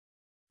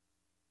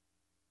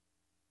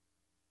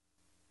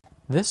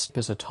This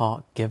is a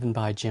talk given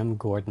by Jim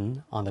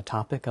Gordon on the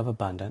topic of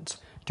abundance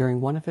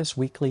during one of his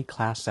weekly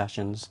class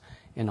sessions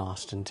in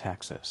Austin,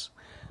 Texas.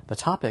 The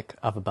topic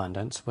of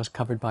abundance was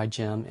covered by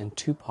Jim in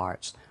 2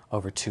 parts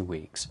over 2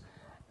 weeks.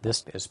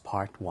 This is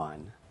part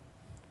 1.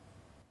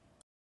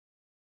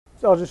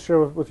 I'll just share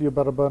with you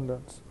about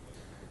abundance.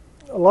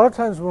 A lot of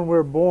times when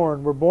we're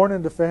born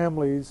into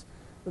families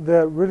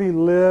that really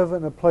live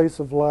in a place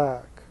of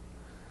lack.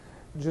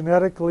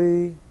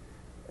 Genetically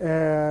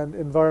and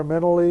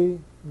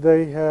environmentally,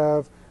 they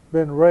have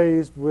been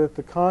raised with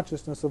the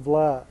consciousness of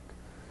lack.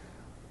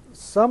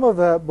 Some of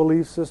that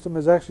belief system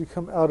has actually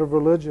come out of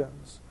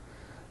religions.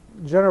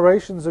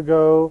 Generations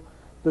ago,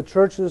 the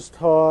churches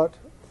taught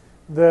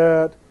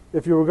that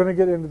if you were going to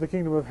get into the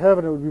kingdom of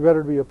heaven, it would be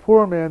better to be a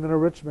poor man than a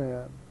rich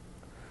man.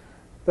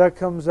 That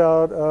comes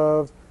out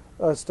of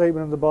a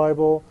statement in the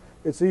Bible: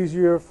 it's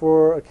easier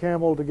for a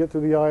camel to get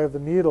through the eye of the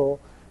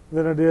needle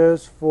than it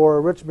is for a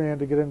rich man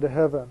to get into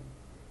heaven.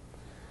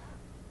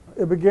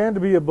 It began to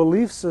be a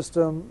belief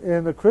system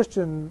in the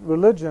Christian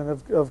religion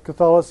of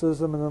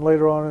Catholicism, and then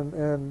later on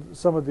in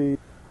some of the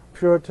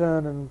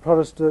Puritan and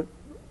Protestant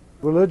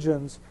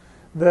religions,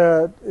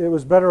 that it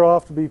was better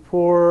off to be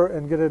poor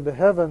and get into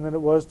heaven than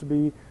it was to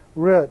be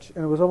rich.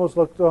 And it was almost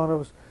looked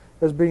on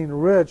as being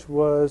rich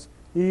was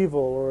evil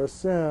or a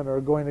sin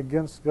or going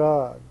against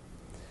God.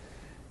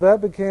 That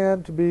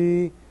began to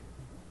be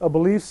a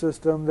belief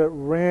system that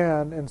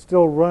ran and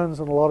still runs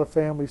in a lot of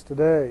families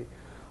today,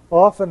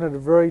 often at a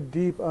very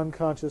deep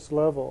unconscious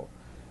level.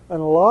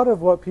 And a lot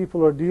of what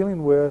people are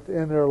dealing with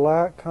in their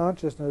lack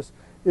consciousness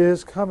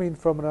is coming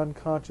from an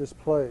unconscious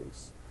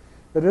place.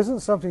 It isn't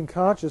something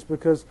conscious,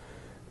 because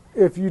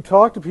if you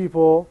talk to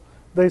people,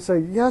 they say,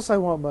 yes, I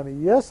want money.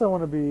 Yes, I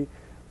want to be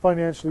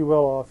financially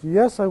well off.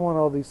 Yes, I want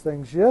all these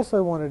things. Yes,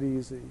 I want it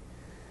easy.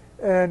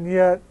 And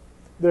yet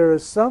there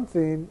is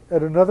something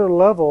at another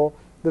level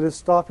that is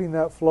stopping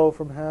that flow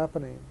from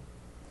happening.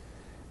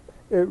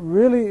 It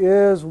really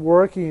is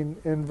working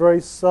in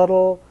very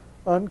subtle,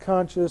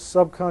 unconscious,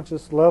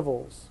 subconscious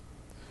levels,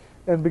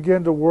 and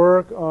begin to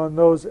work on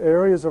those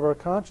areas of our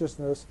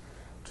consciousness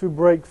to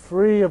break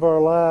free of our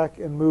lack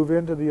and move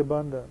into the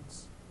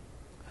abundance.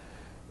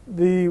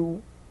 The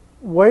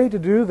way to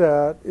do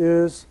that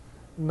is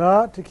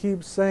not to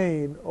keep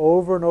saying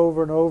over and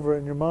over and over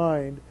in your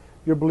mind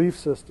your belief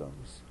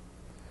systems.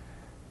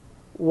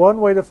 One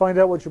way to find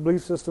out what your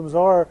belief systems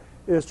are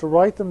is to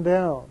write them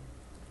down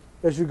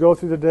as you go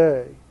through the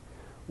day.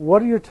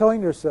 What are you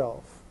telling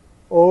yourself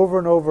over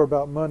and over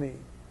about money,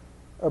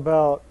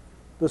 about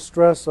the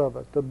stress of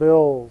it, the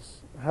bills,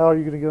 how are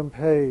you going to get them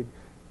paid?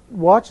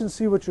 Watch and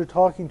see what you're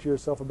talking to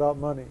yourself about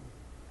money,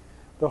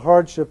 the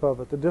hardship of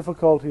it, the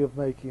difficulty of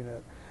making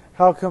it.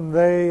 How come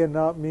they and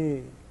not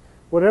me?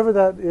 Whatever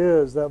that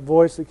is, that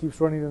voice that keeps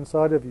running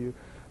inside of you,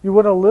 you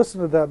want to listen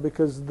to that,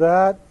 because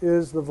that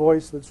is the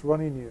voice that's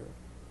running you.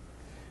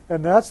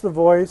 And that's the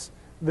voice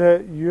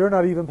that you're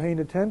not even paying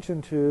attention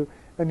to,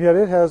 and yet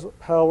it has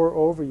power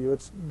over you.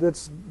 It's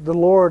the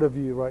Lord of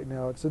you right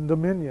now. It's in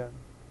dominion.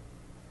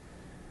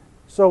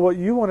 So what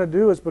you want to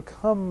do is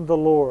become the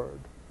Lord.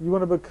 You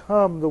want to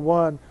become the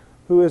one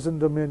who is in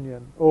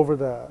dominion over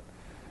that,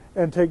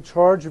 and take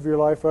charge of your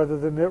life rather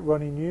than it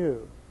running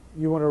you.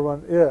 You want to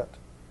run it,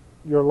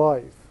 your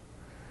life.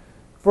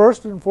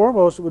 First and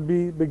foremost, it would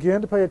be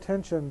begin to pay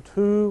attention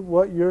to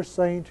what you're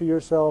saying to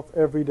yourself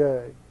every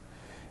day.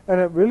 And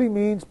it really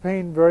means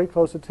paying very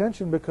close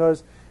attention,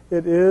 because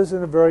it is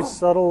in a very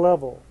subtle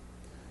level.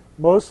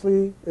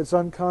 Mostly it's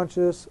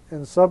unconscious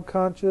and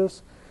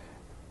subconscious.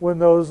 When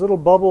those little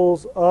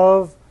bubbles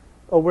of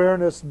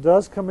awareness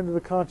does come into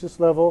the conscious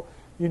level,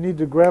 you need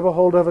to grab a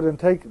hold of it and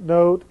take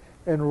note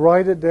and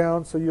write it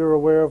down so you're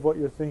aware of what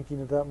you're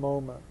thinking at that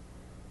moment.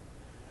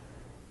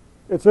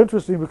 It's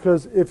interesting,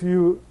 because if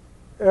you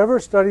ever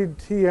studied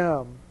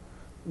TM,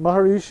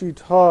 Maharishi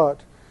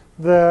taught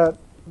that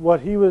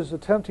what he was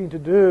attempting to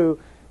do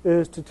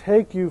is to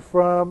take you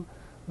from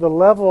the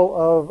level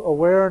of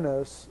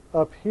awareness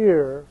up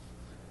here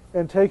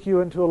and take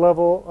you into a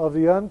level of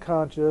the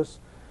unconscious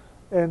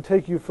and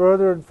take you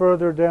further and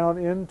further down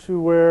into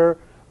where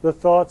the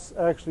thoughts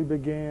actually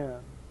began.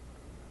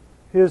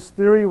 His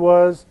theory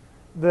was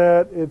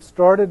that it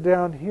started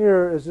down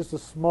here as just a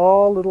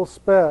small little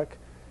speck,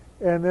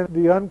 and then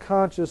the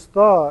unconscious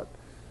thought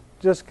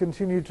just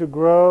continued to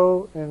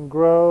grow and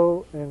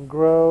grow and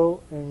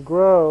grow and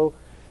grow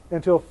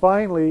until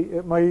finally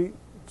it might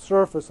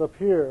surface up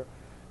here.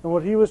 And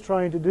what he was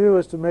trying to do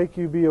is to make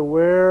you be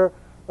aware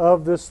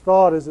of this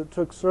thought as it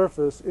took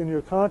surface in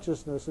your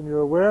consciousness and your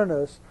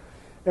awareness,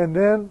 and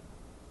then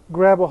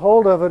grab a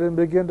hold of it and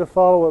begin to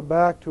follow it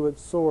back to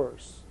its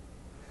source.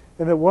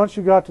 And that once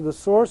you got to the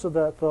source of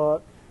that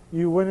thought,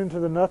 you went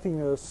into the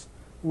nothingness,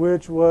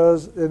 which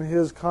was, in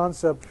his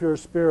concept, pure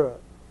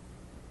spirit.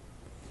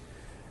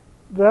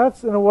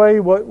 That's, in a way,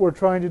 what we're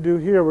trying to do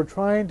here. We're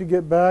trying to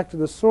get back to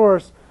the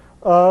source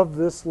of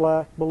this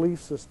lack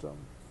belief system.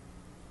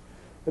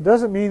 It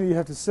doesn't mean that you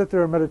have to sit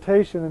there in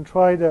meditation and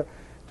try to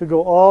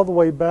go all the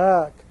way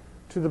back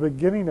to the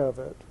beginning of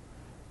it.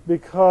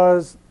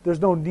 because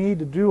there's no need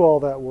to do all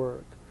that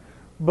work.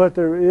 But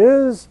there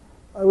is,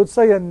 I would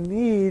say, a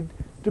need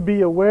to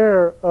be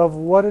aware of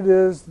what it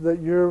is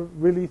that you're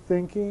really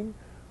thinking,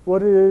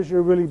 what it is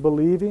you're really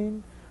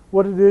believing,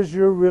 what it is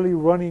you're really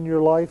running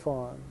your life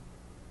on.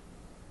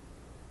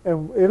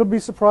 And it'll be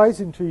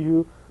surprising to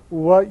you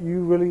what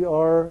you really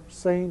are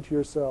saying to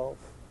yourself.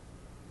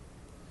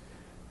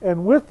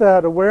 And with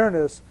that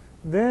awareness,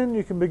 then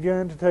you can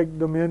begin to take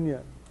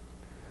dominion.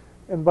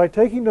 And by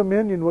taking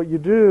dominion, what you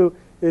do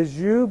is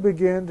you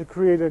begin to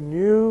create a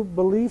new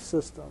belief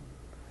system,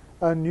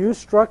 a new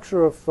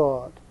structure of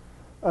thought,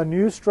 a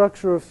new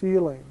structure of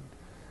feeling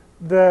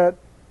that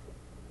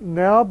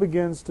now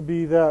begins to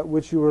be that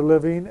which you are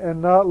living,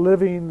 and not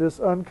living this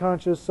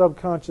unconscious,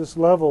 subconscious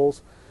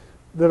levels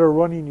that are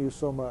running you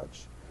so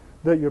much,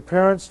 that your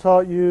parents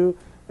taught you,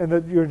 and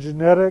that your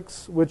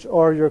genetics, which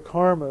are your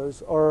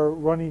karmas, are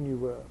running you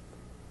with.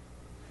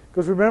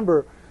 Because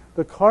remember,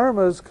 the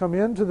karmas come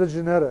into the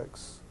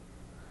genetics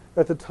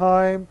at the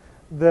time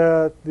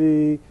that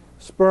the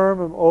sperm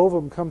and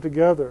ovum come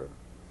together,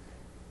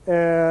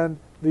 and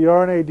the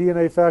RNA,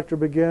 DNA factor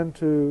begin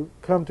to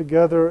come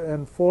together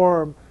and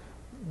form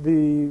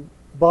the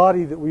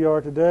body that we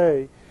are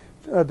today.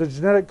 The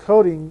genetic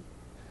coding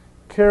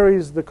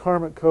carries the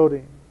karmic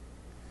coding.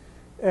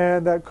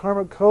 And that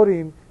karmic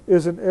coding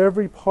is in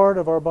every part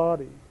of our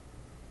body,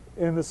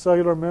 in the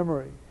cellular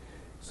memory.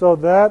 So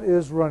that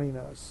is running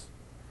us.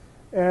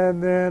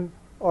 And then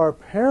our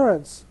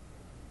parents'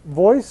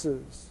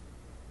 voices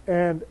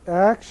and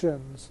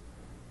actions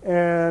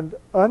and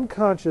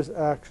unconscious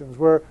actions,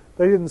 where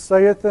they didn't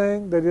say a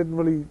thing, they didn't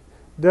really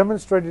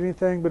demonstrate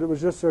anything, but it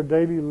was just their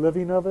daily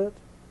living of it,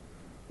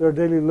 their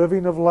daily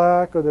living of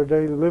lack, or their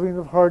daily living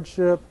of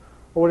hardship,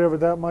 or whatever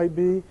that might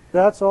be.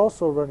 That's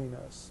also running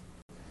us.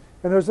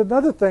 And there's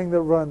another thing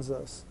that runs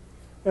us,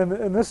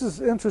 and this is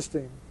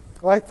interesting.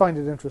 I find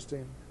it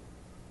interesting.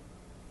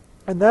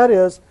 And that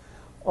is,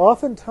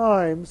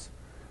 oftentimes,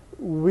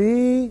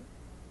 we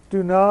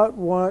do not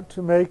want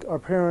to make our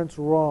parents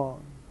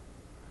wrong.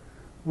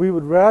 We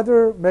would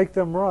rather make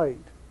them right.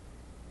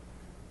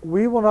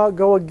 We will not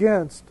go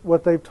against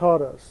what they've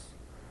taught us.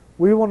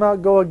 We will not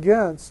go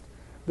against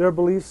their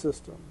belief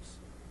systems.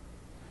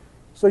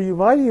 So you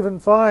might even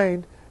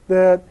find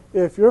that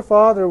if your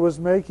father was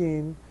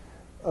making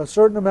a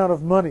certain amount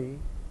of money,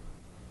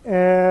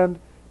 and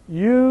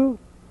you,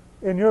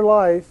 in your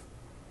life,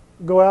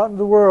 go out in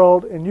the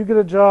world and you get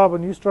a job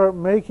and you start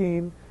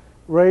making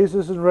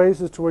raises and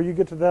raises to where you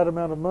get to that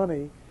amount of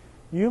money,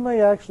 you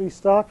may actually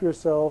stop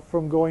yourself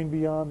from going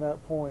beyond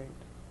that point.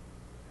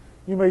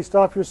 You may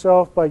stop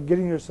yourself by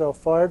getting yourself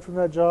fired from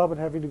that job and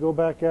having to go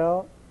back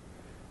out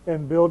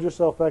and build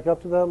yourself back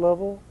up to that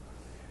level.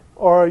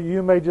 Or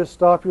you may just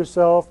stop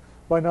yourself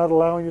by not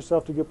allowing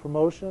yourself to get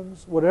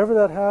promotions. Whatever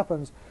that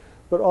happens.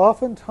 But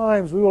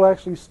oftentimes we will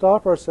actually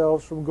stop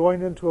ourselves from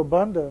going into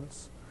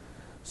abundance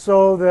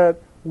so that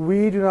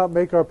we do not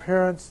make our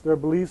parents, their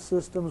belief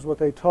systems, what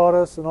they taught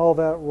us, and all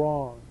that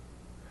wrong.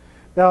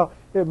 Now,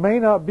 it may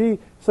not be,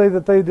 say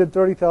that they did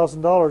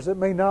 $30,000. It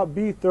may not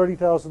be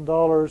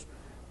 $30,000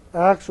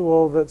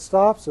 actual that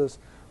stops us.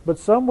 But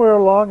somewhere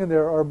along in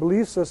there, our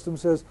belief system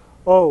says,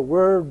 oh,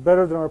 we're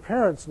better than our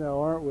parents now,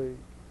 aren't we?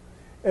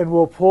 And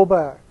we'll pull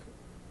back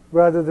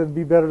rather than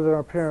be better than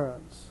our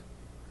parents.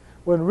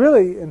 When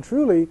really and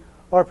truly,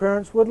 our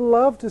parents would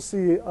love to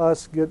see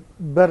us get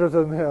better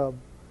than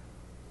them.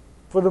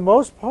 For the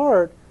most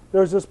part,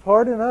 there's this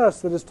part in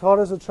us that is taught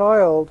as a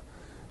child,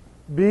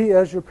 be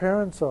as your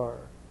parents are.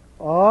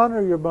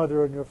 Honor your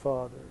mother and your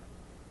father.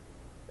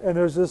 And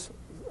there's this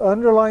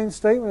underlying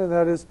statement in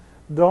that is,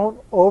 don't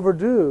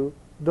overdo,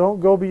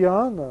 don't go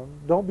beyond them,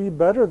 don't be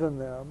better than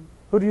them.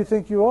 Who do you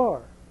think you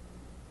are?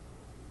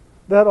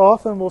 That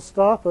often will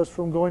stop us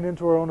from going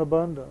into our own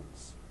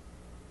abundance.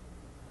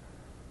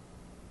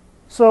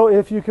 So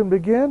if you can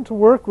begin to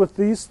work with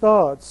these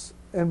thoughts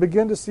and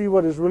begin to see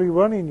what is really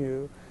running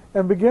you,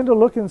 and begin to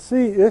look and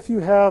see if you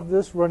have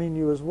this running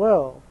you as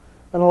well.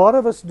 And a lot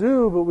of us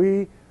do, but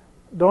we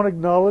don't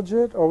acknowledge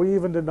it, or we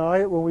even deny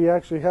it when we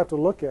actually have to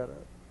look at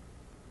it.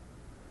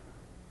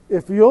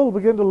 If you'll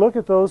begin to look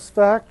at those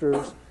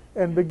factors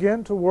and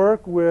begin to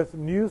work with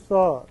new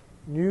thought,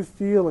 new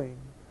feeling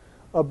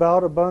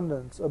about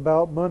abundance,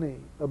 about money,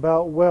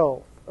 about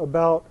wealth,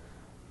 about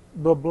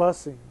the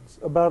blessings,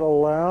 about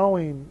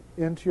allowing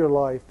into your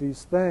life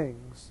these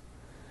things,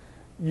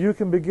 you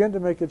can begin to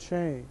make a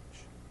change.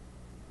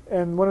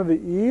 And one of the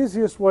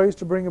easiest ways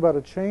to bring about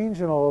a change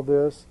in all of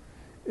this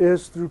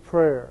is through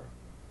prayer.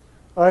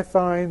 I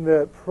find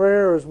that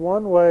prayer is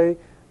one way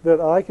that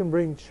I can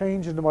bring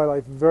change into my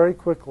life very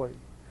quickly.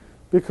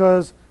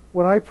 Because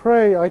when I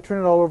pray, I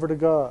turn it all over to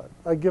God.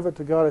 I give it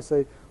to God. I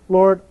say,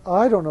 Lord,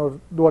 I don't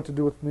know what to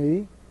do with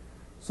me,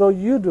 so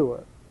you do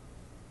it.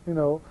 You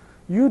know,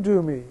 you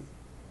do me.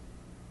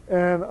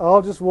 And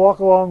I'll just walk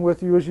along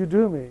with you as you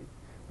do me,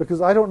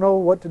 because I don't know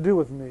what to do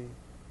with me.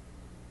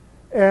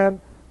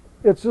 And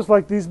it's just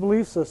like these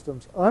belief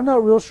systems. I'm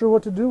not real sure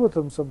what to do with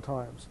them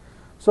sometimes.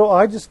 So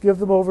I just give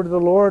them over to the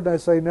Lord and I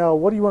say, now,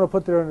 what do you want to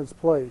put there in its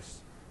place?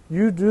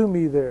 You do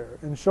me there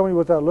and show me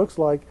what that looks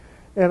like,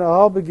 and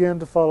I'll begin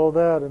to follow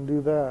that and do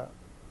that.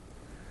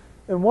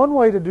 And one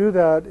way to do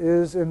that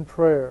is in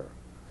prayer.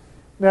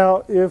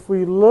 Now, if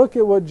we look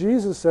at what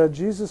Jesus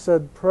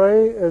said,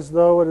 pray as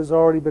though it has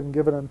already been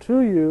given unto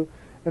you,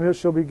 and it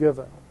shall be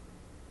given.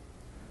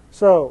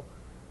 So,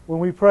 when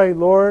we pray,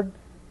 Lord,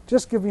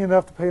 just give me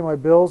enough to pay my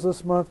bills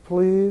this month,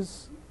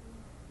 please.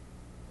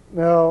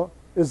 Now,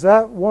 is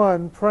that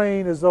one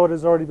praying as though it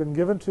has already been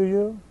given to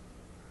you?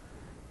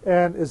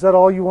 And is that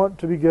all you want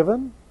to be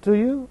given to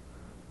you?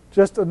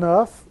 Just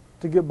enough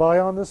to get by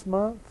on this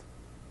month?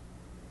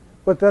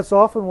 But that's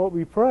often what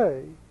we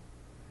pray.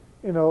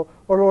 Or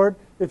Lord,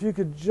 if you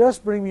could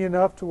just bring me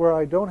enough to where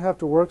I don't have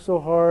to work so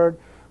hard,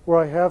 where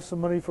I have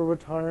some money for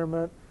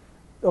retirement.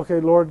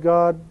 Okay, Lord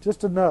God,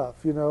 just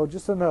enough,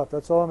 just enough.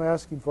 That's all I'm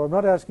asking for. I'm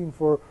not asking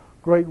for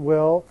great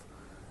wealth.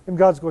 And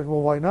God's going,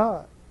 well, why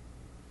not?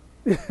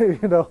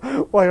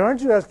 Why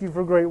aren't you asking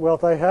for great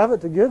wealth? I have it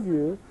to give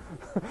you.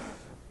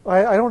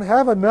 I don't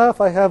have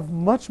enough. I have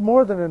much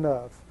more than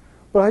enough.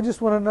 But I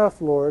just want enough,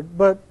 Lord.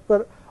 But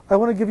I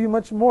want to give you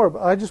much more.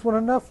 But I just want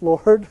enough,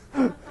 Lord.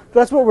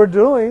 That's what we're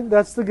doing.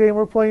 That's the game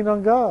we're playing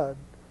on God.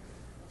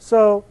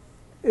 So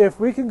if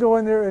we can go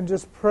in there and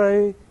just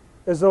pray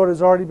as though it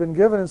has already been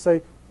given and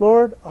say,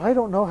 Lord, I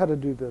don't know how to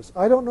do this.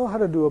 I don't know how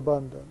to do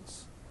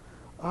abundance.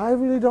 I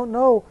really don't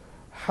know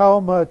how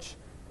much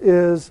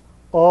is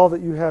all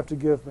that you have to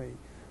give me.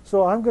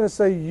 So I'm going to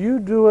say, you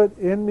do it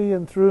in me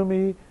and through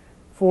me,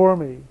 for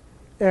me,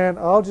 and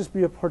I'll just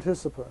be a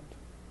participant.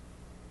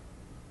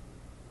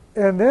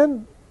 And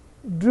then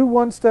do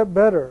one step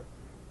better.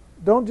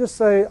 Don't just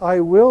say, I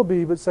will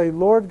be, but say,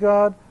 Lord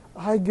God,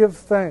 I give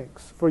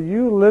thanks for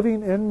you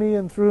living in me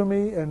and through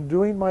me and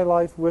doing my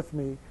life with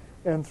me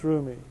and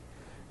through me.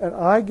 And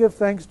I give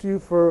thanks to you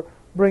for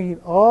bringing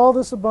all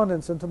this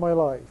abundance into my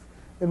life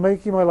and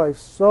making my life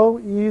so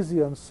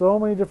easy on so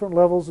many different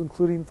levels,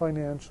 including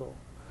financial.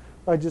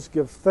 I just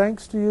give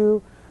thanks to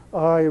you.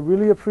 I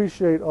really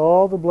appreciate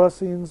all the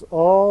blessings,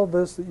 all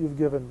this that you've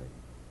given me.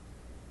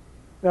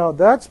 Now,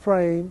 that's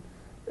praying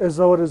as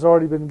though it has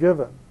already been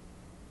given,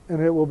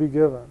 and it will be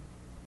given.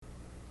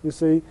 You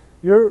see,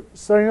 you're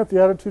setting up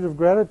the attitude of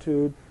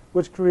gratitude,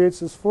 which creates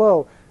this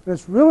flow. And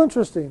it's real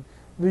interesting.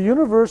 The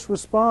universe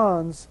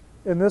responds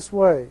in this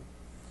way.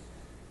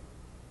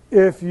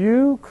 If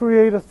you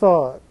create a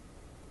thought,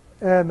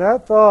 and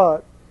that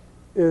thought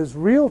is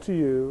real to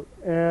you,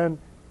 and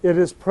it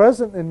is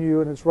present in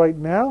you, and it's right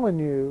now in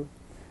you,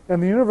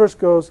 and the universe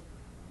goes,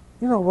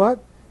 you know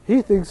what?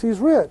 He thinks he's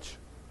rich.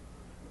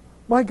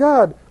 My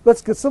God,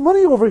 let's get some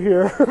money over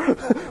here.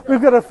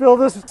 We've got to fill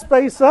this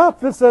space up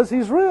that says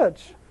he's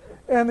rich.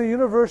 And the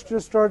universe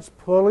just starts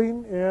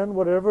pulling in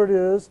whatever it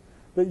is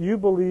that you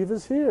believe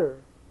is here.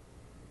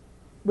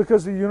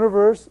 Because the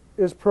universe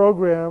is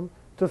programmed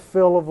to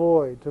fill a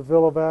void, to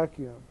fill a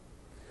vacuum.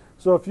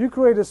 So if you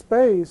create a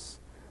space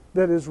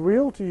that is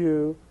real to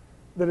you,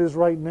 that is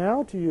right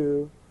now to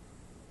you,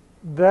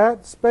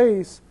 that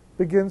space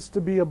begins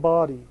to be a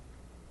body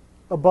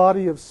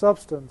of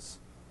substance,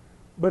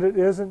 but it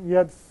isn't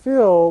yet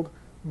filled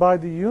by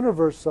the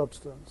universe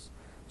substance.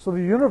 So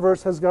the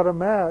universe has got to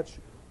match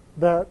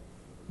that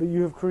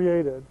you have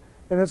created,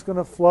 and it's going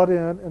to flood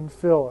in and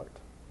fill it.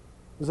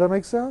 Does that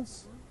make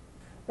sense?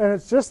 And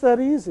it's just that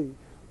easy,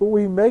 but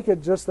we make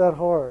it just that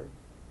hard.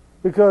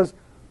 Because,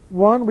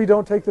 one, we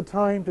don't take the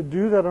time to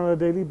do that on a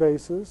daily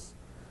basis.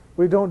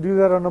 We don't do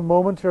that on a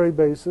momentary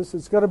basis.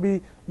 It's got to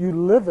be, you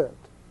live it.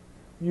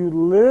 You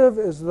live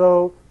as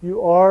though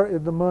you are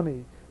in the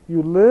money.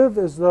 You live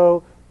as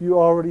though you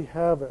already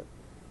have it.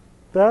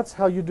 That's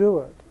how you do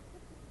it.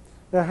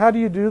 Now, how do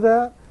you do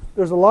that?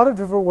 There's a lot of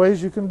different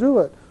ways you can do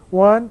it.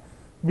 One,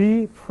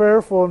 be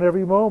prayerful in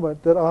every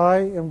moment that I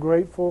am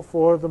grateful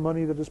for the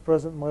money that is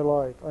present in my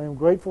life. I am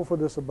grateful for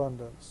this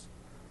abundance.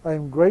 I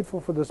am grateful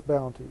for this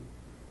bounty.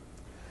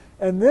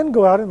 And then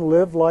go out and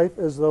live life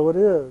as though it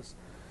is.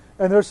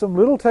 And there's some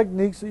little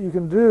techniques that you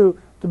can do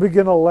to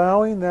begin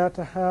allowing that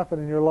to happen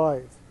in your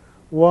life.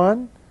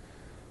 One,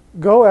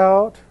 go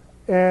out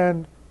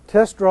and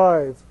test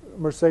drive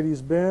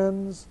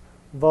Mercedes-Benz,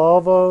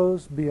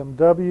 Volvos,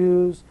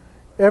 BMWs,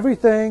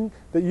 everything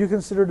that you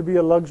consider to be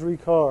a luxury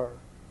car.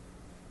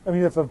 I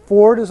mean, if a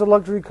Ford is a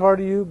luxury car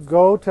to you,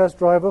 go test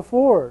drive a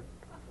Ford.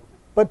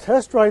 But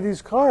test drive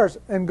these cars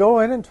and go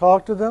in and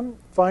talk to them,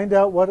 find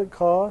out what it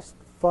costs,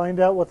 find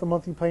out what the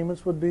monthly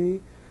payments would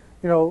be.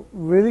 You know,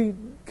 really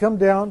come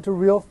down to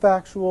real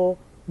factual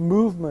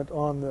movement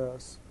on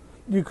this.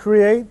 You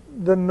create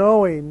the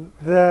knowing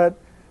that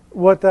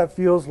what that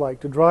feels like,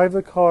 to drive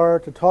the car,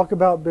 to talk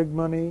about big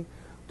money,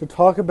 to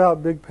talk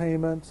about big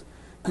payments.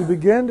 You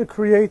begin to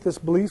create this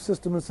belief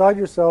system inside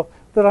yourself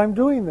that I'm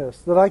doing this,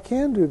 that I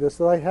can do this,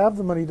 that I have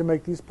the money to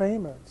make these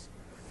payments.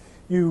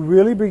 You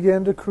really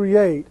begin to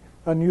create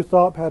a new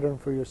thought pattern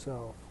for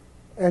yourself.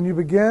 And you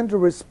begin to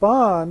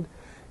respond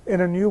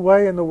in a new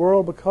way in the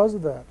world because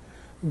of that.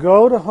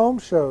 Go to home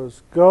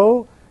shows.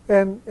 Go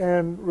and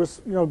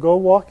go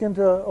walk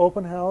into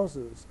open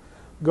houses.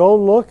 Go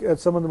look at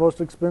some of the most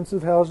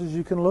expensive houses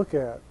you can look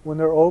at when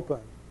they're open.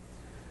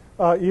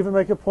 even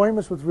make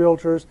appointments with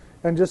realtors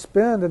and just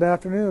spend an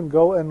afternoon,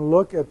 go and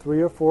look at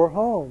 3 or 4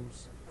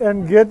 homes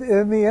and get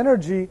in the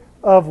energy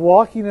of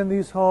walking in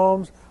these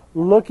homes,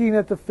 looking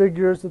at the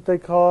figures that they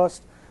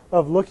cost,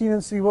 of looking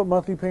and see what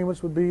monthly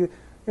payments would be. You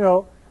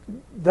know,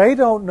 they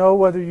don't know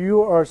whether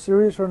you are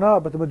serious or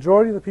not, but the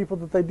majority of the people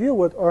that they deal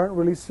with aren't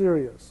really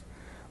serious.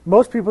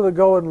 Most people that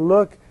go and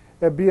look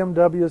at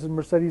BMWs and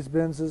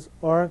Mercedes-Benzes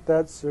aren't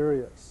that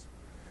serious.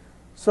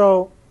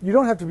 So you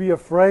don't have to be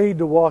afraid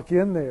to walk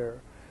in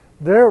there.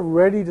 They're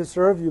ready to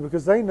serve you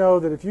because they know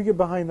that if you get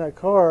behind that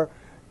car,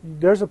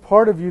 there's a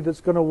part of you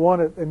that's going to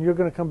want it, and you're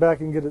going to come back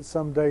and get it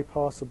someday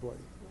possibly.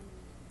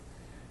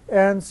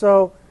 And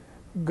so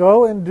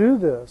go and do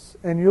this,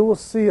 and you will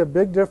see a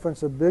big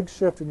difference, a big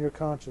shift in your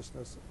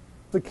consciousness.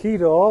 The key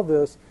to all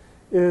this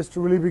is to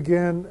really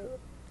begin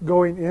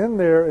going in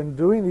there and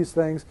doing these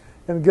things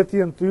and get the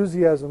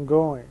enthusiasm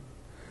going.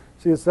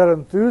 See, it's that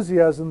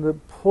enthusiasm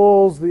that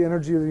pulls the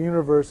energy of the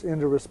universe in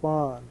to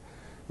respond.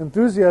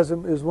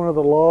 Enthusiasm is one of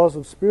the laws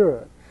of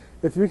spirit.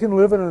 If you can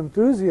live in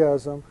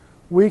enthusiasm,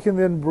 we can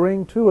then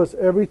bring to us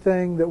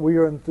everything that we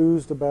are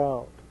enthused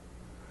about.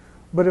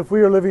 But if we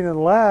are living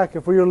in lack,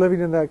 if we are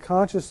living in that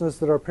consciousness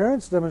that our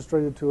parents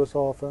demonstrated to us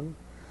often,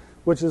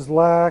 which is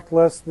lack,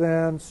 less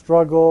than,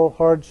 struggle,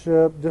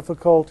 hardship,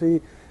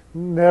 difficulty,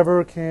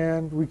 never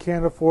can, we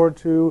can't afford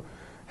to,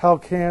 how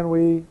can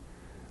we,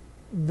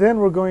 then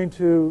we're going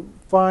to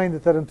find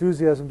that that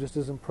enthusiasm just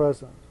isn't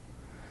present.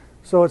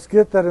 So it's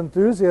get that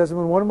enthusiasm,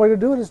 and one way to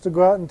do it is to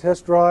go out and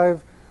test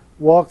drive,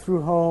 walk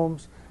through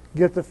homes,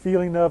 get the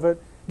feeling of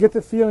it, get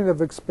the feeling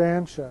of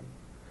expansion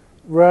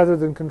rather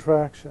than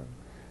contraction.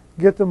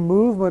 Get the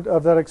movement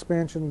of that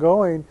expansion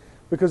going,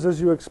 because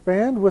as you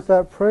expand with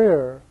that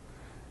prayer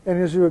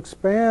and as you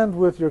expand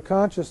with your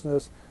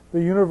consciousness,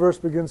 the universe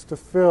begins to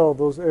fill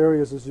those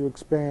areas as you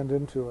expand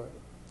into it.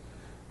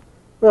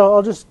 Well,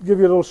 I'll just give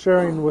you a little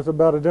sharing with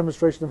about a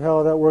demonstration of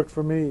how that worked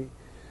for me.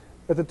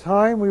 At the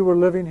time we were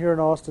living here in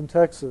Austin,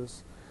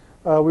 Texas,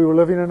 we were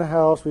living in a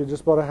house. We had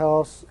just bought a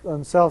house on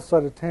the south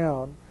side of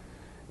town.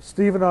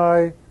 Steve and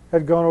I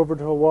had gone over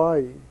to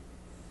Hawaii,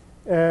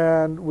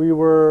 and it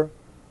was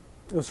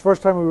the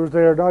first time we were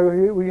there.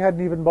 No, we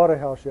hadn't even bought a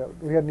house yet.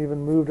 We hadn't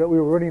even moved. We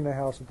were renting a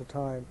house at the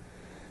time.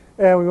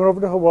 And we went over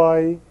to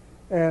Hawaii,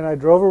 and I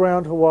drove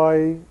around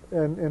Hawaii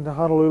and into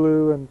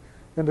Honolulu and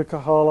into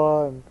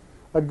Kahala. And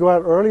I'd go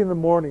out early in the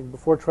morning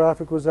before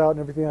traffic was out and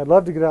everything. I'd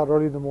love to get out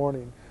early in the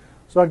morning.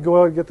 So I'd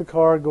go out and get the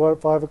car, I'd go out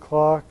at 5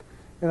 o'clock,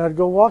 and I'd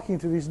go walking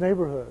through these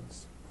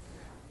neighborhoods.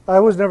 I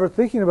was never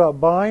thinking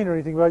about buying or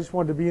anything, but I just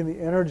wanted to be in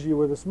the energy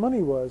where this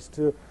money was,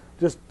 to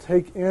just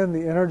take in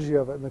the energy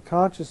of it and the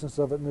consciousness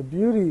of it and the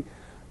beauty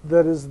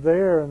that is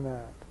there in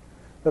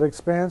that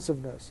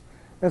expansiveness.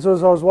 And so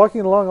as I was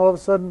walking along, all of a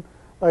sudden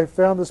I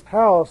found this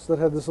house that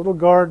had this little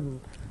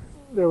garden.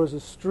 There was a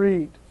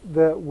street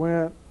that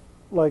went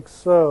like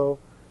so,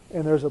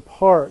 and there's a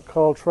park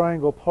called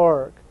Triangle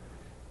Park.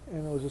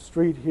 And there was a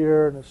street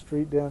here and a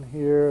street down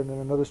here and then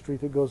another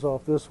street that goes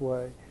off this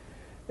way.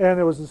 And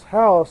there was this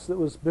house that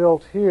was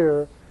built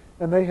here,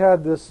 and they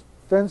had this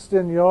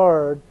fenced-in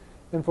yard,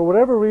 and for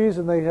whatever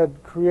reason they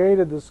had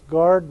created this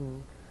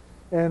garden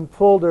and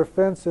pulled their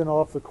fence in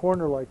off the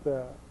corner like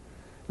that.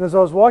 And as I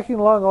was walking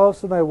along, all of a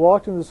sudden I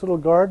walked into this little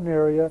garden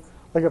area,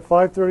 like at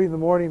 5:30 in the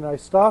morning, and I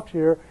stopped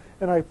here,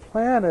 and I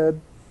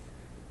planted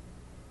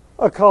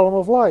a column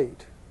of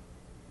light.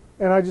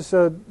 And I just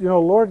said, you know,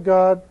 Lord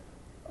God,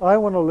 I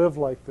want to live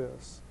like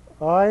this.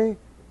 I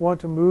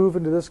want to move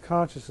into this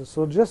consciousness.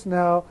 So just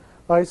now,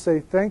 I say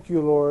thank you,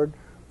 Lord,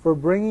 for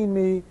bringing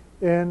me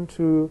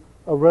into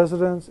a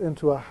residence,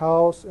 into a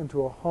house,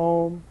 into a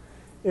home,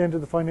 into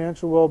the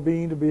financial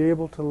well-being to be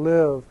able to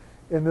live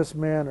in this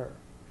manner.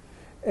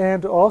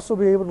 And to also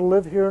be able to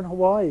live here in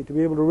Hawaii, to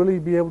be able to really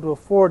be able to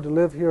afford to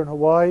live here in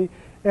Hawaii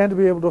and to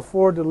be able to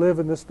afford to live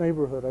in this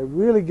neighborhood. I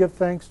really give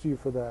thanks to you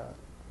for that.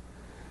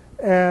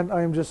 And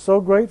I am just so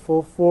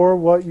grateful for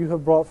what you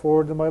have brought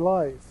forward in my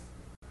life.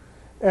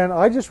 And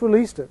I just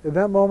released it in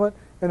that moment,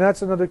 and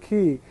that's another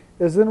key,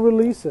 is then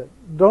release it.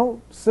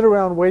 Don't sit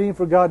around waiting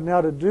for God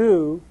now to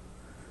do.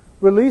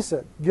 Release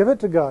it. Give it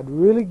to God.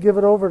 Really give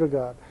it over to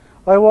God.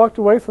 I walked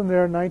away from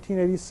there in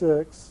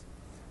 1986,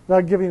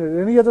 not giving it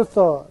any other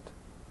thought.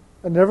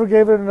 I never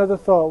gave it another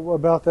thought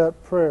about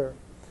that prayer.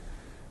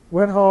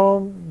 Went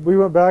home. We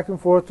went back and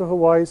forth to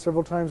Hawaii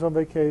several times on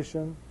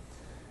vacation.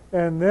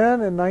 And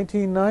then in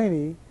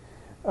 1990,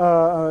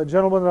 a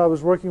gentleman that I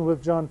was working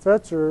with, John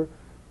Fetzer,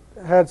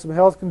 had some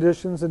health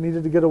conditions and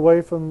needed to get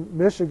away from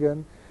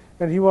Michigan,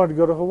 and he wanted to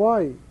go to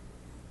Hawaii.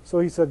 So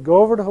he said, go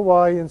over to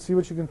Hawaii and see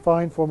what you can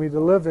find for me to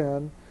live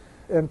in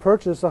and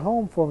purchase a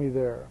home for me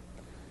there.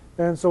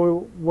 And so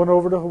we went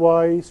over to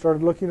Hawaii,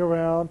 started looking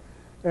around,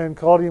 and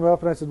called him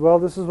up, and I said, well,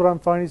 this is what I'm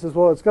finding. He says,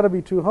 well, it's got to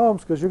be 2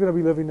 homes because you're going to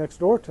be living next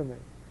door to me.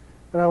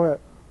 And I went,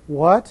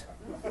 what?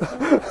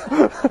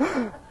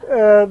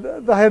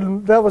 And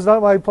that was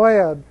not my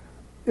plan.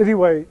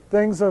 Anyway,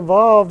 things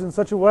evolved in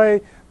such a way,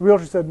 the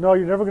realtor said, no,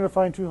 you're never going to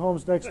find 2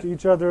 homes next to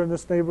each other in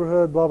this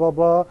neighborhood, blah, blah,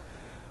 blah.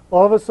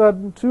 All of a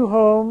sudden, 2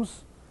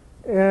 homes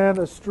And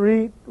a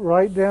street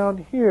right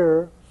down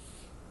here,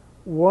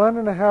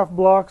 1.5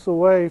 blocks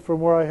away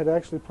from where I had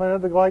actually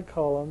planted the light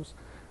columns,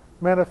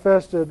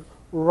 manifested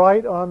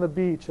right on the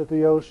beach at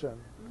the ocean,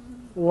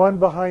 one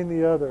behind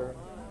the other.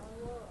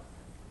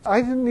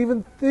 I didn't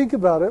even think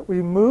about it.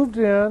 We moved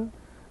in,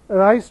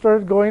 and I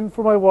started going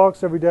for my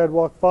walks every day. I'd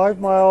walk 5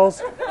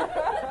 miles.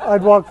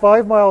 I'd walk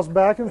 5 miles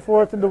back and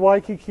forth into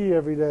Waikiki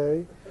every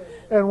day.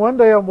 And one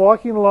day I'm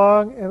walking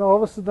along, and all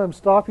of a sudden I'm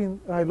stopping,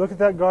 and I look at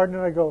that garden,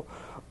 and I go,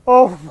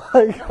 oh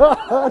my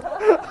God.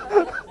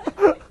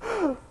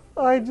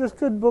 I just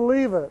couldn't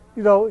believe it.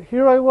 You know,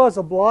 here I was,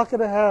 a block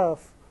and a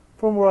half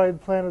from where I had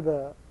planted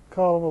that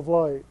column of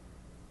light.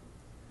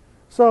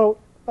 So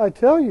I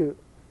tell you,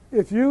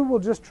 if you will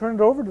just turn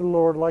it over to the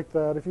Lord like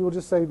that, if you will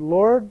just say,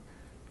 Lord,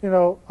 you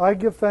know, I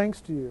give thanks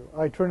to you.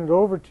 I turn it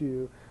over to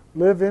you.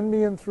 Live in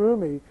me and through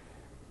me.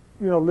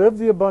 You know, live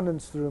the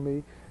abundance through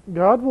me.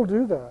 God will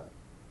do that.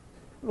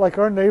 Like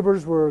our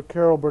neighbors were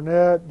Carol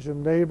Burnett,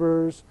 Jim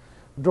Neighbors,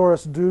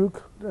 Doris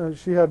Duke.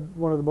 She had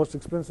one of the most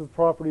expensive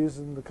properties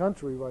in the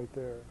country right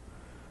there.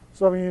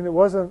 So, I mean, it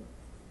wasn't,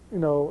 you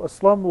know, a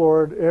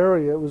slumlord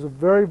area. It was a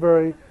very,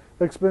 very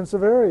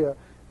expensive area.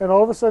 And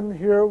all of a sudden,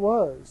 here it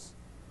was.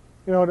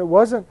 You know, and it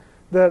wasn't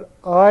that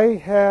I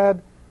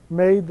had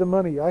made the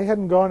money. I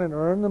hadn't gone and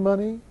earned the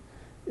money.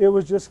 It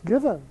was just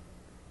given.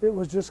 It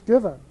was just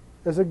given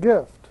as a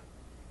gift.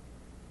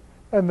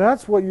 And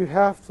that's what you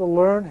have to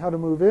learn how to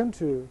move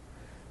into,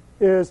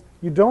 is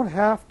you don't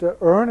have to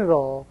earn it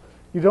all.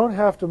 You don't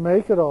have to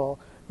make it all.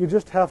 You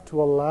just have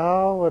to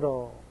allow it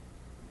all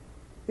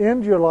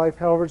into your life,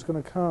 however it's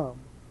going to come.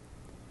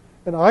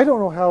 And I don't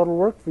know how it'll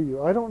work for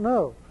you. I don't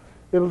know.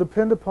 It'll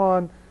depend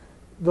upon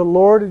the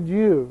Lord in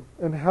you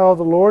and how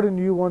the Lord in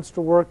you wants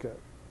to work it,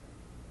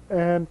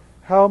 and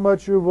how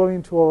much you're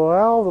willing to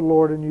allow the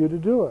Lord in you to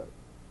do it.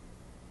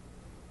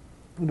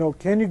 You know,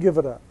 can you give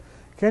it up?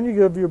 Can you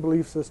give your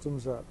belief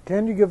systems up?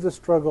 Can you give the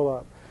struggle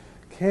up?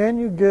 Can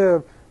you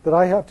give that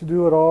I have to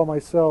do it all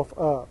myself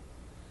up?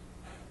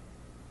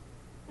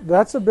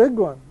 That's a big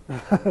one.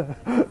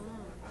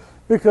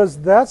 Because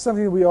that's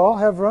something we all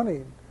have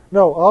running.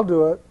 No, I'll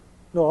do it.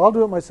 No, I'll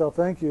do it myself.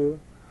 Thank you.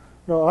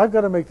 No, I've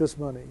got to make this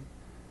money.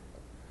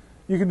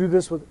 You can do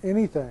this with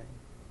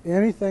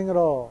anything at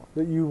all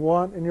that you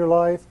want in your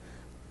life.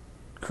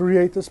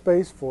 Create the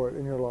space for it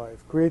in your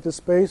life. Create the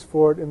space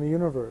for it in the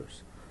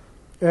universe.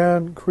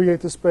 And create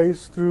the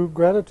space through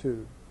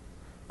gratitude.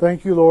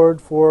 Thank you, Lord,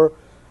 for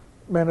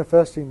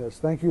manifesting this.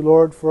 Thank you,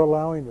 Lord, for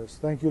allowing this.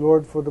 Thank you,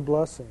 Lord, for the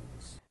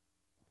blessings.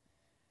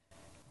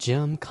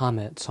 Jim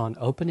comments on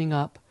opening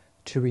up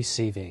to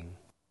receiving.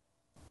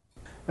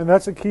 And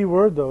that's a key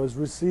word, though, is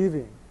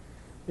receiving.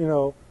 You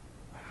know,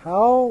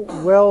 how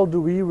well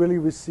do we really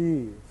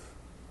receive?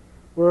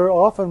 We're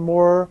often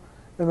more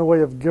in the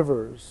way of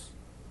givers.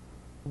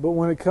 But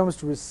when it comes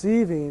to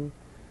receiving,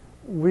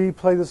 we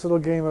play this little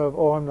game of,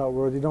 oh, I'm not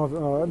worthy.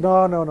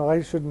 No,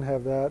 I shouldn't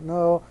have that.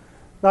 No,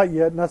 not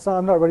yet.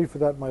 I'm not ready for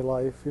that in my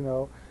life, you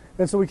know.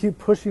 And so we keep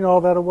pushing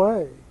all that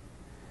away.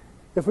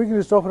 If we can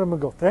just open them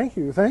and go, thank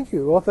you.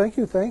 Well, thank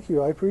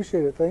you. I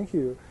appreciate it. Thank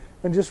you.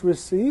 And just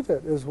receive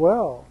it as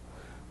well.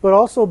 But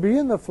also be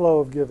in the flow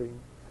of giving.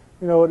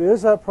 You know, it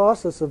is that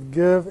process of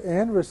give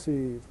and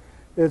receive.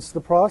 It's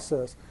the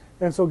process.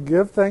 And so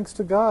give thanks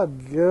to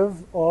God.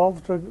 Give all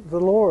to the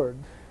Lord.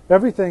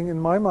 Everything in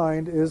my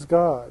mind is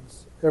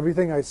God's.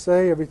 Everything I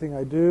say, everything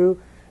I do,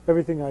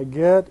 everything I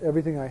get,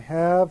 everything I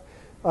have,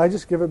 I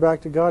just give it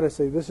back to God. I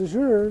say, this is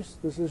yours,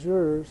 this is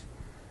yours.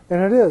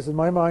 And it is. In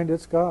my mind,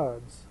 it's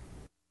God's.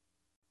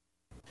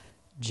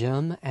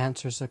 Jim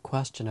answers a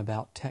question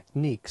about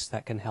techniques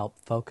that can help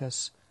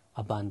focus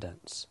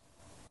abundance.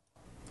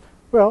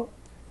 Well,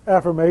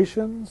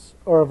 affirmations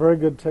are a very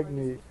good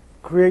technique.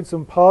 Create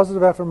some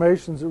positive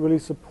affirmations that really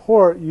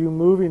support you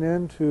moving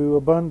into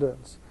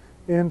abundance,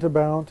 into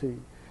bounty,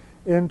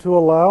 into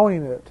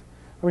allowing it.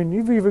 I mean,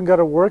 you've even got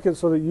to work it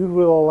so that you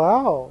will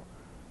allow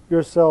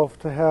yourself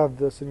to have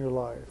this in your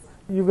life.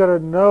 You've got to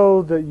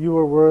know that you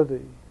are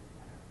worthy.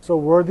 So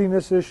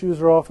worthiness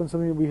issues are often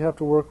something that we have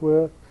to work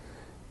with.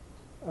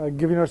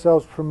 Giving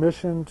ourselves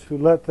permission to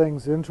let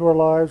things into our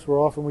lives where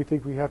often we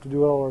think we have to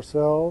do it all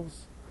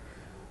ourselves.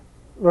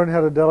 Learn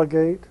how to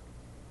delegate.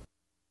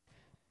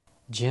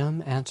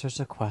 Jim answers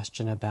a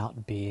question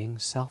about being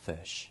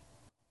selfish.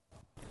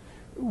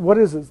 What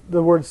is it?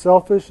 The word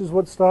selfish is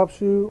what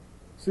stops you?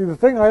 See, the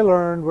thing I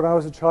learned when I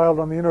was a child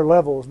on the inner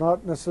levels,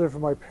 not necessarily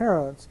from my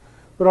parents,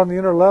 but on the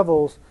inner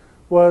levels,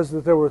 was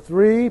that there were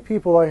 3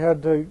 people I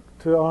had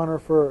to honor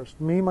first.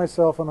 Me,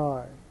 myself, and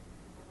I.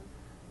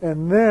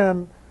 And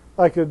then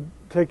I could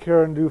take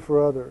care and do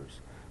for others.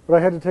 But I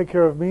had to take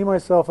care of me,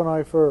 myself, and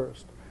I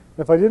first.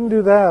 If I didn't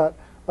do that,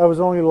 I was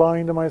only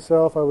lying to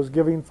myself. I was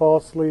giving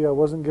falsely. I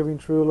wasn't giving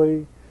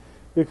truly,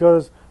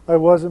 because I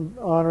wasn't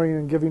honoring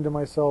and giving to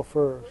myself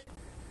first.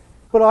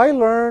 But I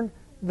learned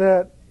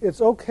that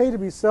it's okay to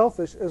be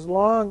selfish as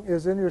long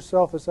as in your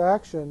selfish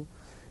action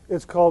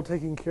it's called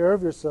taking care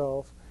of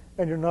yourself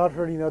and you're not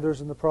hurting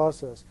others in the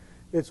process.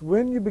 It's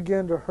when you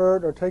begin to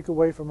hurt or take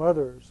away from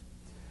others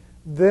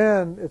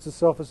then it's a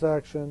selfish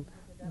action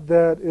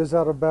that is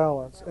out of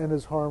balance and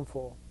is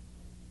harmful,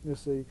 you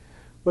see.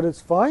 But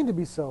it's fine to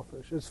be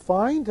selfish. It's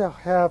fine to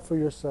have for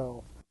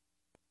yourself.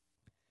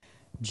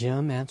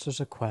 Jim answers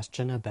a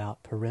question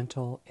about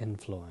parental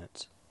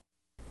influence.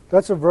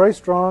 That's a very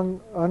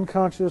strong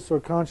unconscious or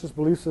conscious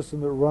belief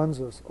system that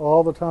runs us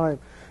all the time.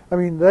 I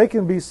mean, they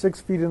can be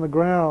 6 feet in the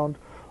ground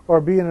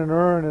or be in an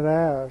urn in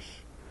ash,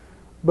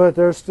 but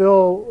they're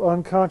still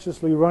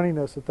unconsciously running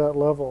us at that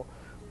level.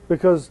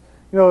 Because,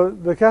 you know,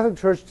 the Catholic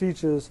Church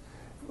teaches,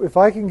 if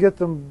I can get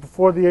them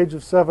before the age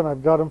of 7,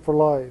 I've got them for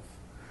life.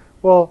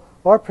 Well,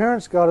 our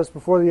parents got us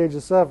before the age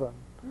of 7,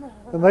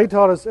 and they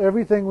taught us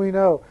everything we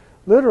know.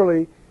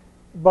 Literally,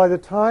 by the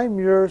time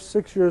you're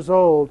 6 years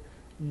old,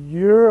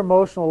 your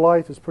emotional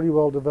life is pretty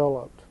well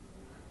developed.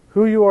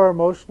 Who you are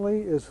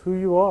emotionally is who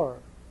you are,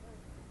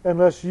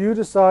 unless you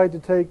decide to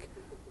take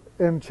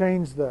and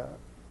change that.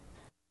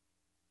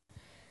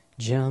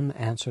 Jim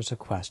answers a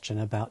question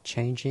about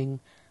changing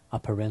a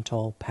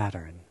parental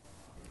pattern.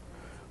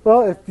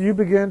 Well, if you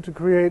begin to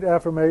create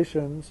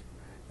affirmations,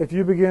 if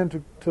you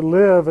begin to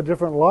live a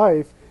different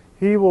life,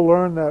 he will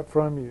learn that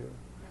from you.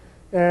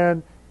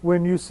 And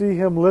when you see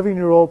him living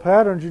your old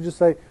patterns, you just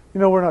say, you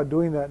know, we're not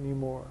doing that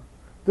anymore.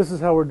 This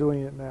is how we're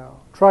doing it now.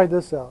 Try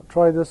this out.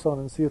 Try this on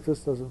and see if this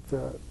doesn't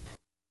fit.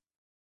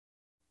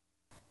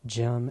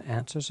 Jim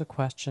answers a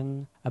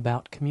question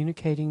about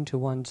communicating to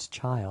one's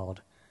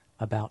child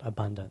about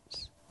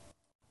abundance.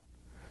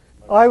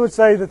 I would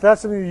say that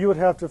that's something that you would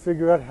have to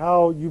figure out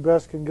how you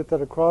best can get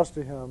that across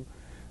to him,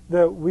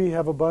 that we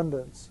have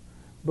abundance,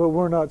 but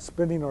we're not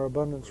spending our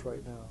abundance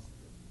right now.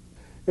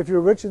 If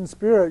you're rich in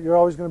spirit, you're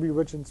always going to be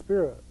rich in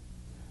spirit.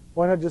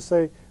 Why not just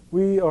say,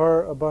 we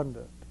are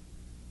abundant,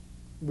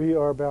 we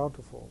are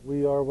bountiful,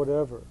 we are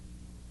whatever.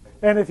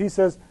 And if he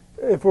says,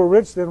 if we're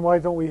rich, then why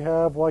don't we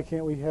have, why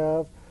can't we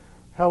have?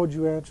 How would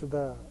you answer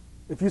that?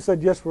 If you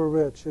said, yes, we're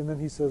rich, and then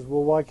he says,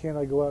 well, why can't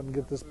I go out and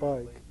get this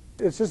bike?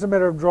 It's just a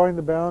matter of drawing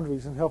the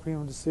boundaries and helping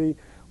him to see,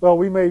 well,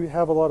 we may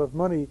have a lot of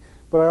money,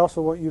 but I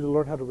also want you to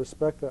learn how to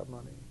respect that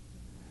money.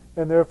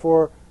 And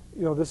therefore,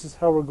 you know, this is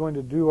how we're going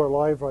to do our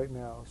life right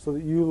now, so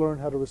that you learn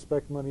how to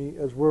respect money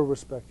as we're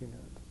respecting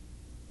it.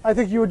 I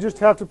think you would just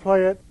have to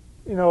play it,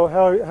 you know,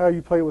 how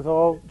you play it with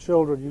all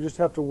children. You just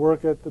have to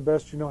work it the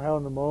best you know how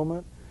in the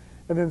moment,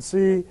 and then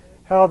see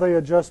how they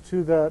adjust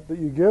to that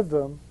you give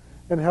them,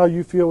 and how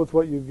you feel with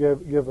what you've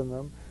given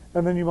them.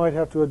 And then you might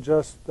have to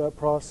adjust that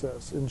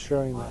process in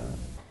sharing that.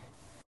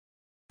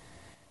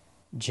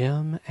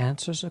 Jim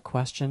answers a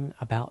question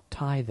about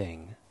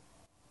tithing.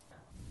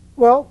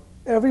 Well,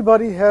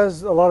 everybody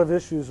has a lot of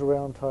issues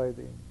around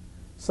tithing.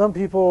 Some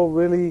people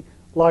really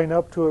line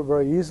up to it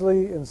very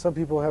easily, and some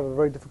people have a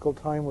very difficult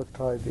time with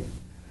tithing.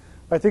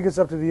 I think it's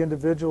up to the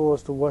individual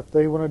as to what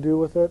they want to do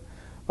with it.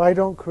 I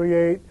don't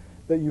create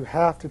that you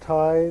have to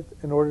tithe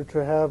in order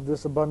to have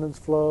this abundance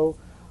flow,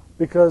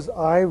 because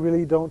I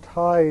really don't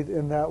tithe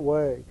in that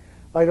way.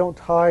 I don't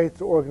tithe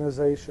to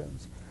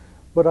organizations,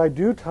 but I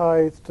do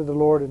tithe to the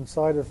Lord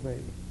inside of me.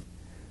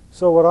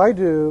 So what I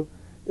do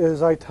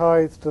is I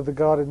tithe to the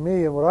God in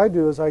me, and what I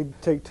do is I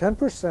take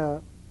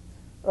 10%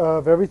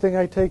 of everything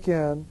I take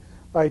in,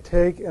 I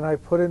take and I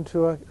put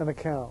into an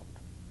account,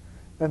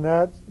 and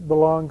that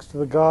belongs to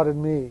the God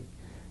in me.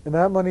 And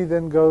that money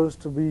then goes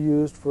to be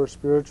used for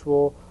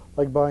spiritual,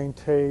 like buying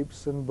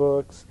tapes and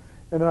books,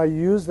 and then I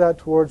use that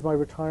towards my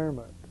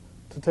retirement,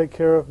 to take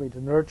care of me, to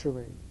nurture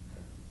me,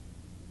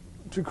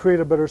 to create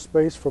a better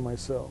space for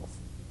myself.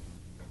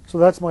 So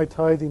that's my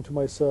tithing to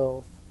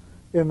myself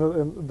in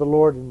the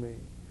Lord in me.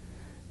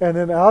 And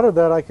then out of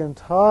that I can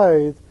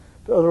tithe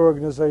to other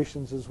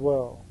organizations as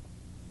well.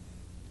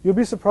 You'll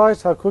be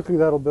surprised how quickly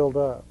that'll build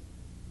up.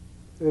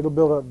 It'll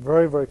build up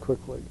very, very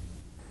quickly.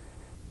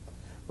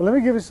 But let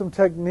me give you some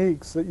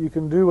techniques that you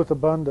can do with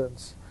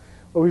abundance.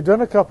 Well, we've done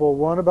a couple,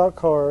 one about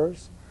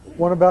cars,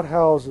 one about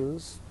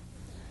houses.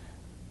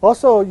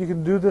 Also, you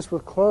can do this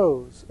with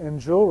clothes and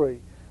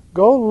jewelry.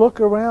 Go look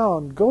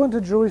around. Go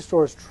into jewelry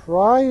stores.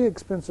 Try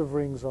expensive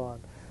rings on.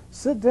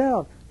 Sit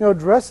down. You know,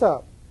 dress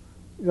up.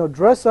 You know,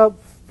 dress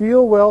up,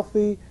 feel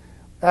wealthy,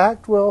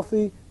 act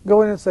wealthy.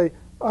 Go in and say,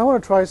 I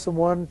want to try some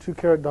 1-2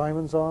 carat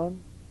diamonds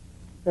on.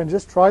 And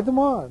just try them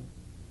on.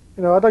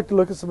 You know, I'd like to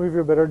look at some of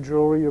your better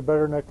jewelry, your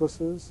better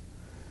necklaces.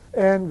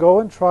 And go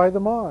and try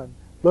them on.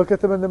 Look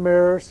at them in the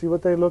mirror, see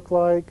what they look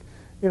like.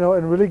 You know,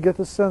 and really get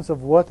the sense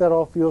of what that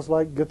all feels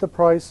like. Get the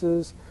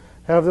prices,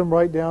 have them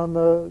write down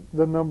the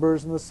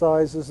numbers and the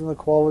sizes and the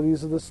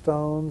qualities of the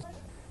stones.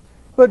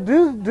 But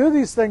do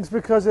these things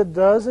because it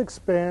does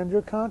expand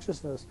your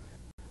consciousness.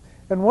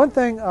 And one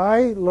thing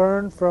I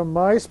learned from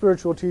my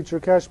spiritual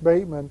teacher, Cash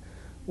Bateman,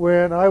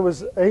 when I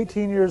was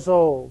 18 years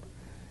old,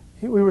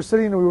 we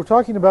were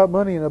talking about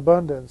money and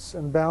abundance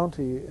and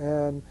bounty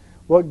and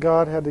what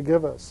God had to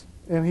give us.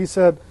 And he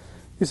said,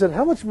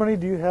 how much money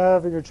do you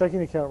have in your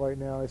checking account right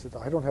now? I said,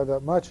 I don't have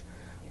that much.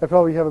 I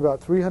probably have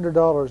about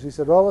 $300. He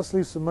said, well, let's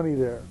leave some money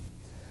there.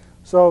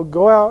 So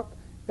go out,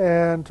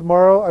 and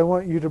tomorrow I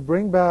want you to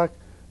bring back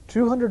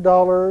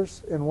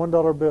 $200 in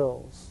 $1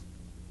 bills.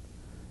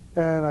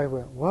 And I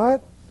went,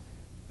 what?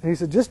 And he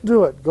said, just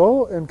do it.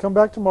 Go and come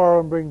back tomorrow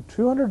and bring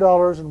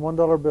 $200 in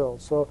 $1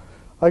 bills. So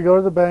I go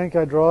to the bank,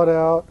 I draw it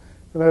out,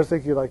 and I was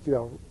thinking, like,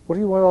 what do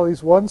you want all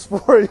these ones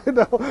for,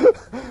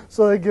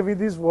 So they give me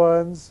these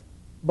ones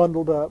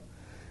bundled up.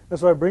 And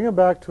so I bring them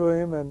back to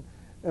him, and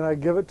I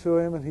give it to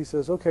him, and he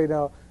says, okay,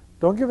 now,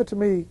 don't give it to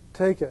me,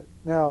 take it.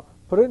 Now,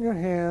 put it in your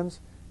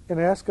hands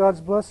and ask God's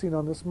blessing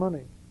on this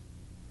money.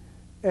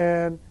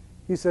 And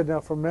he said, now,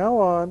 from now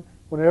on,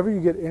 whenever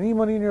you get any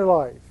money in your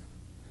life,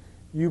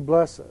 you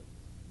bless it.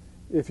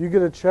 If you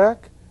get a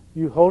check,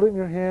 you hold it in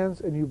your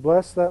hands and you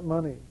bless that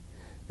money.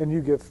 And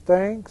you give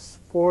thanks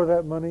for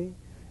that money,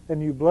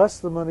 and you bless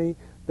the money,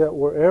 that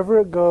wherever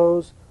it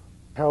goes,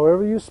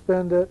 however you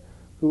spend it,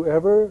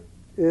 whoever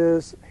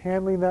is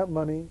handling that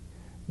money,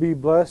 be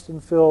blessed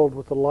and filled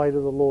with the light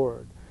of the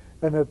Lord.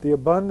 And that the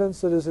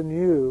abundance that is in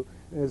you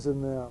is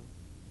in them,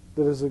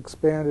 that is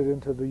expanded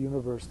into the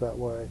universe that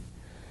way.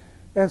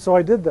 And so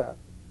I did that.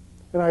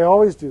 And I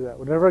always do that.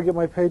 Whenever I get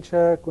my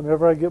paycheck,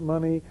 whenever I get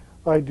money,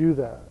 I do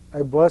that.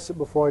 I bless it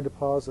before I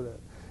deposit it.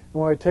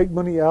 And when I take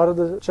money out of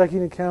the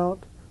checking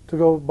account to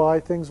go buy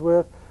things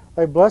with,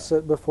 I bless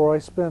it before I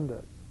spend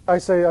it. I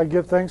say I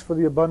give thanks for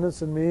the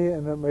abundance in me,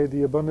 and that may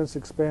the abundance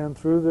expand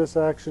through this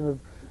action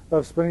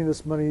of spending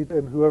this money,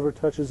 and whoever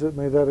touches it,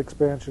 may that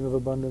expansion of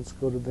abundance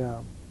go to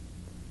them,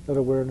 that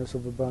awareness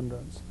of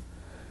abundance.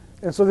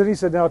 And so then he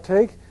said, now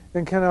take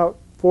and count out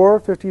 4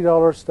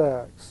 $50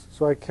 stacks.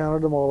 So I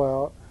counted them all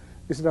out.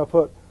 He said, now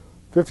put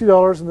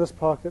 $50 in this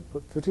pocket,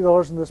 put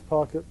 $50 in this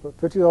pocket, put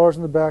 $50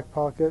 in the back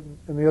pocket,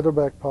 and the other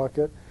back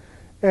pocket.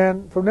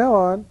 And from now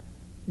on,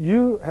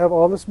 you have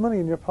all this money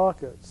in your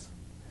pockets.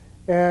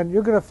 And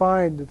you're going to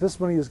find that this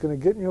money is going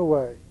to get in your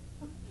way.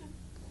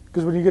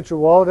 Because when you get your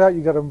wallet out,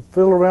 you got to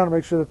fiddle around to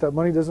make sure that that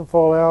money doesn't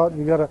fall out.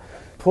 You got to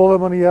pull the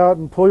money out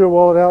and pull your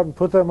wallet out and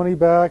put that money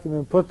back, and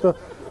then put the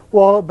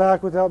wallet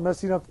back without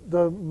messing up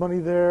the money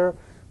there.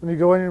 When you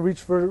go in and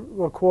reach for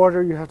a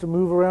quarter, you have to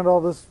move around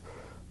all this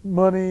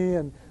money.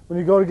 And when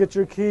you go to get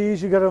your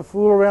keys, you got to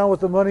fool around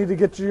with the money to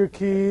get to your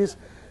keys.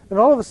 And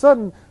all of a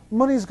sudden,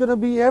 money's going to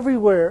be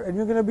everywhere, and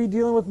you're going to be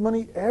dealing with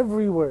money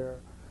everywhere.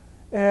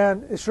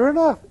 And sure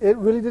enough, it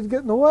really did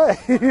get in the way.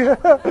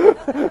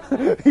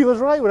 He was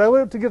right. When I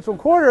went up to get to a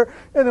quarter,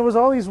 and there was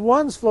all these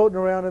ones floating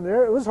around in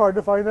there, it was hard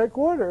to find that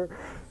quarter.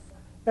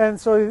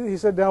 And so he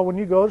said, now when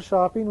you go to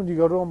shopping, when you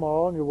go to a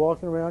mall and you're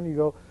walking around, you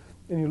go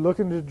and you look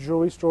into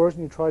jewelry stores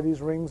and you try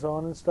these rings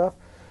on and stuff,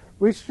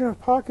 reach in your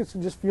pockets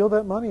and just feel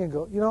that money and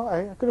go,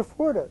 I could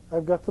afford it.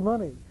 I've got the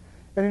money.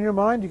 And in your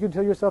mind, you can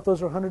tell yourself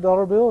those are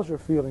 $100 bills you're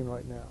feeling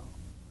right now.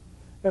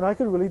 And I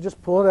could really just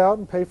pull it out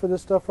and pay for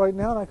this stuff right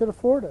now, and I could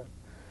afford it.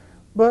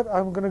 But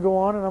I'm going to go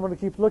on and I'm going to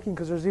keep looking,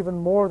 because there's even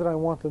more that I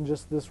want than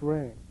just this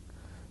ring.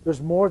 There's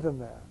more than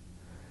that.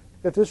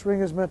 If this ring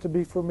is meant to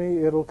be for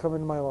me, it'll come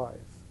in my life.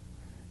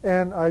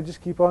 And I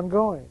just keep on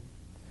going.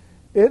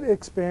 It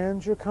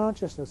expands your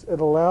consciousness.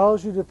 It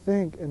allows you to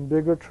think in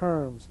bigger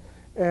terms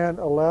and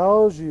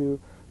allows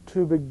you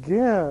to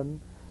begin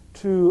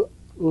to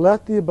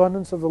let the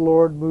abundance of the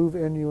Lord move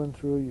in you and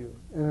through you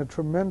in a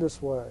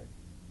tremendous way.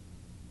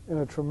 In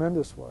a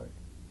tremendous way.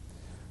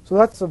 So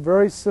that's a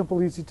very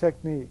simple, easy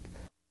technique.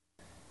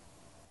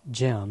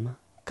 Jim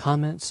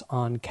comments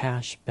on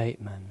Cash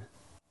Bateman.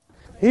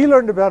 He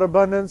learned about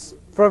abundance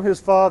from his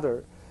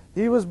father.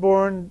 He was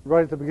born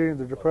right at the beginning of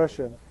the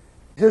Depression.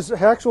 His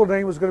actual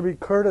name was going to be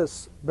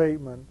Curtis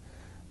Bateman,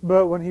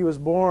 but when he was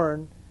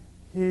born,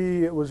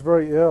 he was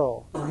very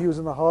ill. He was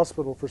in the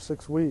hospital for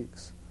 6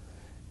 weeks.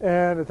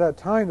 And at that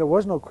time, there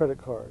was no credit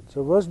cards.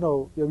 There was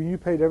no, you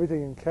paid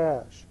everything in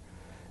cash.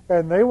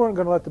 And they weren't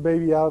going to let the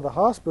baby out of the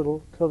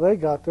hospital till they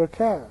got their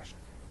cash.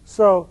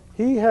 So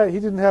he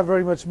didn't have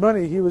very much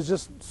money. He was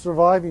just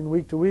surviving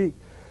week to week.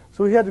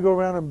 So he had to go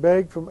around and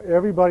beg from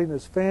everybody in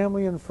his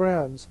family and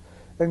friends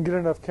and get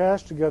enough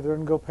cash together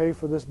and go pay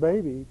for this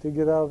baby to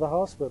get out of the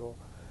hospital.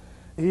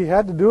 He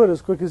had to do it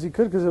as quick as he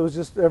could, because it was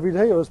just every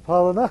day it was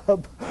piling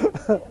up.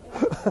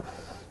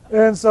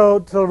 And so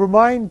to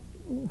remind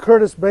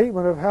Curtis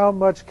Bateman of how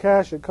much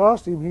cash it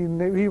cost him,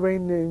 he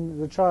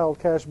renamed the child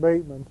Cash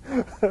Bateman.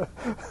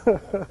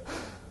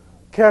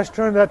 Cash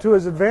turned that to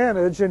his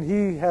advantage, and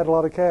he had a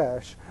lot of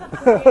cash.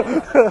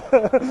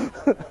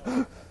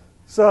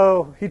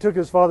 So he took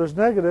his father's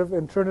negative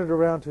and turned it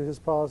around to his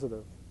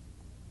positive.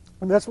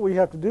 And that's what we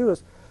have to do,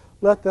 is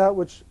let that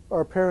which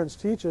our parents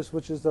teach us,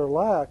 which is their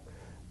lack,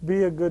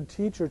 be a good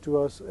teacher to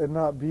us and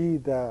not be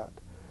that.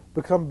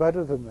 Become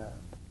better than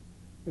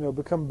that.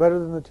 Become better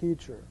than the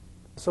teacher.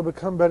 So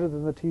become better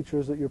than the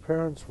teachers that your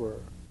parents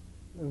were.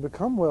 And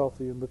become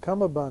wealthy and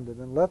become abundant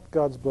and let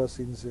God's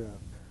blessings in.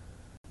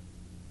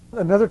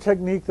 Another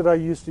technique that I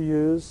used to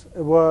use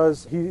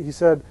was, he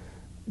said,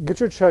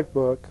 get your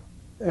checkbook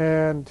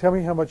and tell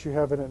me how much you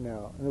have in it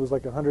now. And it was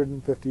like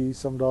 $150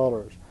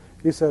 some.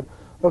 He said,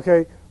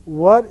 okay,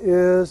 what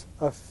is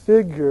a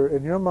figure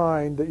in your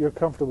mind that you're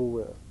comfortable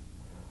with?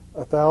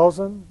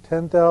 1,000,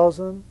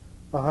 10,000,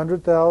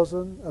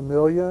 100,000,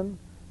 1,000,000?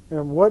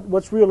 And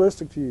what's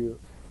realistic to you?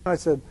 I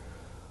said,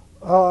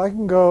 I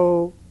can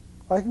go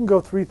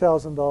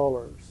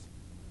 $3,000.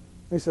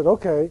 And he said,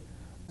 okay,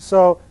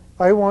 so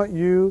I want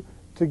you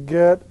to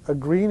get a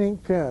green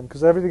ink pen,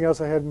 because everything else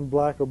I had in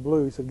black or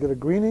blue. He said, get a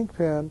green ink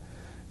pen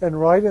and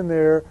write in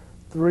there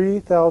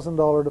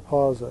 $3,000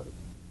 deposit.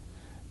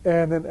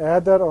 And then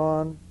add that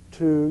on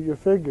to your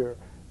figure.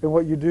 And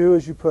what you do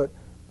is you put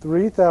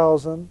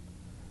 3,000,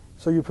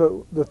 so you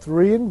put the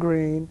 3 in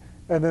green,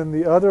 and then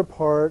the other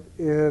part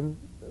in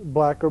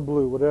black or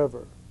blue,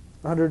 whatever,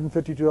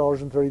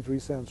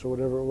 $152.33 or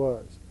whatever it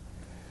was.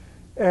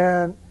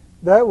 And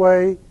that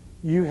way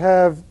you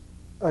have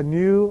a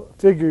new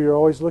figure you're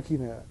always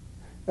looking at.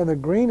 And the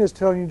green is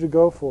telling you to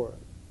go for it.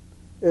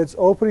 It's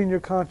opening your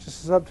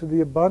consciousness up to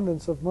the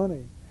abundance of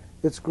money.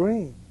 It's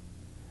green.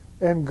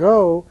 And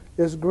go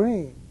is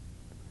green.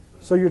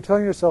 So you're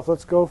telling yourself,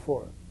 let's go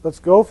for it. Let's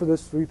go for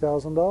this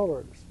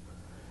 $3,000.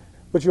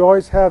 But you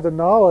always have the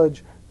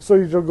knowledge, so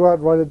you don't go out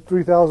and write a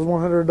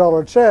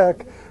 $3,100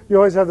 check. You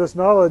always have this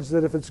knowledge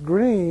that if it's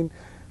green,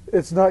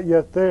 it's not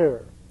yet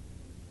there.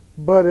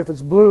 But if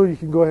it's blue, you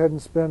can go ahead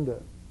and spend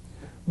it.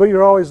 But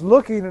you're always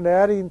looking and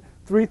adding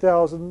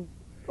 3,000,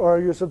 or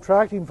you're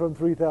subtracting from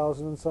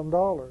 3,000 and some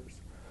dollars.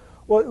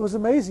 Well, it was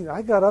amazing.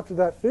 I got up to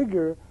that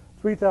figure,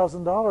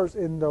 $3,000,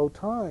 in no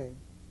time.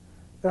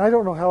 And I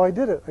don't know how I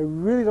did it. I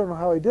really don't know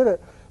how I did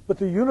it. But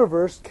the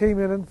universe came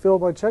in and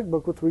filled my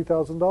checkbook with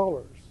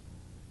 $3,000.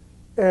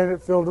 And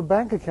it filled a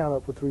bank account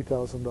up with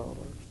 $3,000.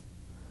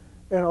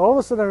 And all of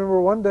a sudden, I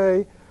remember one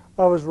day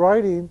I was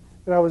writing,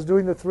 and I was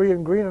doing the 3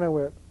 in green, and I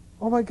went,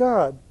 oh my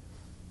God,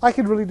 I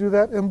could really do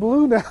that in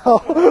blue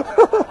now.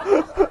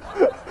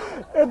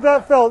 And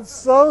that felt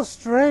so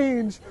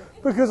strange,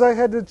 because I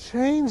had to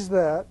change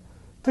that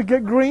to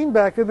get green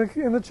back in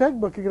the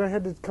checkbook again. I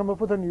had to come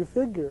up with a new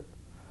figure.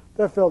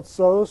 That felt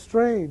so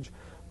strange,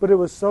 but it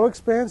was so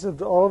expansive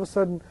to all of a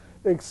sudden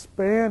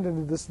expand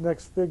into this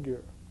next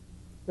figure.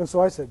 And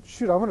so I said,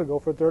 shoot, I'm going to go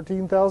for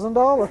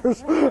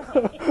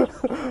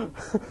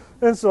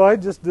 $13,000. And so I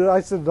said,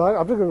 I'm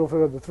not going to go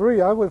for the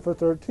 3. I went for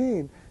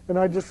 13. And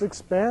I just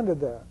expanded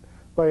that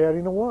by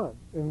adding a 1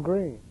 in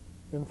green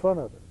in front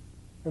of it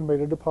and made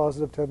a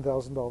deposit of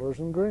 $10,000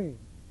 in green.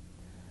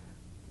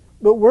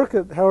 But work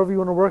it however you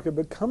want to work it.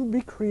 But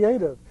be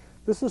creative.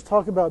 This is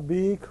talk about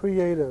be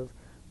creative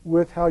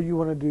with how you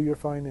want to do your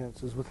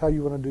finances, with how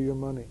you want to do your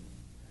money.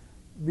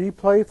 Be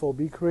playful,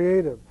 be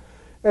creative.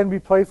 And be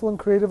playful and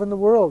creative in the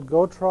world.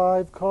 Go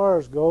drive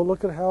cars, go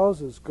look at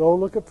houses, go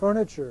look at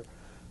furniture,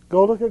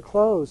 go look at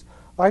clothes.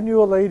 I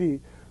knew a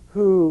lady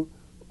who,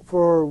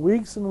 for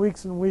weeks and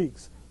weeks and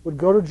weeks, would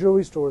go to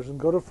jewelry stores and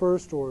go to fur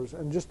stores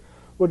and just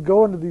would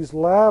go into these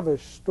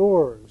lavish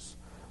stores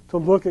to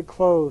look at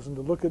clothes and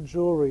to look at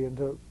jewelry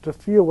and to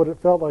feel what it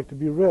felt like to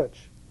be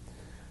rich.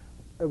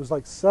 It was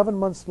like 7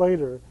 months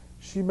later,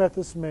 she met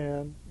this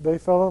man. They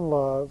fell in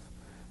love.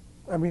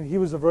 I mean, he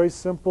was a very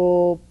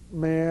simple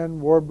man,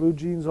 wore blue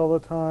jeans all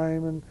the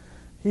time, and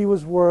he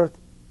was worth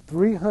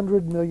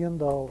 $300 million.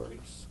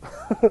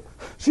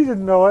 She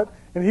didn't know it,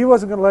 and he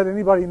wasn't going to let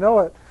anybody know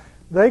it.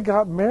 They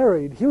got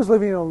married. He was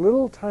living in a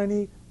little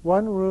tiny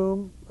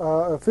one-room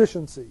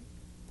efficiency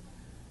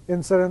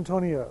in San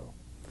Antonio.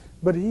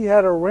 But he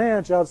had a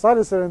ranch outside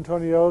of San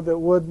Antonio that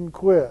wouldn't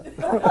quit.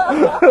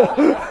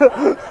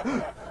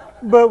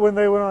 But when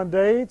they went on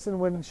dates and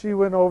when she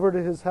went over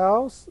to his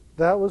house,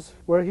 that was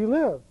where he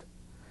lived.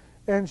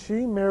 And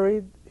she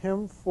married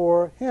him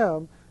for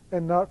him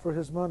and not for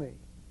his money.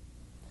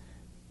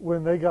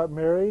 When they got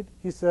married,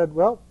 he said,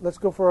 well, let's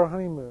go for our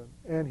honeymoon.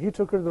 And he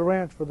took her to the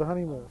ranch for the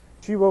honeymoon.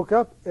 She woke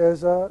up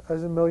as a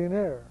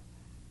millionaire.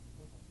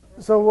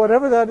 So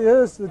whatever that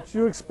is that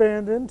you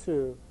expand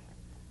into,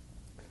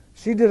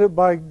 she did it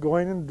by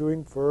going and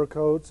doing fur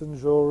coats and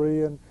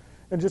jewelry and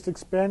just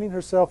expanding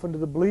herself into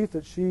the belief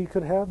that she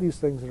could have these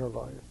things in her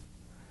life.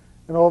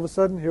 And all of a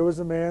sudden, here was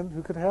a man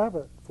who could have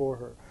it for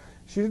her.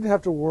 She didn't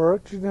have to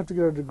work. She didn't have to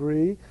get a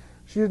degree.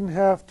 She didn't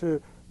have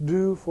to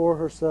do for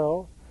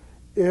herself.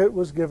 It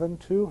was given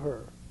to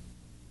her.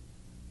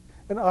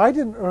 And I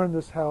didn't earn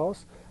this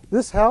house.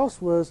 This house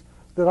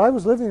that I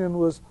was living in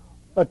was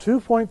a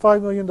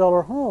 $2.5 million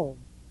home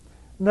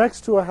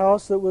next to a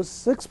house that was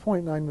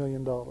 $6.9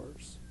 million.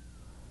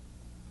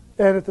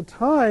 And at the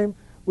time,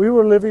 we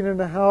were living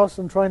in a house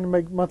and trying to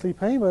make monthly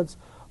payments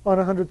on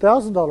a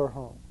 $100,000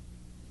 home.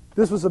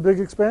 This was a big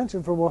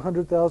expansion from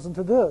 $100,000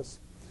 to this.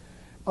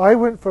 I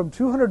went from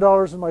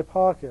 $200 in my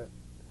pocket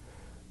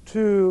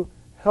to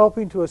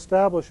helping to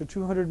establish a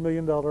 $200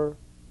 million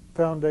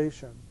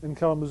foundation in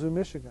Kalamazoo,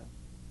 Michigan,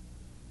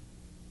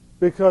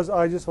 because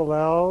I just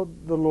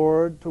allowed the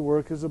Lord to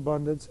work His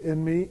abundance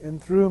in me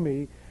and through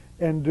me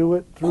and do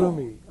it through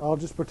me. I'll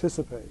just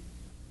participate.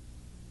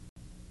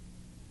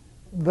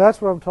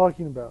 That's what I'm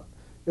talking about.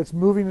 It's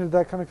moving into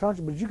that kind of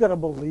consciousness, but you got to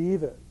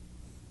believe it.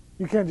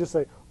 You can't just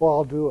say, well,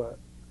 I'll do it.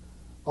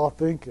 I'll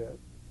think it.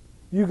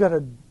 You got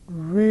to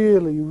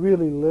really,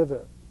 really live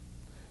it.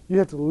 You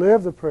have to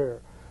live the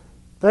prayer.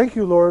 Thank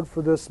you, Lord,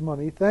 for this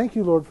money. Thank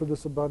you, Lord, for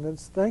this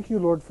abundance. Thank you,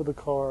 Lord, for the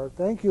car.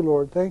 Thank you,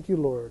 Lord. Thank you,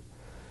 Lord.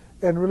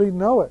 And really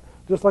know it.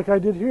 Just like I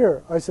did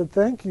here. I said,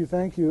 thank you.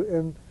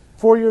 And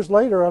 4 years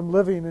later, I'm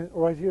living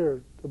right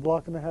here, a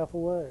block and a half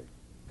away.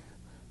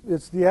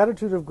 It's the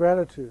attitude of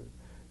gratitude.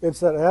 It's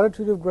that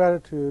attitude of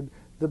gratitude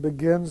that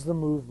begins the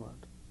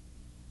movement.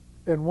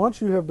 And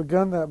once you have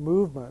begun that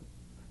movement,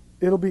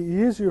 it'll be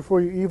easier for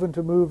you even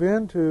to move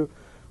into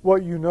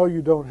what you know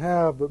you don't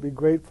have, but be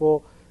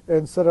grateful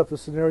and set up the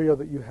scenario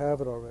that you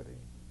have it already.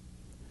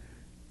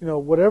 You know,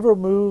 whatever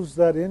moves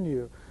that in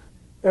you,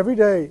 every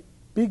day,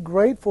 be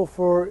grateful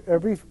for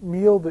every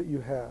meal that you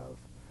have.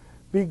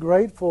 Be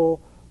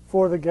grateful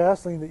for the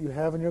gasoline that you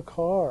have in your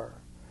car.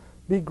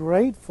 Be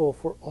grateful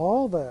for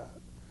all that.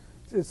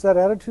 It's that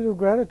attitude of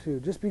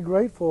gratitude. Just be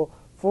grateful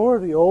for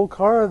the old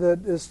car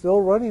that is still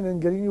running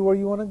and getting you where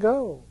you want to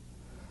go.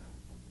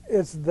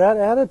 It's that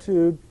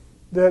attitude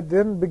that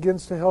then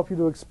begins to help you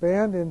to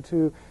expand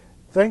into,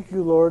 thank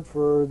you, Lord,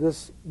 for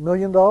this $1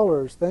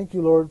 million. Thank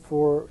you, Lord,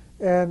 for,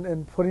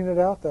 and putting it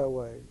out that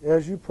way.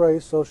 As you pray,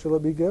 so shall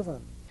it be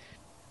given.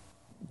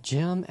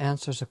 Jim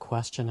answers a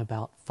question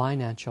about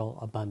financial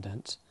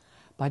abundance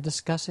by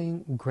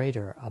discussing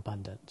greater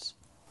abundance.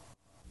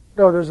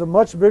 No, there's a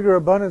much bigger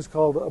abundance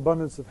called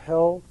abundance of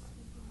health,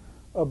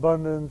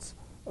 abundance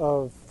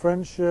of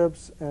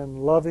friendships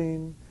and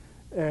loving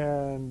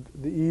and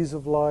the ease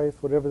of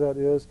life, whatever that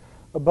is.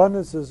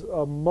 Abundance is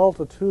a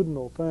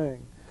multitudinal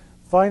thing.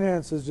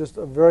 Finance is just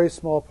a very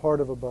small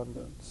part of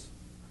abundance.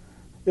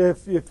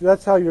 If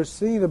that's how you're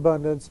seeing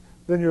abundance,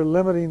 then you're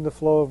limiting the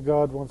flow of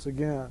God once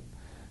again.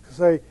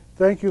 Say,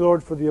 thank you,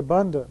 Lord, for the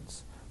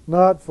abundance,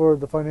 not for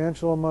the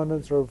financial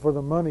abundance or for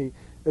the money.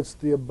 It's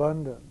the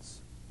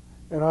abundance.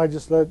 And I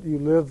just let you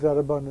live that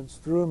abundance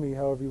through me,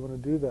 however you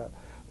want to do that.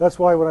 That's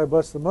why when I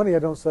bless the money, I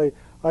don't say,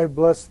 I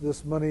bless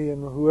this money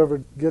and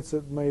whoever gets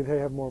it, may they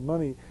have more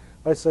money.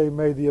 I say,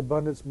 may the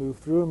abundance move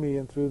through me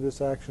and through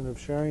this action of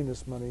sharing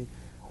this money,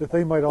 that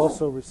they might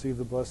also receive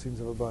the blessings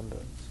of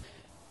abundance.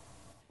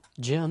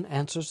 Jim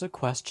answers a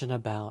question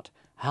about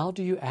how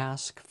do you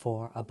ask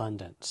for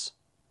abundance?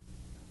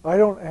 I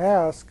don't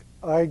ask,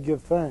 I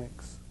give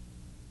thanks.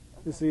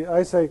 You see,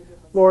 I say,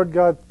 Lord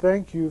God,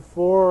 thank you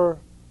for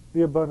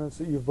the abundance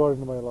that you've brought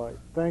into my life.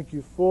 Thank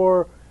you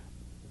for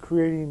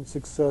creating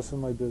success in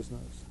my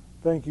business.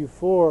 Thank you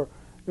for,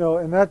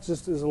 and that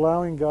just is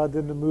allowing God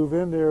then to move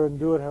in there and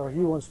do it how he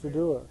wants to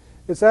do it.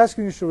 It's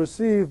asking you shall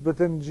receive, but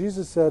then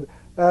Jesus said,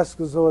 ask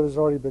as though it has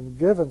already been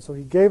given. So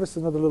he gave us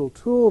another little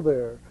tool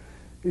there.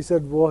 He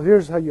said, well,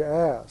 here's how you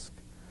ask.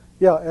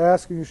 Yeah,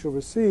 ask and you shall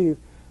receive,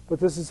 but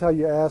this is how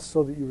you ask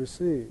so that you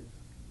receive.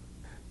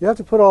 You have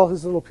to put all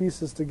his little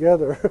pieces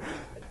together.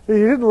 He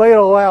didn't lay it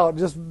all out,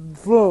 just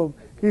floom.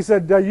 He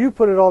said, now you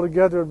put it all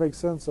together and make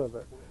sense of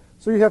it.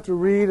 So you have to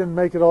read and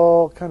make it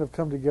all kind of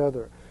come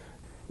together.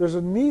 There's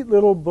a neat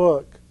little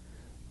book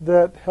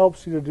that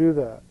helps you to do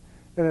that.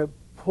 And it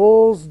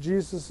pulls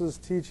Jesus'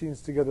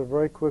 teachings together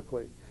very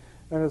quickly.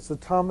 And it's the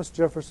Thomas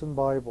Jefferson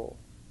Bible.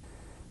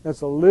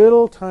 It's a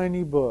little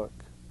tiny book.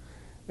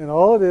 And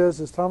all it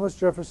is Thomas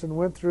Jefferson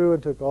went through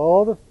and took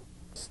all the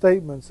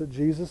statements that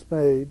Jesus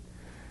made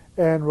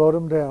and wrote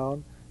them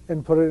down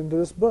and put it into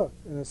this book.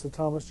 And it's the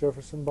Thomas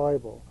Jefferson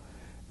Bible.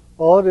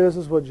 All it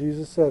is what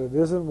Jesus said. It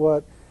isn't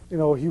what, he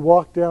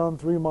walked down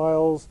 3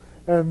 miles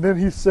and then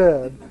he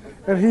said.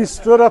 And he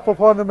stood up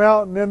upon the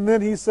mountain and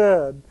then he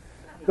said.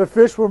 The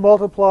fish were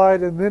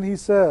multiplied and then he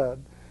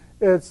said.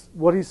 It's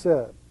what he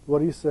said,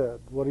 what he said,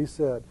 what he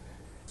said.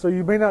 So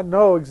you may not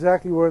know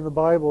exactly where in the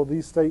Bible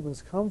these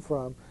statements come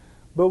from,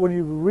 but when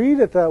you read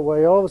it that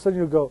way, all of a sudden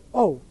you'll go,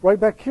 oh, right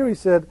back here he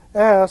said,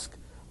 ask.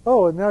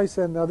 Oh, and now he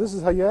said, now this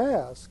is how you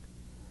ask.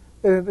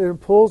 And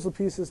it pulls the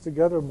pieces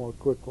together more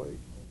quickly.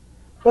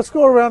 Let's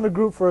go around the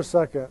group for a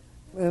second.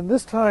 And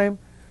this time,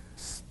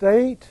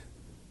 state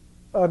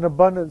an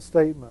abundant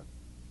statement.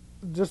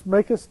 Just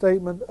make a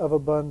statement of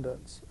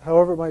abundance,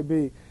 however it might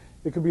be.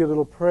 It could be a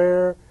little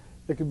prayer.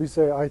 It could be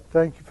say, I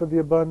thank you for the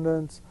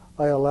abundance.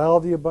 I allow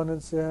the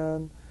abundance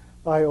in.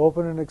 I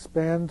open and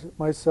expand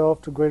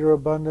myself to greater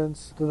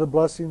abundance, to the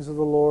blessings of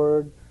the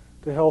Lord,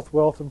 to health,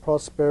 wealth, and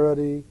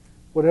prosperity,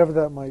 whatever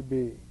that might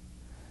be.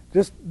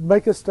 Just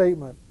make a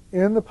statement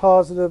in the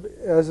positive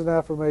as an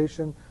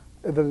affirmation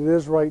that it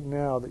is right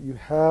now, that you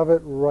have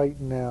it right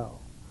now,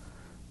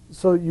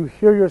 so that you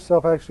hear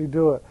yourself actually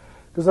do it.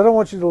 Because I don't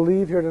want you to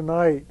leave here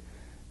tonight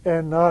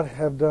and not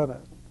have done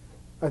it.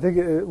 I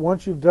think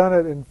once you've done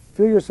it and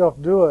feel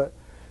yourself do it,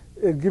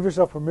 and give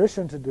yourself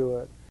permission to do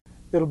it,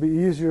 it'll be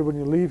easier when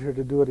you leave here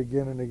to do it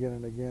again and again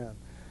and again.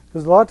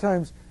 Because a lot of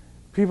times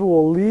people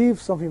will leave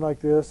something like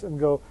this and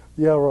go,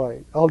 yeah,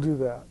 right, I'll do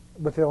that.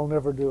 But they'll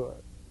never do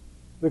it.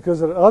 Because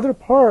the other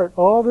part,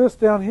 all this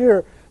down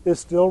here, is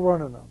still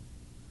running them.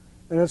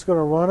 And it's going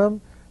to run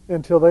them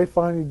until they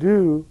finally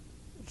do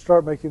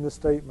start making the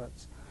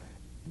statements.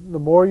 The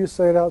more you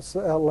say it out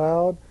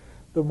loud,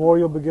 the more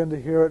you'll begin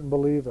to hear it and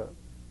believe it.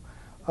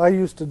 I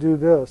used to do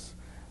this.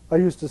 I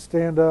used to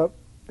stand up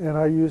and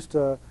I used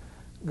to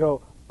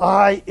go,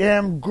 I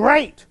am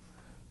great.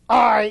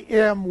 I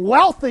am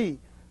wealthy.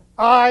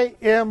 I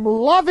am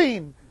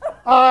loving.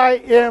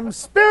 I am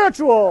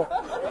spiritual.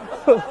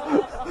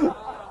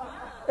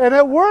 And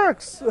it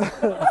works.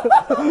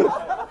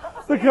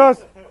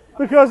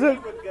 because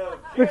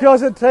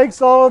it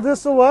takes all of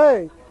this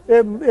away.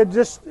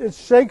 It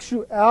shakes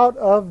you out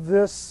of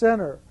this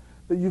center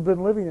that you've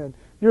been living in.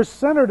 You're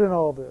centered in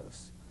all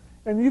this,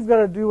 and you've got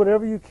to do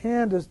whatever you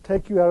can to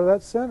take you out of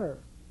that center.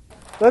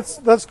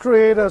 Let's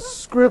create a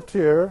script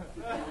here.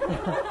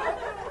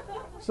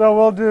 So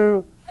we'll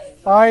do,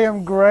 I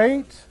am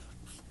great,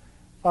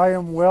 I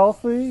am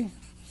wealthy,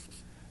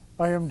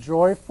 I am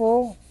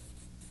joyful,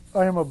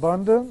 I am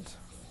abundant.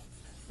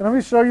 And let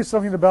me show you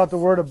something about the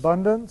word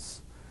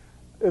abundance.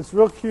 It's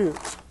real cute.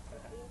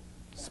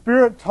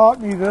 Spirit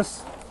taught me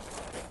this,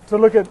 to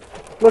look at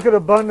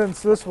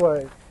abundance this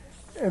way.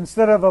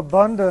 Instead of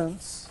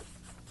abundance,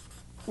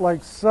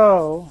 like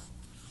so.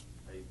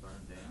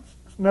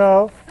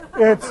 No,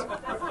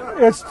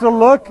 it's to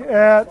look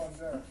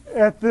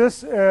at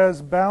this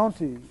as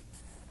bounty.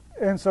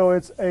 And so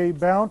it's a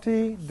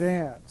bounty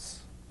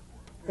dance.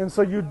 And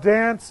so you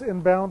dance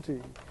in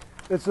bounty.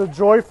 It's a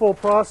joyful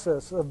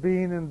process of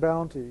being in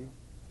bounty.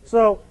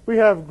 So we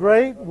have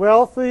great,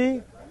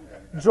 wealthy,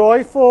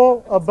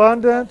 joyful,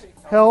 abundant,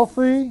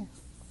 healthy,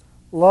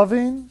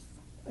 loving,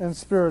 and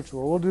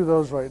spiritual. We'll do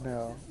those right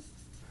now.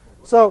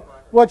 So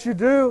what you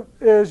do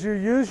is you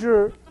use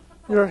your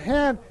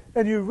hand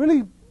and you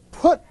really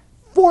put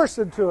force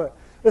into it.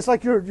 It's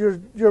like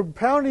you're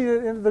pounding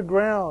it into the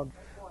ground.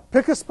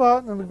 Pick a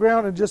spot in the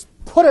ground and just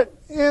put it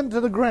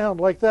into the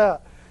ground like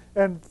that.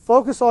 And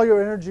focus all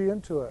your energy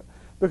into it.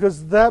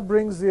 Because that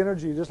brings the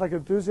energy. Just like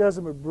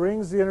enthusiasm, it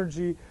brings the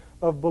energy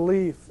of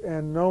belief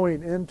and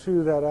knowing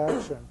into that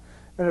action.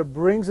 And it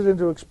brings it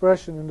into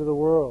expression into the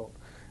world.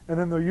 And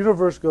then the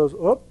universe goes,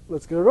 oh,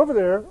 let's get it over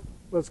there.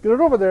 Let's get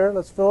it over there.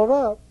 Let's fill it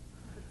up.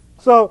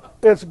 So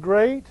it's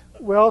great,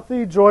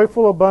 wealthy,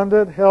 joyful,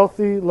 abundant,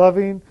 healthy,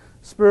 loving,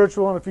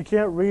 spiritual. And if you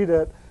can't read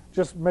it,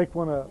 just make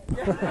one up.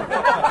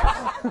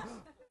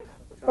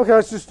 Okay,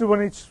 let's just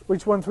do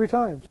each one 3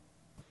 times.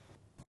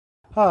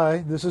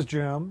 Hi, this is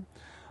Jim.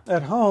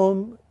 At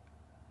home,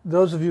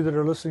 those of you that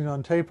are listening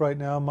on tape right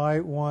now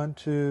might want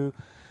to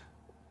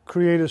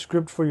create a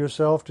script for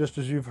yourself, just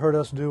as you've heard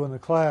us do in the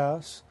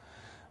class,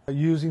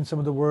 using some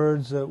of the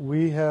words that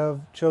we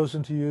have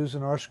chosen to use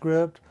in our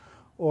script,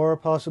 or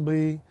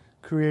possibly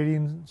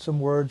creating some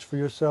words for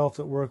yourself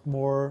that work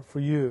more for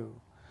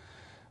you.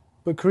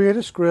 But create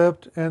a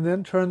script and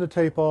then turn the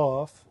tape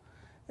off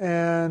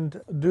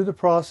and do the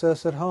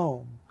process at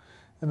home.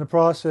 And the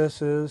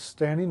process is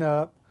standing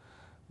up,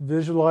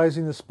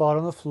 visualizing the spot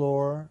on the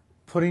floor,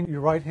 putting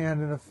your right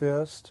hand in a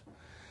fist,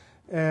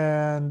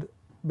 and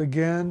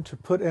begin to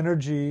put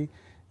energy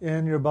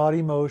in your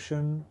body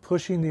motion,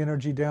 pushing the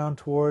energy down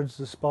towards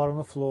the spot on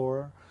the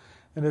floor.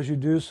 And as you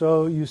do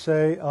so, you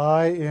say,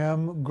 I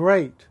am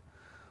great,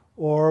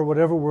 or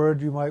whatever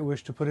word you might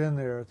wish to put in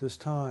there at this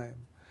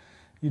time.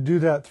 You do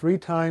that 3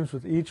 times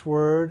with each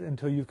word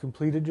until you've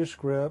completed your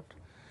script,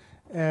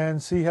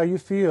 and see how you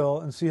feel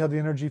and see how the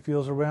energy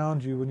feels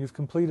around you when you've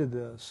completed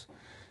this.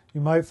 You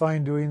might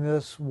find doing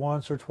this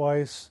once or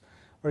twice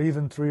or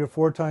even 3 or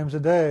 4 times a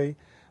day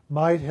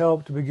might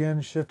help to begin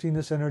shifting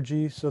this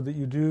energy so that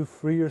you do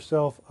free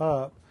yourself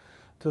up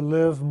to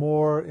live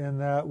more in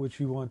that which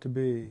you want to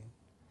be.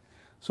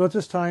 So at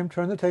this time,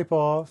 turn the tape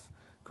off,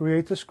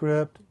 create the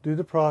script, do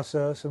the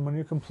process, and when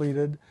you're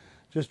completed,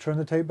 just turn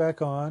the tape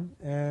back on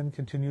and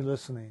continue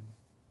listening.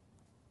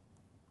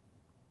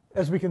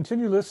 As we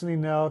continue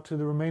listening now to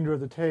the remainder of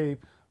the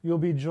tape, you'll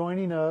be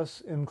joining us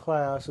in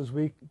class as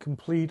we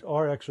complete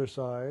our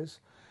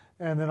exercise,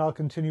 and then I'll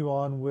continue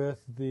on with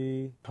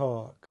the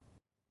talk.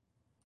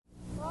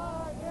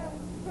 I am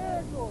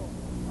spiritual.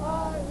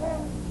 I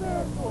am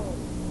spiritual.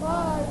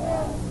 I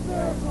am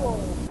spiritual.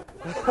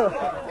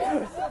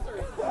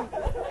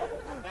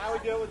 Now we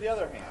do it with the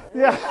other hand.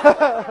 Yeah.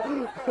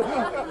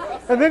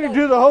 And then you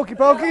do the hokey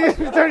pokey and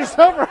you turn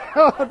yourself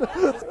around.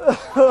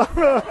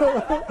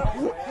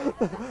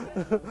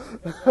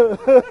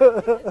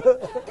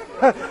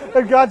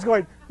 And God's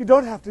going, you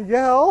don't have to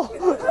yell.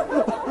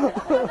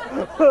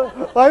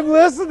 I'm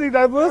listening.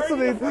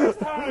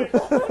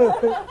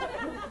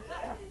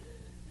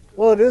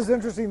 Well, it is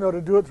interesting, though,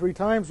 to do it 3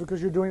 times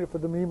because you're doing it for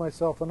the me,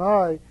 myself, and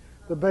I.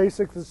 The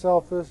basic, the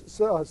selfish.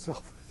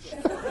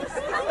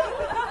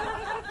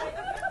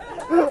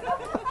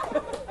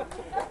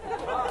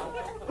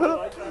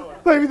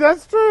 Maybe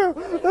that's true.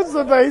 That's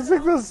the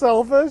basic, the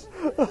selfish.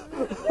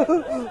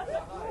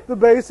 The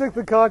basic,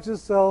 the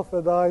conscious self,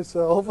 and I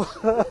self.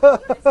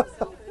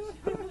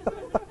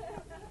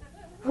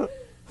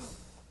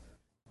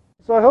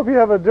 So I hope you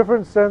have a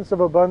different sense of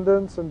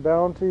abundance and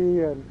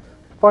bounty and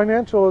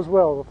financial as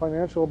well, the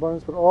financial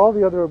abundance, but all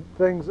the other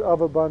things of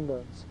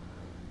abundance.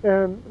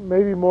 And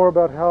maybe more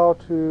about how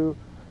to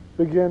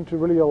begin to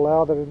really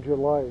allow that into your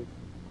life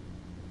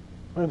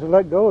and to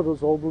let go of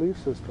those old belief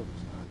systems.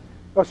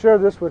 I'll share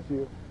this with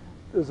you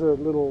as a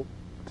little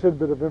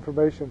tidbit of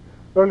information.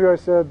 Earlier I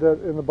said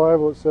that in the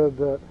Bible it said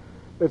that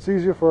it's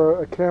easier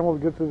for a camel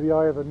to get through the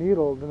eye of a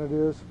needle than it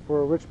is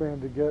for a rich man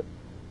to get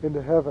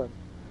into heaven.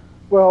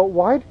 Well,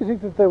 why do you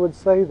think that they would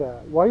say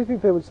that? Why do you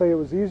think they would say it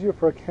was easier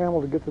for a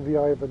camel to get through the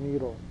eye of a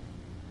needle?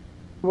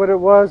 What it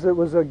was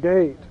a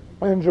gate.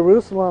 In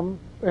Jerusalem,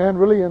 and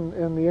really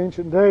in the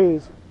ancient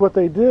days, what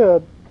they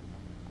did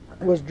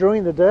was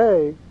during the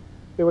day,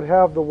 they would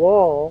have the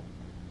wall,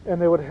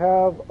 and they would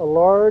have a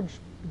large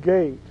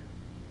gate,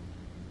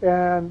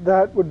 and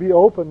that would be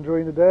open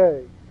during the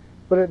day.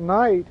 But at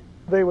night,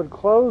 they would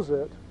close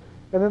it,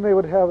 and then they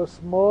would have a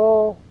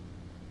small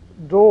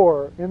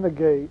door in the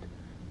gate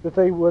that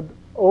they would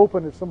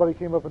open if somebody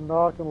came up and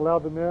knocked and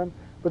allowed them in.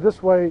 But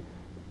this way,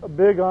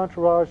 big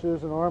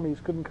entourages and armies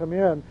couldn't come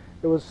in.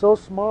 It was so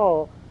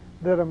small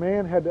that a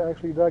man had to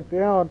actually duck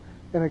down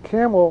and a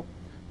camel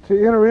to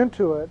enter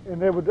into it,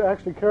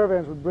 and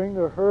caravans would bring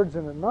their herds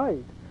in at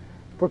night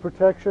for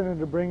protection and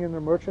to bring in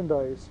their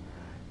merchandise.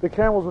 The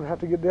camels would have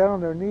to get down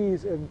on their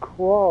knees and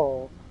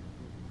crawl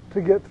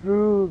to get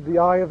through the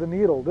eye of the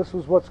needle. This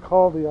was what's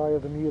called the eye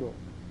of the needle,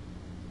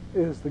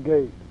 is the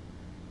gate.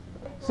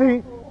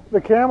 See,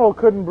 the camel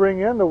couldn't bring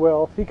in the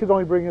wealth. He could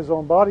only bring his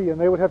own body in.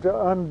 They would have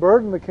to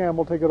unburden the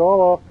camel, take it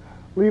all off,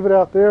 leave it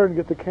out there, and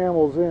get the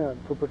camels in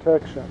for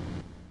protection.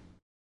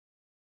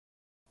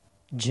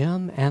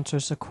 Jim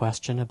answers a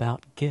question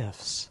about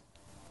gifts.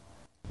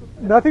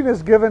 Nothing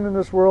is given in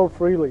this world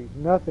freely.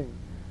 Nothing.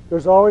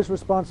 There's always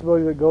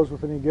responsibility that goes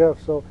with any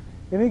gift. So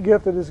any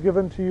gift that is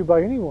given to you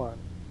by anyone,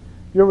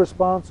 you're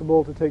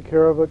responsible to take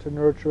care of it, to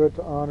nurture it,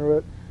 to honor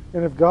it.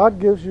 And if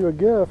God gives you a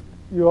gift,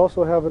 you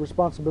also have a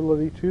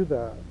responsibility to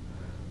that.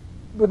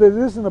 But it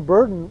isn't a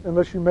burden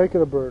unless you make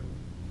it a burden.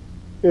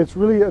 It's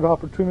really an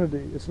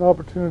opportunity. It's an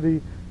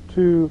opportunity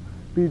to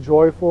be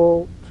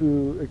joyful,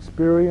 to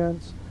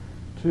experience,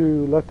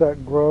 to let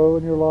that grow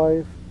in your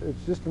life.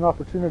 It's just an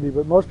opportunity,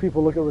 but most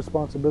people look at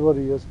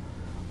responsibility as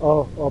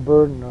a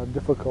burden, a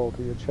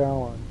difficulty, a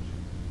challenge,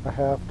 a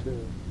have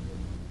to.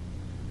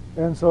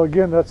 And so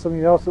again, that's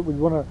something else that we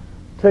want to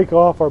take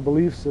off our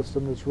belief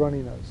system that's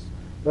running us,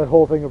 that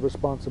whole thing of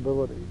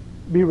responsibility.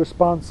 Be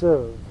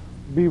responsive.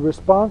 Be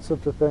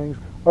responsive to things,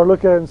 or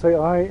look at it and say,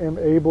 I am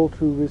able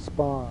to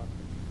respond.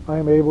 I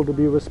am able to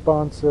be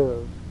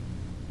responsive,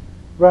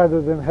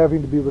 rather than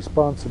having to be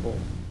responsible.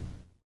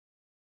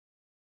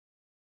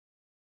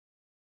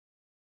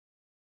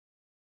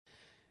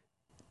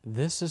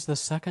 This is the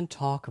second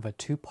talk of a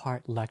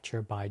two-part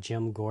lecture by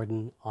Jim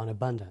Gordon on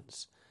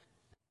abundance.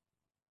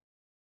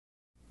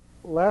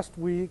 Last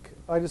week,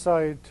 I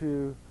decided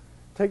to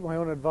take my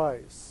own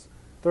advice.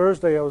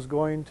 Thursday, I was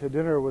going to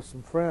dinner with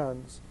some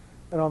friends,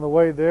 and on the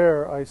way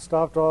there, I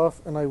stopped off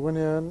and I went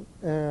in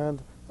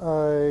and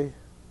I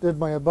did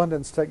my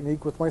abundance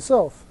technique with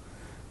myself.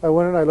 I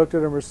went in, I looked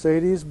at a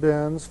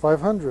Mercedes-Benz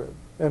 500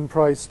 and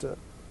priced it.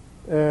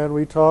 And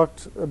we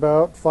talked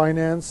about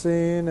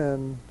financing,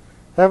 and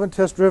haven't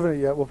test driven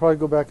it yet. We'll probably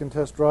go back and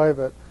test drive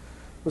it.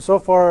 But so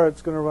far,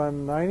 it's going to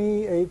run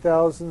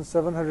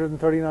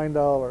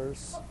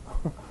 $98,739.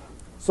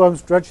 So I'm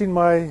stretching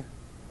my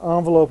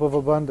envelope of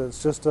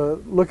abundance just to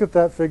look at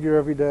that figure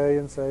every day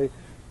and say,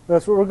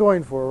 that's what we're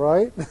going for,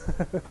 right?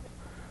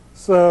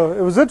 So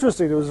it was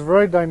interesting. It was a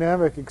very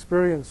dynamic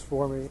experience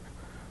for me.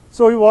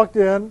 So we walked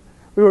in.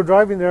 We were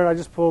driving there, and I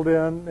just pulled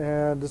in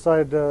and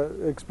decided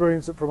to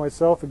experience it for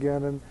myself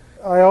again. And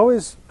I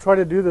always try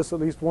to do this at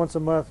least once a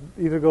month,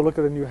 either go look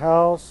at a new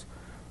house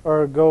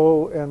or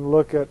go and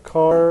look at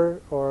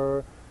car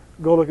or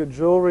go look at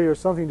jewelry or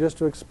something, just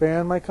to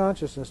expand my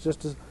consciousness,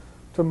 just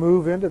to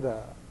move into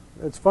that.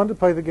 It's fun to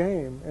play the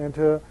game and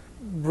to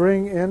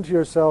bring into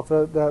yourself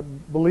that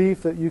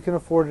belief that you can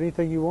afford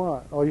anything you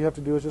want. All you have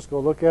to do is just go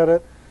look at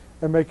it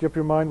and make up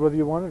your mind whether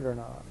you want it or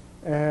not.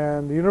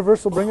 And the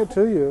universe will bring it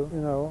to you,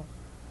 you know.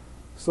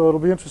 So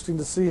it'll be interesting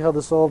to see how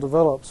this all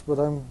develops, but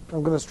I'm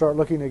going to start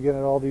looking again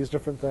at all these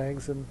different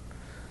things and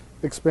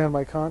expand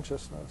my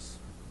consciousness.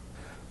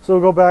 So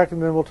we'll go back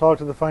and then we'll talk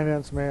to the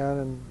finance man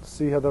and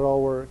see how that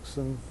all works,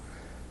 and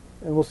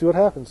we'll see what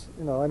happens.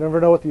 You know, I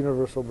never know what the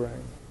universe will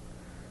bring.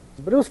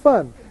 But it was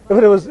fun.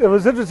 But it was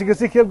interesting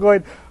because he kept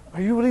going,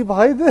 are you really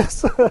behind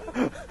this?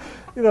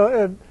 You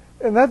know,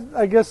 and that,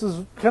 I guess,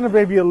 is kind of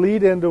maybe a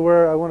lead into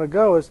where I want to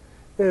go,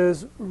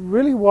 is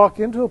really walk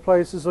into a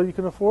place so you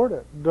can afford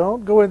it.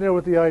 Don't go in there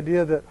with the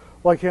idea that,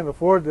 well, I can't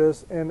afford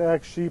this, and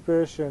act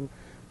sheepish. And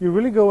you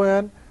really go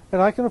in,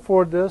 and I can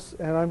afford this,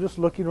 and I'm just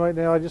looking right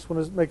now. I just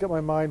want to make up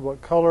my mind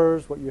what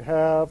colors, what you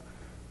have,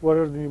 what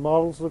are the new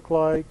models look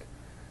like,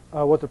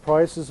 what the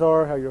prices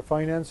are, how your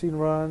financing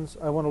runs.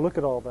 I want to look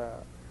at all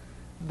that.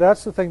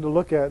 That's the thing to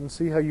look at and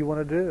see how you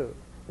want to do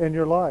in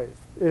your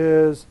life,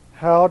 is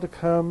how to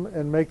come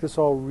and make this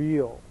all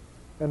real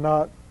and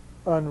not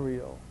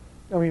unreal.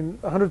 I mean,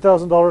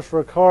 $100,000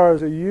 for a car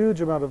is a huge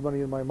amount of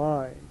money in my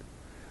mind.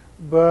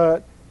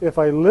 But if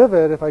I live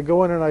it, if I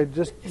go in and I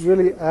just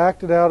really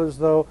act it out as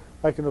though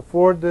I can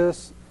afford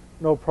this,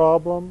 no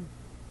problem,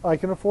 I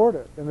can afford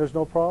it, and there's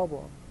no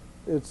problem.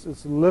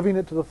 It's living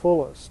it to the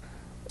fullest.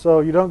 So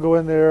you don't go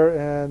in there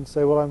and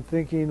say, well, I'm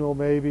thinking, well,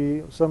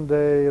 maybe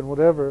someday and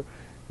whatever.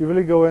 You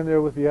really go in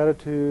there with the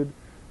attitude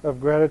of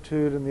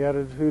gratitude and the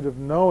attitude of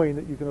knowing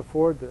that you can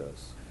afford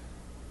this.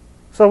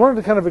 So I wanted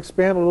to kind of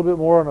expand a little bit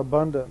more on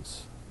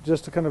abundance,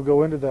 just to kind of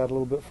go into that a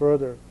little bit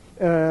further.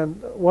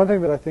 And one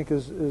thing that I think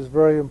is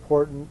very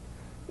important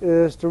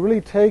is to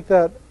really take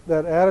that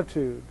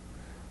attitude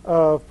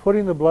of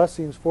putting the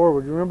blessings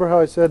forward. You remember how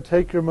I said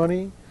take your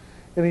money,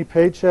 any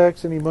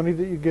paychecks, any money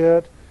that you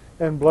get,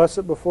 and bless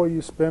it before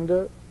you spend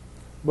it?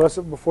 Bless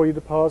it before you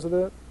deposit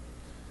it?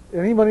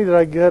 Any money that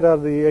I get out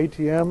of the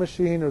ATM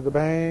machine or the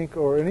bank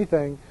or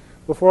anything,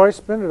 before I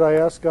spend it, I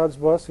ask God's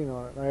blessing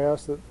on it. And I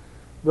ask that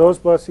those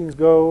blessings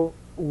go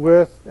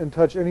with and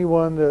touch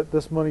anyone that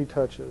this money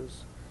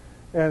touches.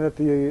 And that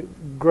the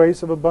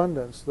grace of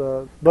abundance,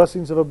 the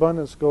blessings of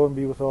abundance go and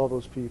be with all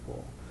those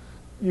people.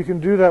 You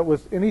can do that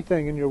with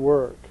anything in your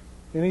work,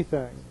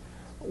 anything.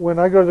 When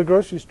I go to the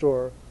grocery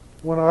store,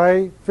 when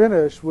I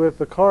finish with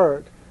the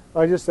cart,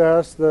 I just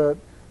ask that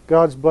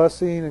God's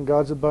blessing and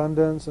God's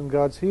abundance and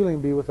God's healing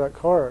be with that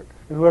cart.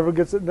 And whoever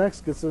gets it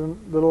next gets a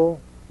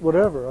little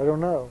whatever, I don't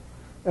know.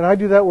 And I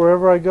do that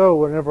wherever I go,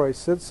 whenever I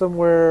sit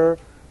somewhere,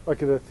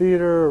 like at a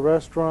theater, a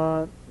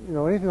restaurant,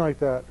 anything like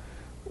that.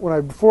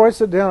 Before I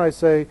sit down, I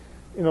say,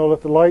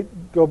 let the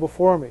light go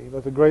before me,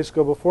 let the grace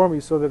go before me,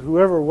 so that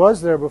whoever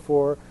was there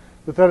before,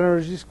 that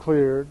energy is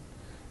cleared.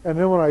 And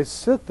then when I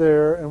sit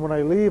there and when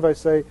I leave, I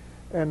say,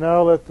 and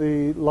now let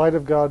the light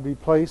of God be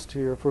placed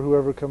here for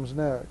whoever comes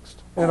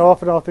next. And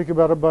often I'll think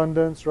about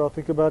abundance, or I'll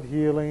think about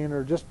healing,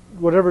 or just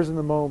whatever's in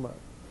the moment.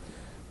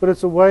 But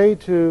it's a way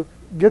to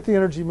get the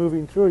energy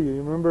moving through you.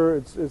 You remember,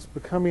 it's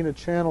becoming a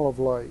channel of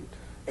light.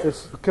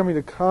 It's becoming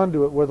a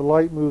conduit where the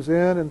light moves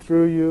in and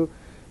through you.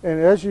 And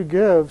as you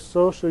give,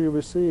 so shall you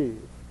receive.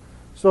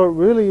 So it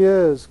really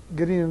is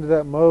getting into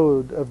that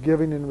mode of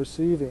giving and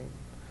receiving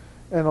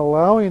and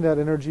allowing that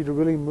energy to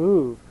really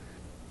move.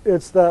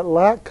 It's that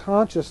lack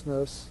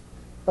consciousness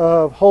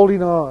of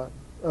holding on,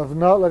 of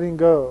not letting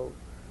go,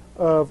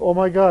 of, oh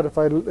my God,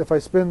 if I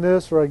spend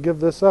this or I give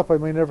this up, I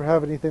may never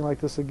have anything like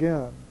this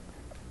again.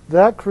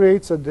 That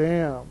creates a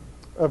dam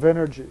of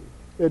energy.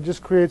 It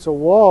just creates a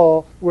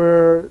wall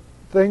where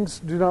things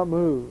do not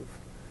move.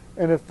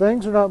 And if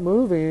things are not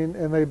moving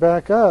and they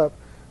back up,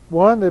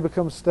 one, they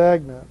become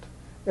stagnant.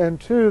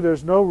 And two,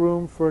 there's no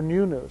room for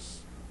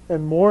newness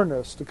and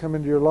moreness to come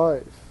into your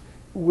life.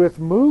 With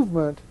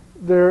movement,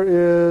 there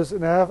is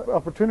an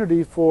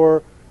opportunity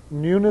for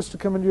newness to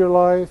come into your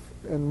life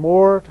and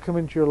more to come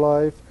into your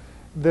life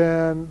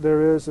than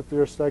there is if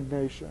there's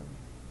stagnation.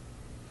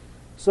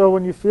 So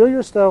when you feel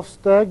yourself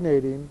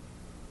stagnating,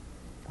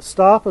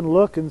 stop and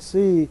look and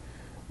see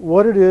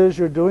what it is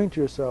you're doing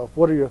to yourself.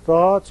 What are your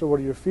thoughts or what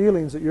are your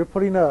feelings that you're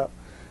putting up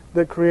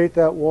that create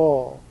that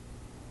wall,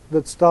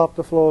 that stop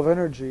the flow of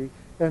energy,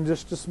 and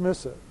just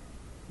dismiss it.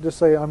 Just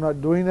say, I'm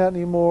not doing that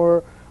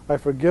anymore. I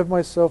forgive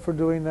myself for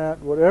doing that.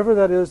 Whatever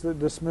that is that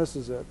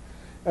dismisses it.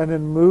 And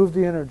then move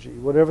the energy,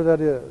 whatever that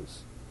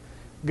is.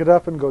 Get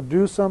up and go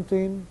do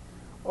something,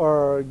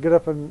 or get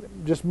up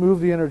and just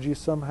move the energy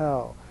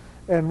somehow.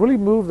 And really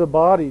move the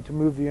body to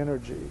move the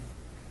energy.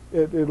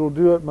 It'll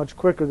do it much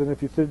quicker than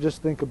if you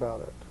just think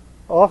about it.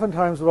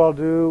 Oftentimes what I'll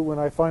do when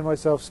I find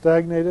myself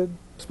stagnated,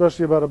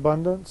 especially about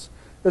abundance,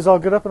 is I'll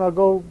get up and I'll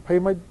go pay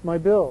my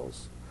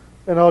bills.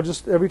 And I'll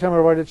just, every time I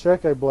write a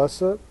check, I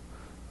bless it.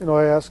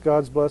 I ask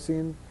God's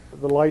blessing,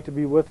 the light to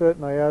be with it,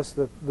 and I ask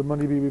that the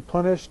money be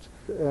replenished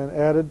and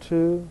added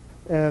to,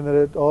 and that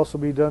it also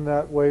be done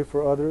that way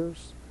for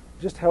others.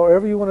 Just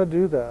however you want to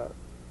do that.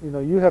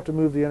 You have to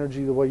move the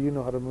energy the way you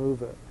know how to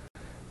move it.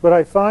 But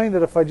I find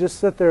that if I just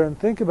sit there and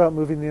think about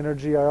moving the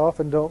energy, I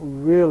often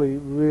don't really,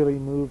 really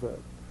move it.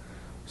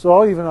 So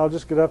I'll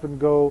just get up and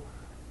go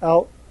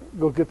out,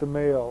 go get the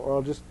mail, or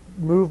I'll just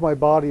move my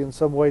body in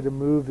some way to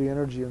move the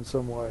energy in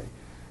some way.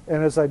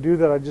 And as I do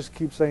that, I just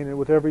keep saying it.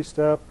 With every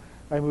step,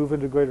 I move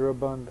into greater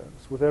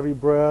abundance. With every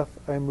breath,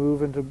 I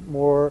move into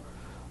more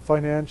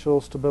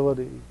financial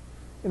stability.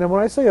 And then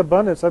when I say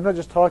abundance, I'm not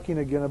just talking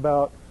again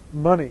about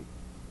money.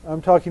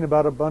 I'm talking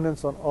about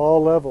abundance on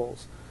all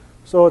levels.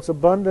 So it's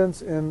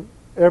abundance in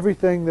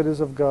everything that is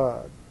of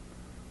God,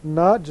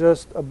 not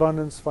just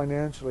abundance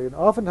financially. And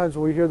oftentimes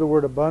when we hear the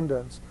word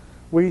abundance,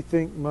 we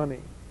think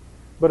money.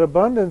 But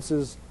abundance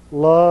is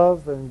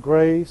love and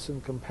grace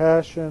and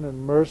compassion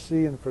and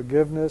mercy and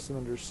forgiveness and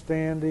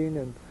understanding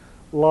and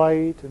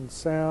light and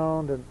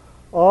sound and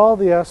all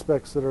the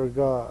aspects that are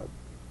God.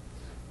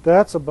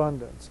 That's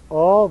abundance,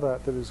 all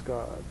that is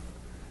God.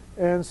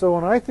 And so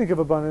when I think of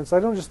abundance, I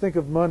don't just think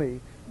of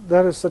money.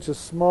 That is such a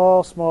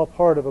small, small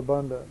part of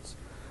abundance.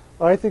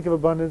 I think of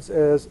abundance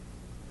as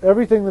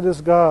everything that is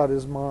God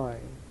is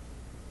mine.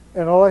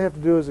 And all I have to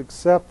do is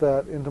accept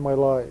that into my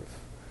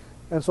life.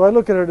 And so I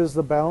look at it as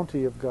the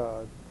bounty of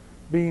God,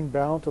 being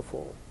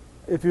bountiful.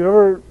 If you've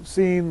ever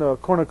seen a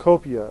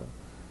cornucopia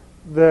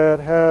that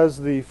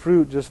has the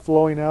fruit just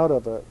flowing out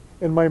of it,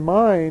 in my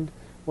mind,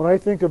 when I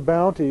think of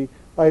bounty,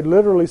 I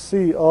literally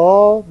see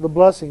all the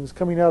blessings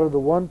coming out of the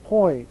one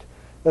point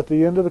at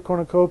the end of the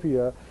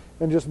cornucopia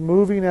and just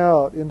moving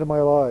out into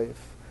my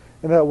life.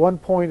 And that one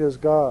point is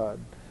God.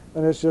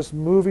 And it's just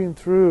moving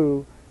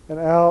through and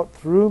out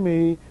through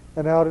me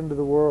and out into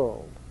the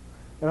world.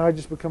 And I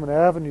just become an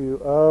avenue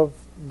of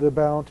the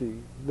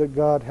bounty that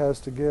God has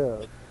to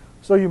give.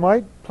 So you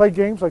might play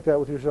games like that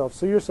with yourself.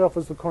 See yourself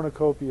as the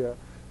cornucopia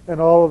and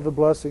all of the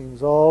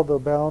blessings, all the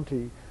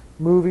bounty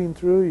moving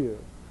through you.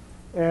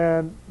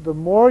 And the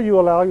more you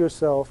allow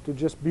yourself to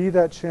just be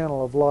that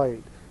channel of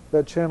light,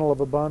 that channel of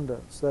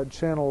abundance, that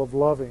channel of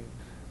loving,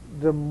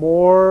 the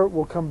more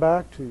will come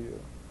back to you.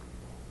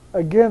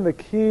 Again, the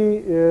key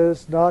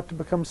is not to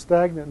become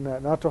stagnant in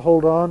that, not to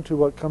hold on to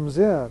what comes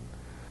in,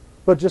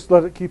 but just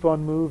let it keep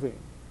on moving.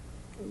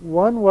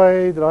 One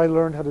way that I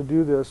learned how to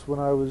do this when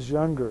I was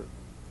younger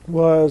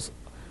was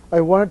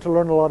I wanted to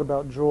learn a lot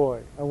about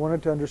joy. I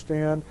wanted to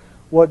understand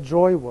what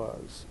joy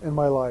was in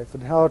my life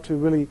and how to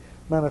really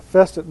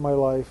manifest it in my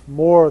life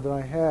more than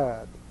I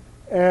had.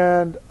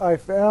 And I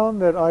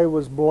found that I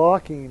was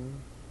blocking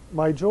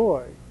my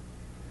joy.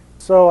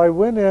 So I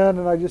went in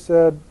and I just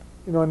said,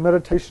 in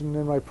meditation,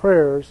 in my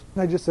prayers,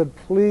 I just said,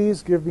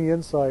 please give me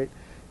insight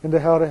into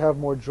how to have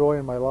more joy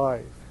in my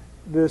life.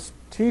 This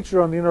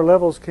teacher on the inner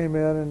levels came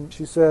in and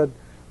she said,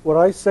 what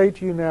I say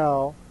to you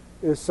now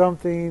is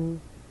something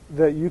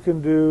that you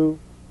can do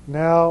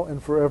now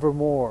and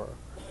forevermore,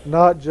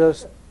 not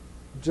just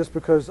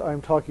because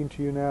I'm talking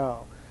to you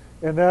now.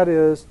 And that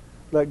is,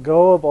 let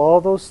go of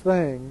all those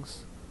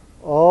things,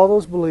 all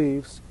those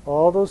beliefs,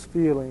 all those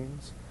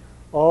feelings,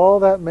 all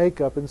that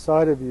makeup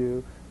inside of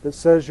you that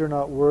says you're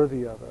not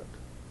worthy of it.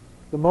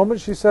 The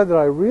moment she said that,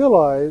 I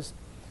realized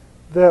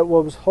that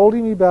what was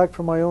holding me back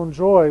from my own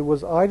joy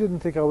was I didn't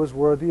think I was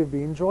worthy of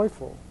being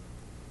joyful.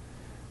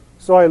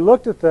 So I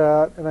looked at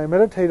that and I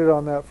meditated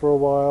on that for a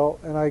while,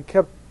 and I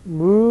kept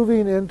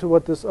moving into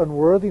what this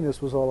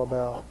unworthiness was all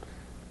about.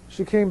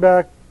 She came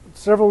back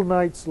several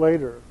nights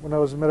later when I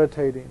was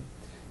meditating,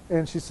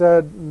 and she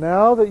said,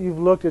 now that you've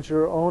looked at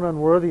your own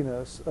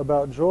unworthiness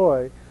about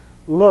joy,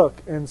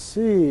 look and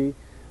see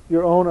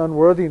your own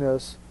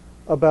unworthiness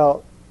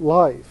about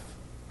life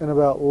and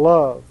about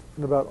love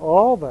and about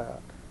all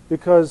that,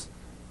 because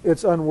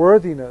it's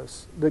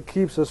unworthiness that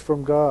keeps us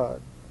from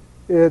God.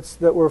 It's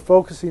that we're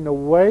focusing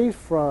away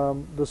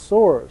from the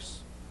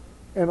source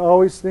and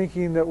always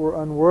thinking that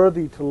we're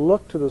unworthy to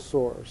look to the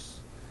source.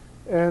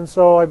 And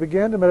so I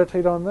began to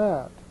meditate on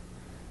that.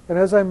 And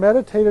as I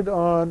meditated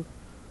on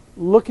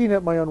looking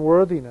at my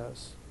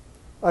unworthiness,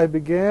 I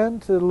began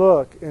to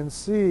look and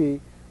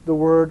see the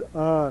word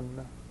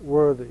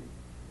unworthy.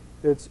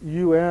 It's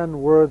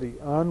UN worthy,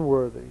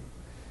 unworthy.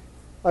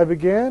 I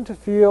began to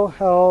feel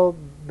how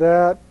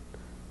that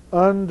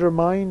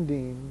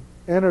undermining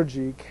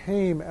energy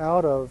came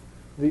out of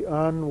the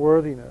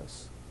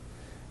unworthiness.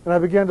 And I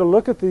began to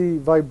look at the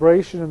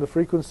vibration and the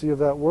frequency of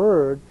that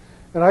word,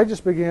 and I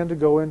just began to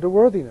go into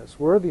worthiness,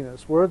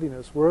 worthiness,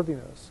 worthiness,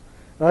 worthiness.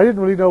 And I didn't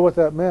really know what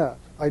that meant.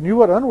 I knew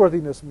what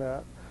unworthiness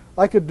meant.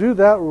 I could do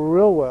that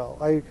real well.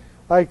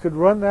 I could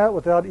run that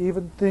without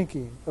even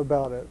thinking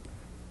about it.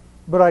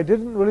 But I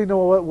didn't really know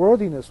what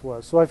worthiness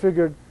was. So I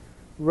figured,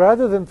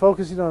 rather than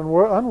focusing on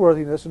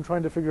unworthiness and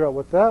trying to figure out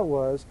what that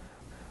was,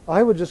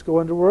 I would just go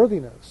into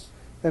worthiness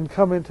and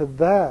come into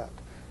that.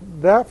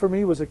 That for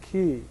me was a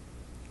key,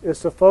 is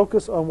to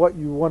focus on what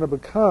you want to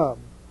become,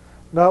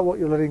 not what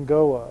you're letting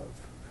go of.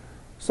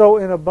 So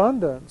in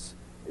abundance,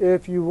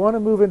 if you want to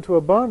move into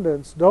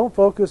abundance, don't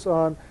focus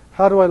on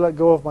how do I let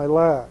go of my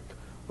lack,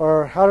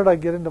 or how did I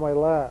get into my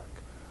lack,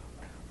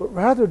 but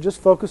rather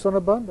just focus on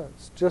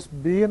abundance.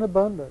 Just be in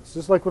abundance.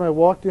 Just like when I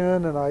walked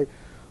in and I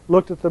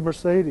looked at the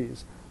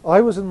Mercedes,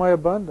 I was in my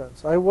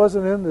abundance. I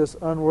wasn't in this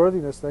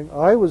unworthiness thing.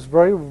 I was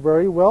very,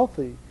 very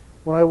wealthy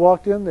when I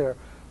walked in there.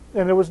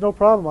 And there was no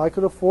problem. I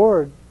could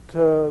afford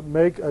to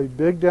make a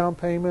big down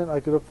payment. I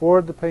could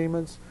afford the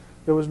payments.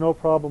 There was no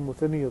problem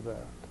with any of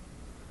that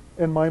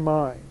in my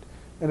mind.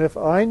 And if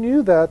I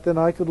knew that, then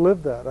I could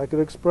live that. I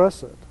could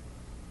express it.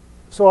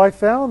 So I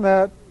found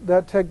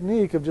that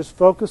technique of just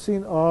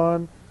focusing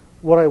on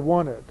what I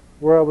wanted,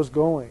 where I was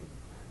going,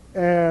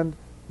 and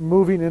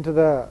moving into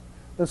that.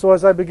 And so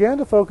as I began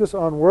to focus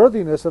on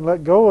worthiness and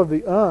let go of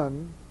the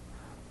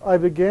I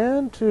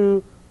began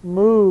to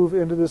move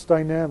into this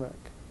dynamic.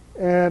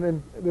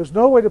 And there's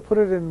no way to put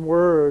it in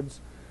words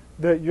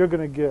that you're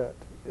going to get.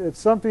 It's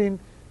something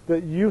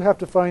that you have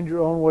to find your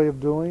own way of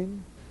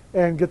doing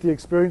and get the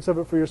experience of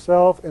it for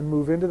yourself and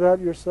move into that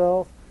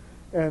yourself.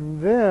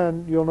 And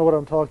then you'll know what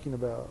I'm talking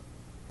about.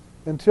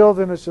 Until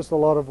then, it's just a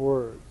lot of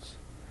words.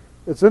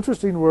 It's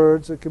interesting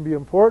words. It can be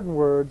important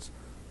words,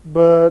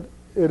 but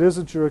it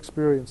isn't your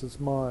experience. It's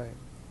mine.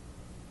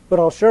 But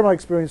I'll share my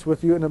experience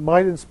with you, and it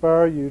might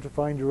inspire you to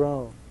find your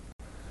own.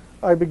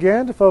 I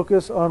began to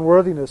focus on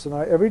worthiness, and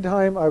every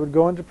time I would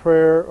go into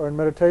prayer or in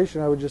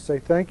meditation, I would just say,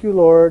 thank you,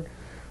 Lord,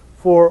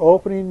 for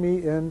opening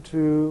me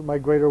into my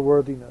greater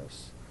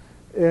worthiness,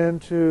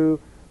 into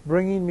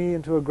bringing me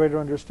into a greater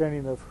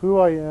understanding of who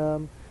I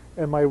am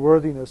and my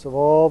worthiness of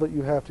all that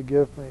you have to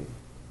give me.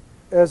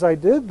 As I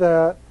did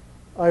that,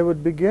 I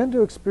would begin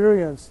to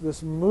experience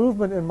this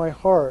movement in my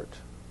heart.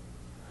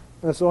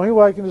 And that's the only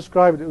way I can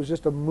describe it. It was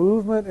just a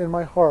movement in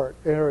my heart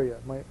area,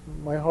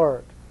 my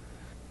heart,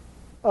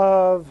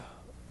 of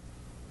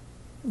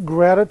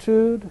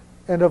gratitude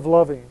and of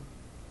loving.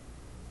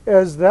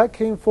 As that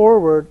came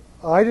forward,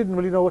 I didn't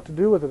really know what to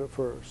do with it at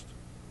first.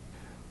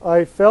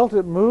 I felt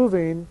it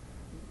moving.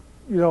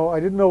 I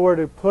didn't know where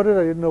to put it.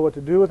 I didn't know what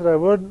to do with it. I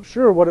wasn't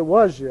sure what it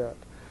was yet.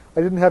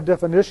 I didn't have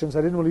definitions.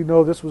 I didn't really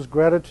know this was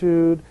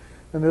gratitude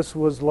and this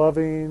was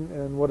loving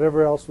and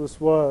whatever else this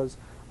was.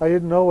 I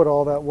didn't know what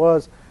all that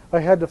was. I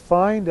had to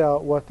find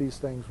out what these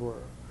things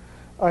were.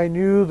 I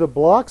knew the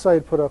blocks I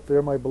had put up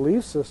there, my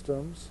belief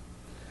systems,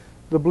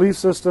 the belief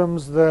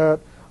systems that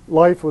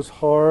life was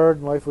hard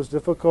and life was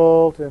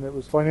difficult and it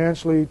was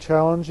financially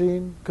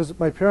challenging, because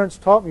my parents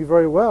taught me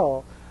very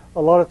well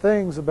a lot of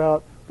things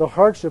about the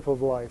hardship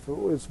of life.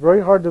 It's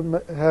very hard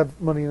to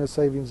have money in a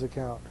savings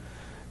account.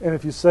 And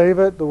if you save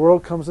it, the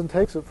world comes and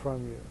takes it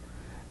from you.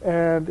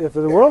 And if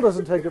the world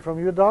doesn't take it from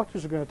you, the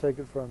doctors are going to take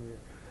it from you.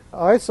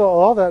 I saw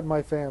all that in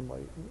my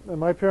family. And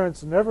my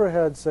parents never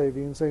had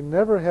savings. They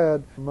never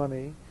had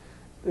money.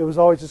 It was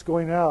always just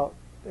going out,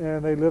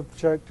 and they lived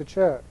check to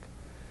check.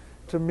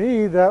 To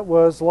me, that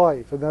was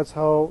life, and that's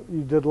how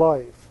you did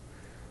life.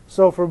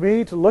 So for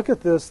me to look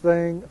at this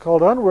thing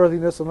called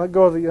unworthiness and let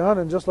go of the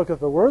and just look at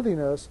the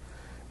worthiness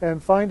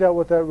and find out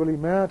what that really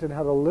meant and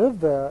how to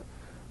live that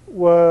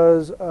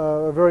was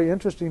a very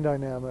interesting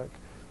dynamic,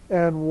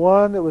 and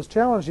one that was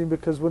challenging,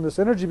 because when this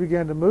energy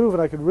began to move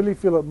and I could really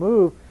feel it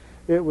move,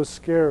 it was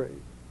scary.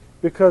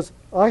 Because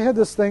I had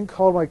this thing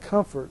called my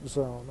comfort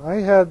zone. I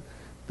had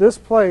this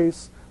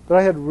place that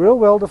I had real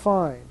well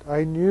defined.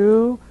 I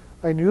knew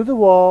the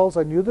walls,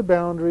 I knew the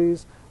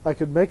boundaries, I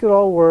could make it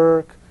all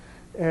work,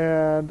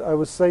 and I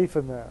was safe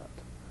in that.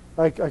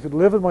 I could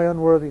live in my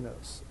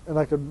unworthiness, and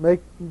I could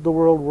make the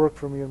world work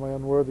for me in my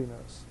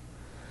unworthiness.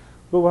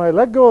 But when I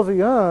let go of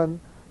the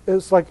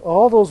it's like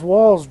all those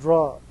walls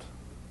dropped.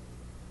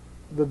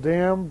 The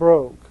dam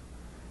broke,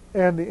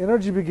 and the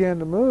energy began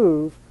to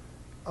move.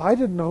 I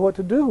didn't know what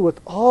to do with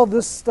all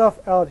this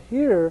stuff out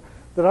here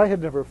that I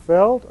had never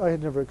felt, I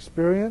had never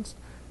experienced,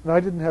 and I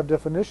didn't have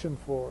definition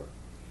for.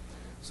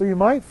 So you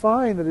might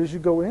find that as you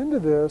go into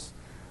this,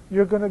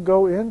 you're going to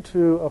go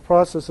into a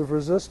process of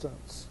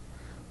resistance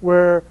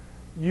where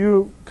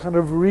you kind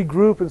of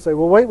regroup and say,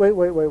 well,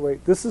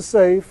 wait, this is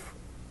safe,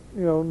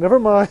 never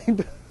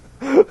mind,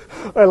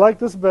 I like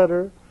this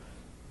better.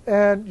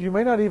 And you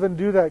may not even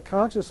do that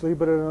consciously,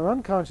 but at an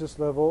unconscious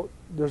level,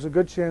 there's a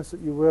good chance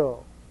that you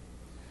will.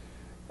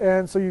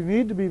 And so you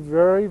need to be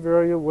very,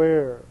 very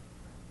aware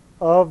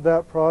of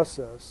that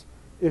process.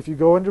 If you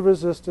go into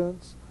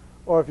resistance,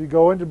 or if you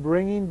go into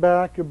bringing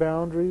back your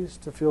boundaries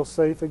to feel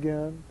safe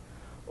again,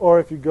 or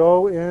if you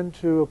go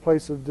into a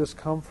place of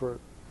discomfort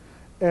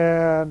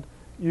and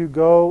you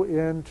go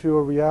into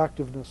a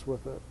reactiveness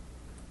with it.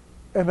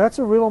 And that's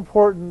a real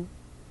important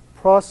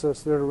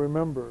process there to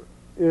remember.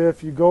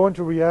 If you go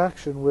into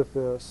reaction with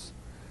this,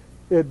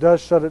 it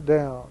does shut it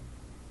down.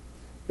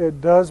 It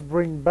does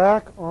bring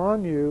back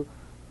on you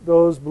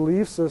those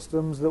belief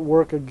systems that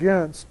work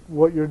against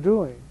what you're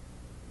doing.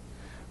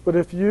 But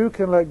if you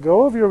can let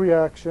go of your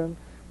reaction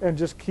and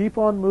just keep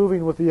on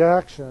moving with the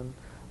action,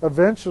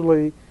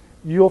 eventually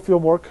you'll feel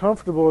more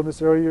comfortable in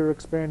this area you're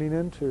expanding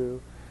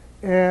into.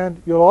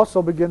 And you'll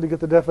also begin to get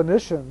the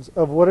definitions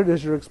of what it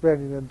is you're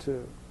expanding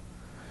into.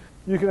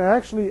 You can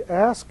actually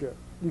ask it.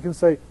 You can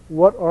say,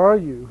 what are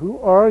you? Who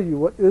are you?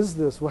 What is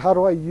this? Well, how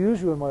do I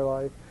use you in my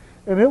life?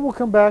 And it will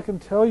come back and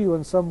tell you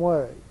in some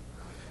way.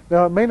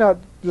 Now, it may not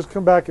just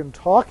come back and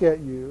talk at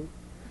you,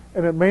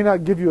 and it may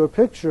not give you a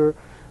picture,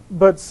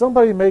 but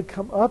somebody may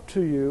come up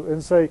to you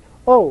and say,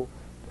 oh,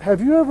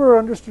 have you ever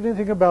understood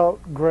anything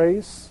about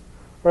grace?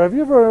 Or have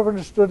you ever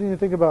understood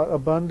anything about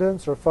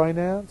abundance or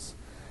finance?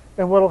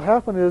 And what will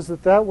happen is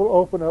that will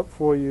open up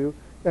for you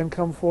and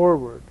come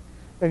forward.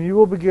 And you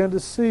will begin to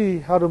see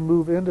how to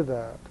move into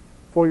that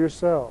for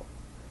yourself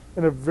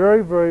in a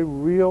very, very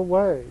real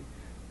way,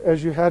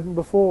 as you hadn't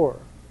before.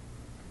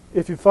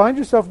 If you find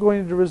yourself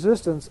going into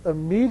resistance,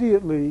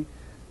 immediately,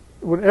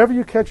 whenever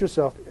you catch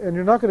yourself, and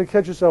you're not going to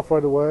catch yourself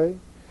right away,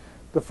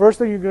 the first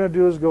thing you're going to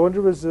do is go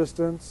into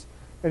resistance,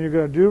 and you're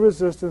going to do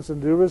resistance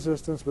and do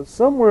resistance, but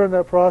somewhere in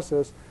that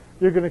process,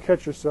 you're going to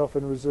catch yourself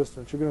in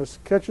resistance. You're going to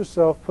catch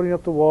yourself putting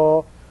up the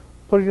wall,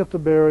 putting up the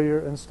barrier,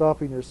 and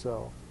stopping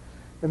yourself.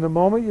 And the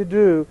moment you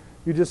do,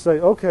 you just say,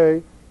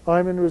 okay,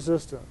 I'm in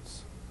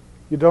resistance.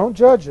 You don't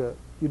judge it,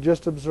 you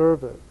just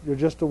observe it. You're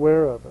just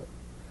aware of it.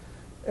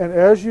 And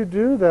as you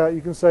do that,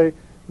 you can say,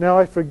 now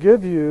I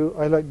forgive you,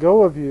 I let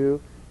go of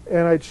you,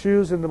 and I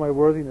choose into my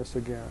worthiness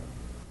again.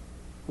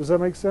 Does that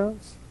make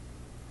sense?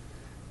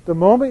 The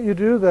moment you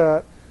do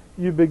that,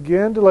 you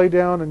begin to lay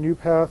down a new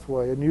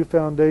pathway, a new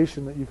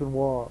foundation that you can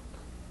walk.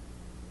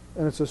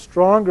 And it's a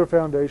stronger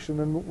foundation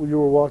than you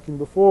were walking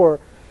before.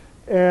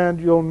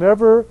 And you'll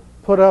never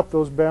put up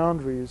those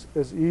boundaries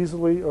as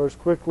easily or as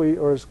quickly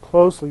or as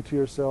closely to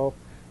yourself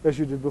as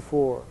you did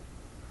before.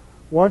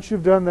 Once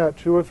you've done that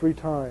 2 or 3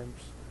 times,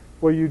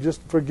 where you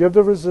just forgive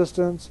the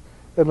resistance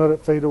and let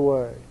it fade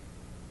away.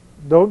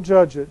 Don't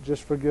judge it,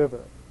 just forgive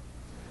it.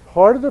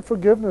 Part of the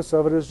forgiveness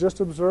of it is just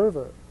observe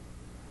it.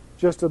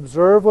 Just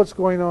observe what's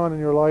going on in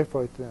your life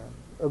right then.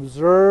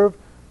 Observe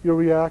your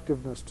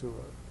reactiveness to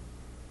it.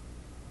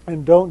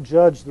 And don't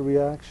judge the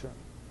reaction.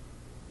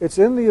 It's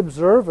in the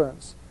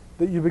observance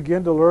that you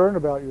begin to learn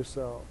about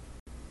yourself.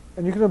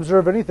 And you can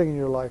observe anything in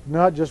your life,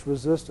 not just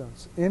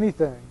resistance.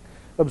 Anything.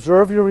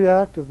 Observe your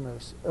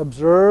reactiveness.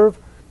 Observe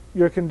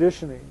your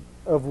conditioning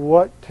of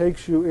what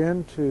takes you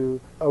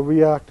into a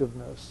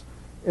reactiveness,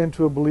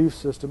 into a belief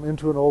system,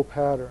 into an old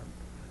pattern.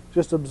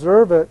 Just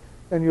observe it,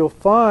 and you'll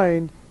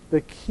find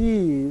the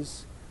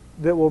keys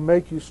that will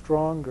make you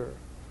stronger.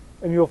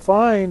 And you'll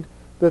find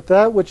that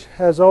that which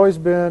has always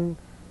been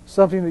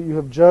something that you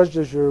have judged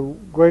as your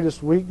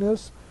greatest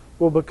weakness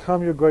will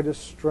become your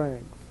greatest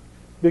strength,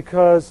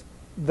 because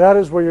that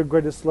is where your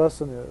greatest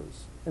lesson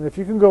is. And if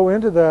you can go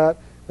into that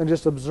and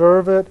just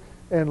observe it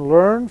and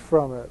learn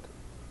from it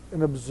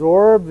and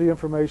absorb the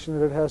information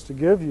that it has to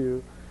give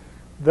you,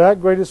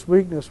 that greatest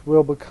weakness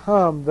will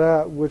become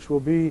that which will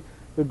be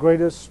the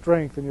greatest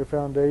strength in your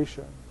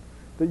foundation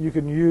that you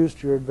can use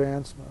to your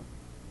advancement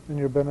and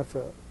your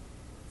benefit.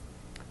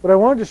 What I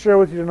wanted to share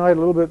with you tonight a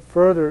little bit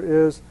further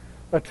is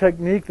a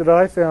technique that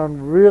I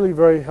found really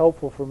very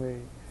helpful for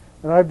me.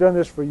 And I've done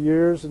this for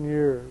years and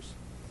years.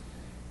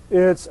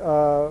 It's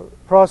a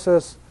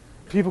process,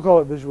 people call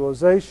it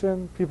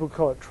visualization, people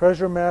call it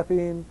treasure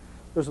mapping.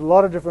 There's a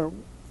lot of different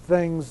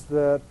things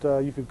that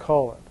you could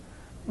call it.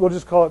 We'll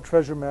just call it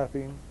treasure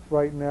mapping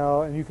right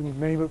now, and you can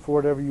name it for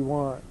whatever you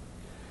want.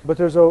 But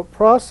there's a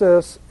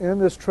process in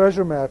this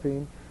treasure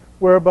mapping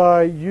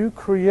whereby you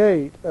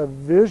create a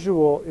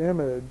visual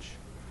image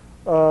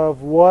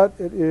of what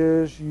it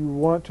is you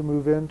want to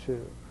move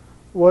into,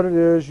 what it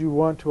is you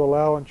want to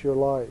allow into your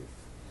life.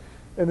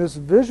 And this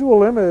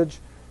visual image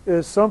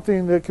is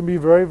something that can be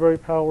very, very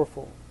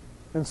powerful.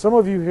 And some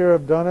of you here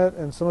have done it,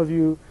 and some of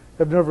you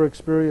have never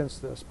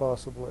experienced this,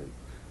 possibly.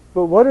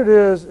 But what it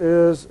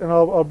is, and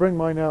I'll bring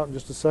mine out in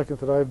just a second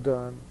that I've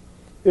done,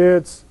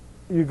 it's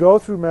you go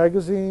through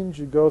magazines,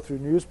 you go through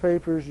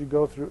newspapers, you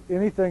go through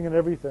anything and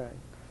everything,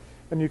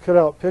 and you cut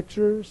out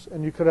pictures,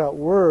 and you cut out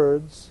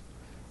words,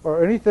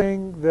 or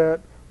anything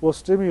that will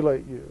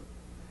stimulate you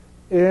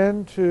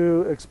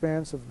into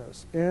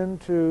expansiveness,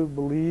 into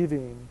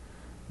believing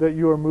that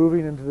you are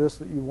moving into this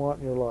that you want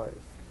in your life.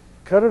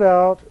 Cut it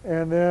out,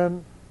 and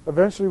then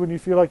eventually when you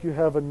feel like you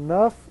have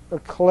enough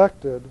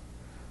collected,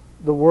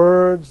 the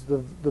words,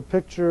 the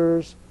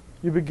pictures,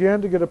 you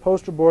begin to get a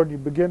poster board and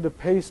you begin to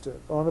paste it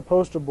on the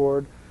poster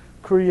board,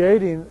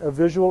 creating a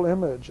visual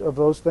image of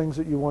those things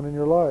that you want in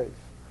your life.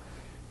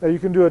 Now you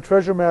can do a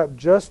treasure map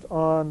just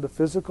on the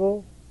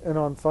physical and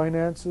on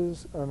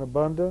finances and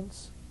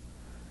abundance.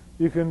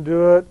 You can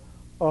do it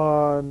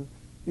on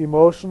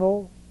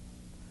emotional.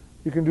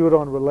 You can do it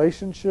on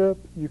relationship.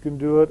 You can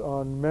do it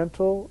on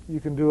mental. You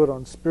can do it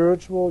on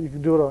spiritual. You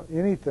can do it on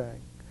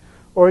anything.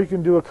 Or you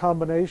can do a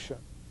combination.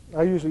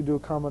 I usually do a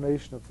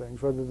combination of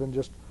things rather than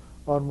just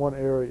on one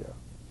area.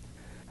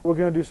 We're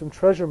going to do some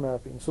treasure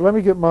mapping. So let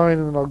me get mine,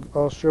 and then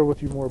I'll share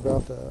with you more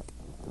about that.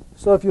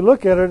 So if you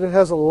look at it, it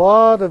has a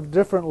lot of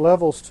different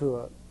levels to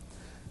it.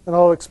 And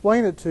I'll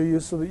explain it to you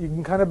so that you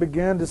can kind of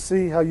begin to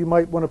see how you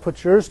might want to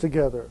put yours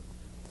together.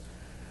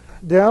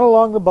 Down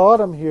along the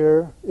bottom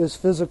here is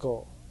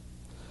physical.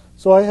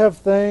 So I have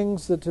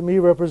things that to me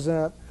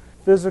represent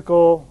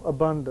physical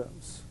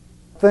abundance,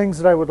 things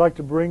that I would like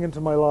to bring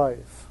into my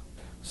life.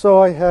 So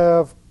I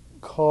have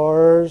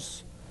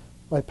cars,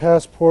 my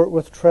passport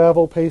with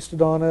travel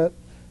pasted on it,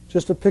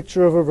 just a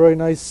picture of a very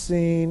nice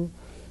scene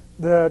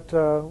that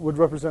would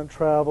represent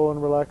travel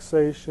and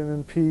relaxation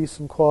and peace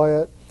and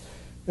quiet.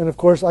 And of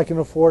course I can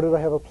afford it. I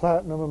have a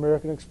platinum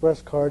American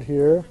Express card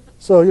here.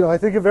 So, I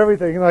think of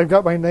everything. And I've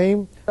got my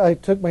name. I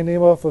took my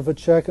name off of a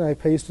check and I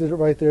pasted it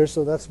right there.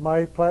 So that's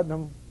my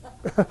platinum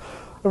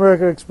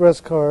American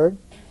Express card.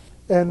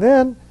 And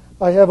then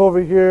I have over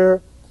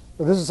here,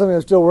 this is something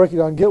I'm still working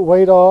on, get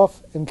weight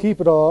off and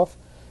keep it off,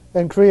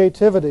 and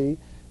creativity.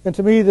 And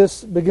to me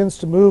this begins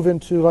to move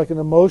into like an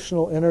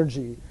emotional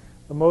energy,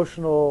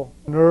 emotional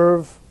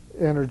nerve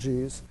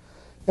energies.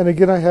 And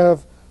again I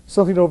have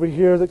something over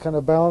here that kind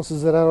of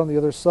balances it out on the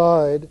other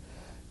side.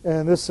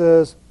 And this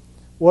says,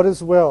 what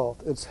is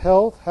wealth? It's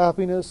health,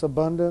 happiness,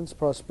 abundance,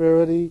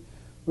 prosperity,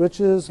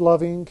 riches,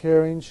 loving,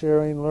 caring,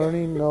 sharing,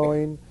 learning,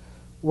 knowing,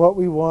 what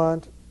we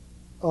want,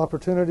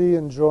 opportunity,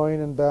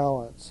 enjoying, and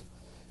balance.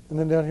 And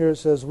then down here it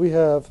says, we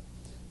have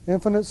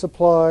infinite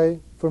supply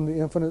from the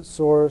infinite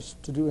source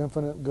to do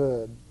infinite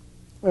good.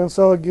 And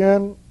so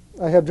again,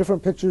 I have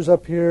different pictures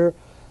up here.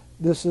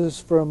 This is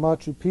from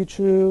Machu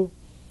Picchu,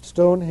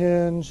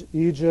 Stonehenge,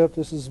 Egypt.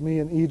 This is me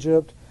in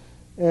Egypt.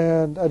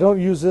 And I don't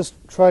use this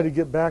to try to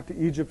get back to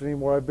Egypt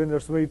anymore. I've been there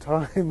so many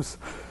times.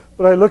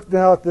 But I look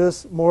now at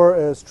this more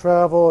as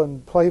travel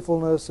and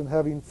playfulness and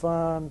having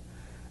fun.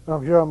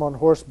 And here I'm on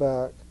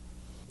horseback.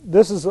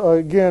 This is,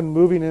 again,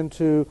 moving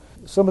into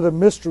some of the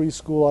mystery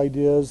school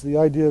ideas, the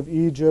idea of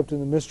Egypt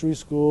and the mystery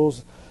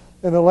schools,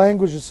 and the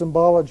language of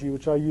symbology,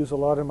 which I use a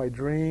lot in my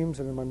dreams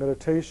and in my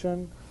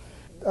meditation.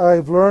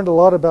 I've learned a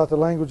lot about the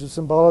language of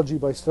symbology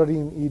by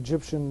studying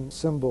Egyptian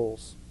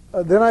symbols.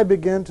 Then I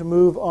begin to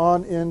move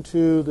on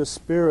into the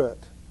spirit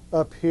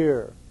up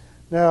here.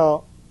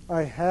 Now,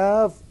 I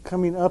have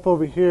coming up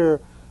over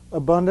here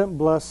abundant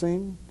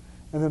blessing,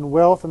 and then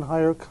wealth and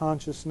higher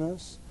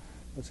consciousness.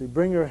 Let's see,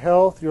 bring your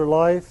health, your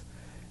life,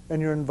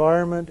 and your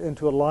environment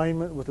into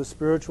alignment with the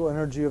spiritual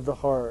energy of the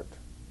heart.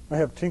 I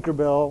have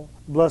Tinkerbell,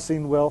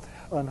 blessing, wealth,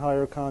 and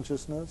higher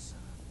consciousness.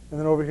 And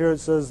then over here it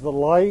says, the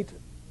light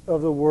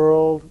of the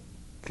world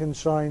can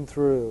shine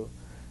through.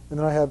 And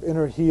then I have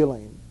inner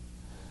healing.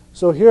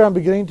 So here I'm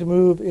beginning to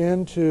move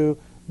into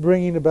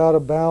bringing about a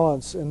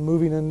balance and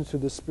moving into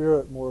the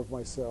spirit more of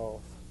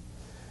myself.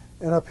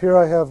 And up here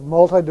I have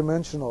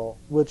multidimensional,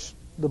 which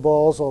the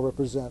balls all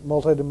represent,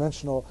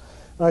 multidimensional.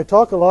 And I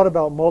talk a lot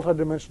about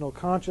multidimensional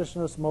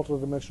consciousness,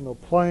 multidimensional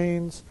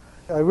planes.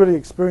 I really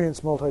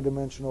experience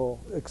multidimensional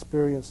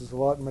experiences a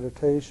lot in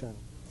meditation.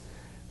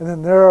 And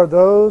then there are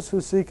those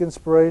who seek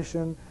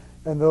inspiration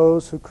and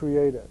those who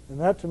create it. And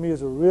that to me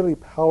is a really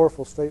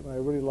powerful statement. I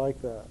really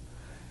like that.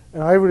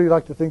 And I really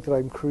like to think that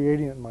I'm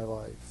creating it in my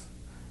life.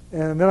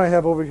 And then I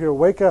have over here,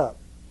 wake up.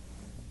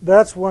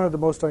 That's one of the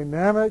most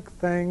dynamic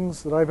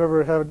things that I've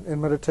ever had in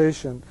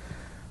meditation.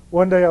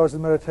 One day I was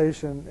in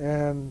meditation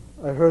and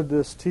I heard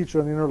this teacher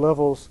on the inner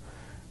levels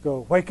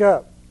go, wake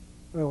up.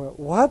 And I went,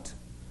 what?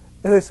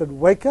 And they said,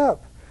 wake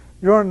up.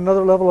 You're on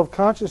another level of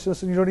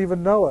consciousness and you don't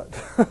even know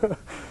it.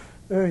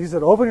 And he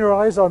said, open your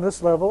eyes on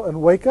this level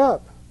and wake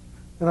up.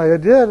 And I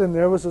did, and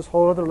there was this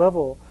whole other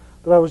level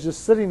that I was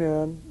just sitting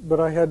in, but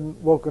I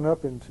hadn't woken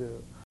up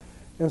into.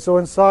 And so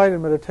inside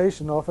in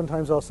meditation,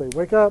 oftentimes I'll say,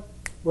 wake up,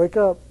 wake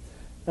up.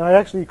 And I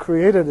actually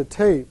created a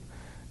tape,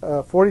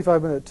 a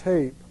 45-minute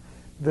tape,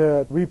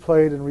 that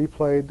replayed and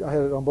replayed. I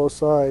had it on both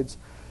sides.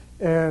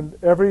 And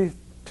every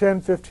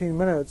 10, 15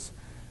 minutes,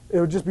 it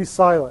would just be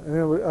silent. And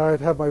then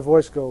I'd have my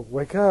voice go,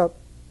 wake up.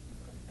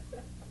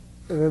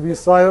 And then it'd be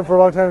silent for a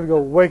long time and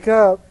go, wake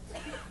up.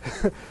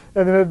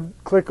 And then it'd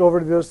click over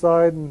to the other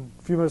side, and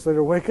a few minutes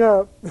later, wake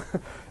up.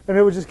 And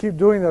it would just keep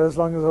doing that as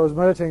long as I was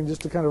meditating,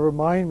 just to kind of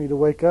remind me to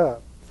wake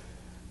up.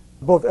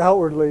 Both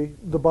outwardly,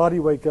 the body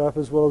wake up,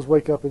 as well as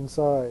wake up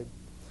inside.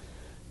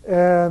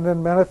 And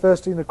then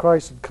manifesting the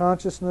Christ of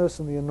consciousness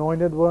and the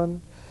Anointed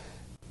One.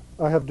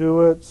 I have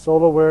do it,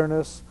 soul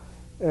awareness,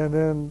 and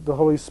then the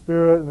Holy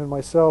Spirit, and then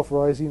myself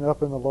rising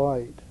up in the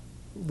light.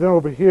 Then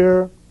over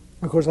here,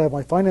 of course, I have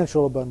my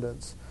financial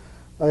abundance.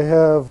 I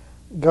have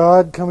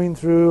God coming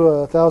through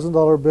a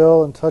 $1,000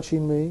 bill and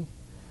touching me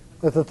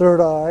at the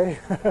third eye.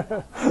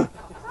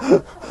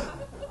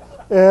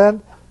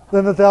 And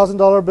then the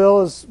 $1,000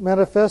 bill is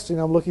manifesting.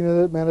 I'm looking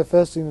at it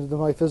manifesting into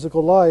my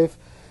physical life.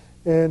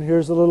 And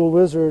here's the little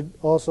wizard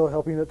also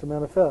helping it to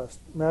manifest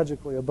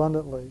magically,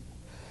 abundantly.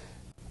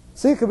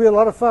 See, it could be a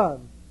lot of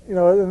fun. You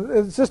know,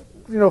 it's just,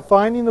 you know,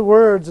 finding the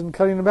words and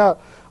cutting them out.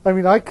 I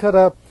mean, I cut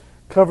up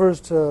covers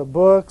to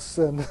books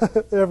and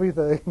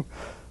everything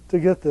to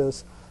get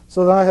this.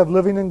 So then I have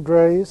living in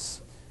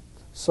grace,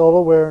 soul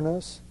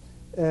awareness,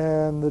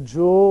 and the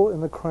jewel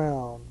in the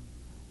crown,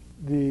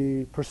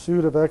 the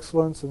pursuit of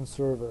excellence and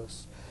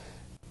service.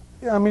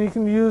 Yeah, I mean, you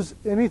can use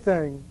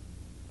anything.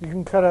 You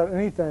can cut out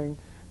anything.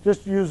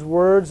 Just use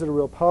words that are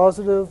real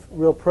positive,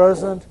 real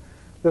present,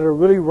 that are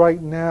really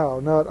right now,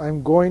 not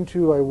I'm going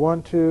to, I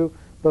want to,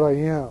 but I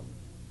am.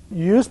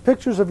 Use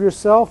pictures of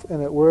yourself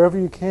in it wherever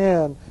you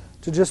can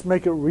to just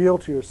make it real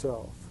to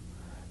yourself.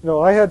 You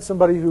know, I had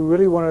somebody who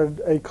really wanted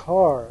a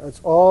car.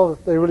 That's all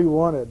that they really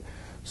wanted.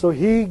 So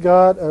he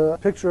got a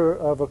picture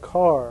of a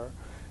car.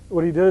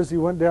 What he did is he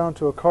went down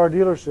to a car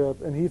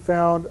dealership and he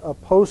found a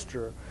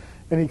poster.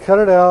 And he cut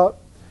it out,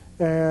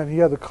 and he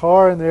had the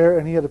car in there,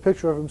 and he had a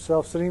picture of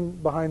himself sitting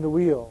behind the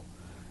wheel.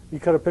 He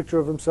cut a picture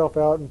of himself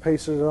out and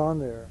pasted it on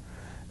there.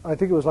 I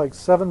think it was like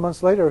 7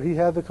 months later he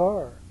had the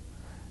car.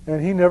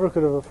 And he never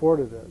could have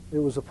afforded it. It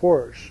was a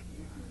Porsche.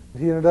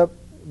 He ended up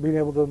being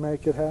able to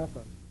make it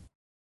happen.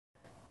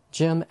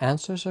 Jim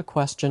answers a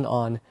question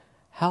on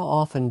how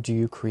often do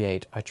you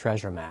create a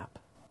treasure map?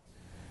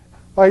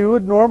 I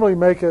would normally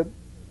make it,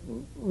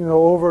 you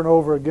know, over and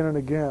over again and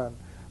again.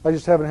 I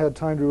just haven't had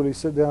time to really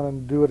sit down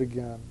and do it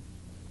again.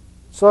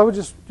 So I would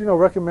just, you know,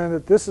 recommend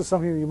that this is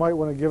something that you might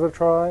want to give a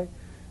try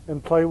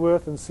and play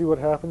with and see what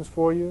happens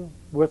for you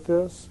with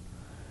this.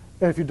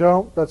 And if you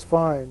don't, that's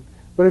fine.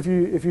 But if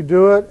you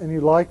do it and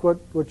you like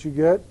what you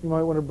get, you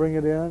might want to bring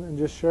it in and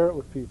just share it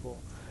with people.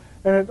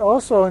 And it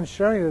also, in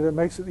sharing it, it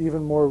makes it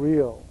even more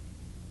real.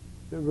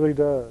 It really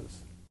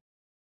does.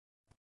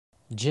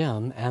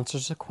 Jim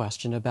answers a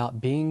question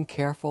about being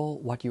careful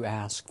what you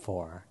ask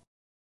for.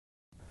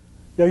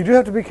 Yeah, you do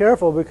have to be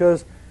careful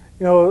because,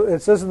 you know,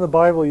 it says in the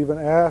Bible, even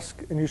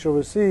ask and you shall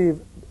receive.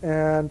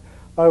 And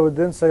I would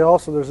then say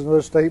also there's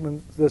another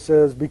statement that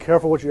says, be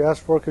careful what you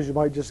ask for because you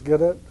might just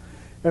get it.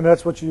 And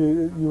that's what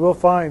you will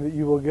find, that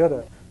you will get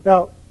it.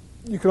 Now,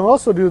 you can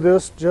also do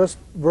this just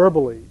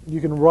verbally. You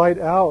can write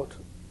out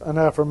an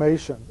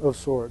affirmation of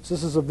sorts.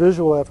 This is a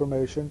visual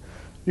affirmation.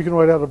 You can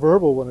write out a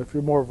verbal one if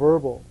you're more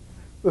verbal.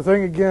 The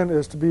thing, again,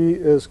 is to be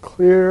as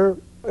clear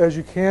as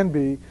you can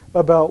be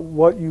about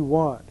what you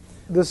want.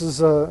 This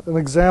is an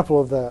example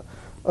of that.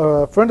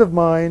 A friend of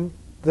mine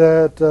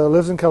that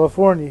lives in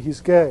California,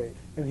 he's gay,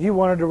 and he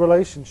wanted a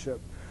relationship.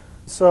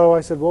 So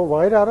I said, well,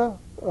 write out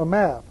a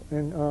map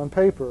on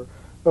paper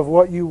of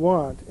what you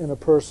want in a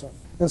person.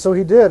 And so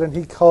he did, and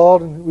he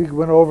called, and we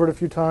went over it a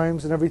few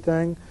times and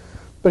everything,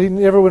 but he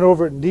never went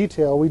over it in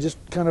detail. We just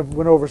kind of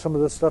went over some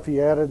of the stuff he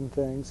added and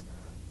things.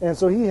 And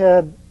so he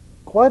had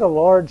quite a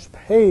large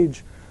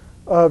page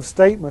of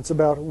statements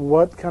about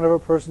what kind of a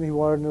person he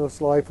wanted in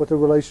his life, what the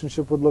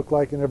relationship would look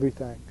like, and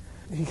everything.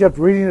 He kept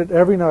reading it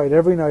every night,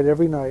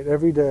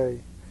 every day.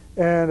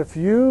 And a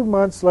few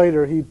months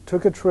later, he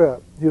took a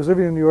trip. He was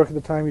living in New York at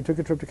the time. He took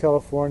a trip to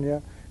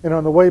California. And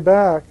on the way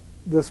back,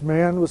 this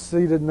man was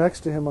seated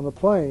next to him on the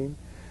plane,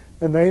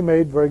 and they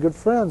made very good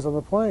friends on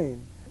the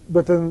plane.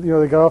 But then,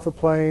 they got off the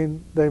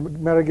plane. They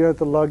met again at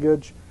the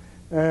luggage.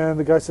 And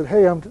the guy said,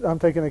 hey, I'm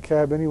taking a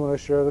cab in. You want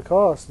to share the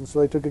cost? And so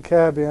they took a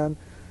cab in,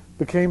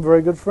 became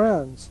very good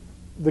friends.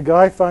 The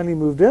guy finally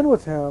moved in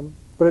with him,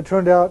 but it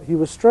turned out he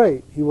was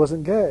straight. He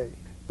wasn't gay.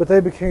 But they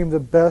became the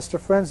best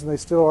of friends, and they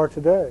still are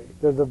today.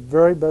 They're the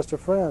very best of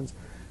friends.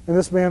 And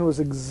this man was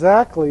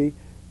exactly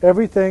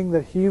everything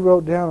that he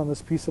wrote down on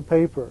this piece of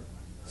paper.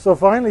 So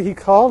finally he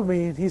called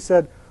me, and he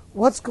said,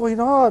 what's going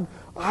on?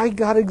 I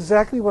got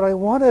exactly what I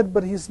wanted,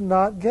 but he's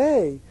not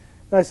gay.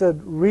 And I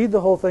said, read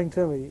the whole thing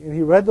to me. And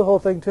he read the whole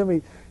thing to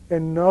me,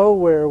 and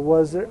nowhere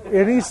was there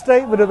any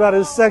statement about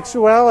his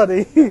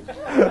sexuality.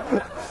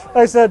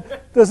 I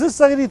said, does this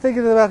say anything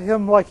about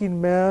him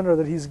liking men or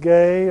that he's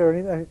gay or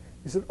anything?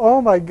 He said,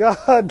 oh my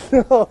God,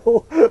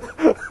 no.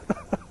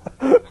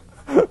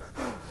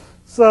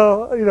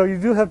 So, you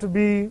do have to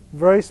be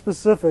very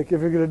specific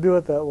if you're going to do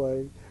it that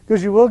way,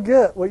 because you will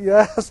get what you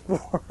ask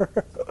for.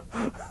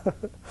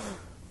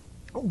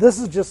 This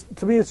is just,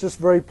 to me, it's just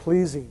very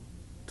pleasing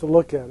to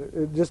look at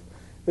it.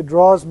 It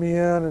draws me in,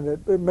 and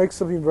it makes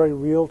something very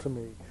real to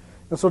me.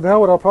 And so now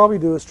what I'll probably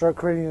do is start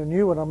creating a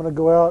new one. I'm going to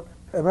go out.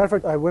 As a matter of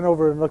fact, I went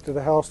over and looked at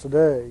a house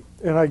today,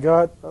 and I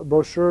got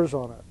brochures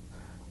on it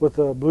with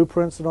the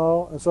blueprints and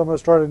all. And so I'm going to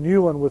start a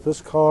new one with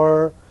this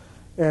car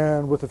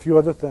and with a few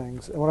other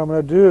things. And what I'm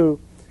going to do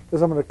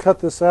is I'm going to cut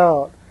this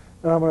out,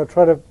 and I'm going to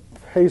try to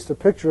paste a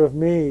picture of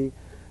me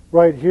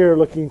right here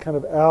looking kind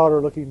of out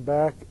or looking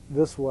back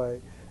this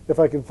way, if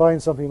I can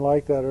find something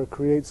like that or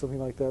create something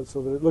like that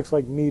so that it looks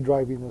like me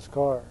driving this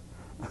car.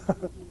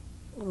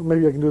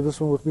 Maybe I can do this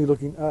one with me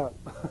looking up.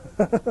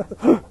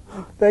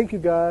 Thank you,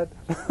 God.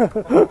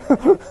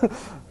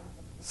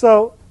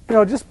 So,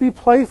 just be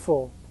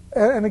playful.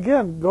 And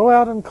again, go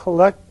out and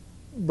collect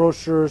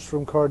brochures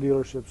from car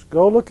dealerships.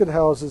 Go look at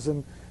houses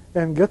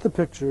and get the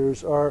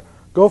pictures, or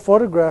go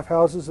photograph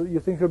houses that you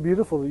think are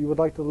beautiful that you would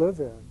like to live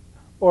in,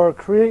 or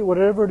create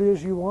whatever it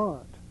is you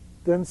want.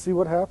 Then see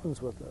what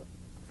happens with it.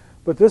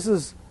 But this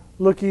is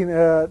looking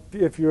at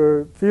if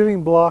you're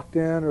feeling blocked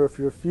in, or if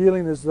you're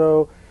feeling as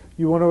though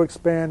you want to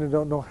expand and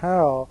don't know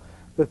how,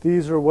 that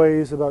these are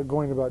ways about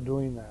going about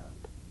doing that.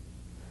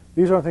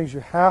 These aren't things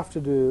you have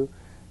to do.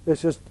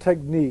 It's just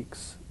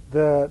techniques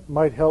that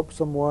might help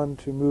someone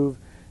to move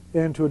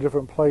into a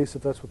different place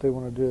if that's what they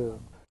want to do.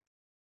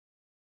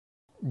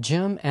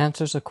 Jim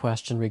answers a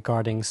question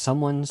regarding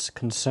someone's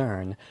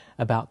concern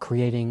about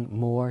creating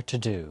more to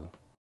do.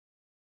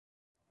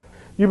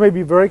 You may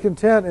be very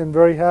content and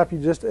very happy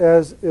just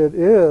as it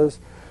is,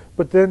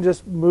 but then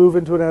just move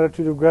into an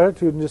attitude of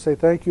gratitude and just say,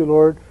 thank you,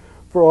 Lord,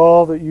 for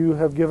all that you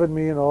have given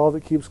me and all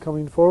that keeps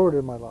coming forward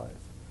in my life.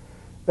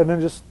 And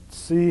then just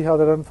see how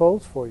that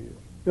unfolds for you.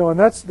 And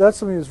that's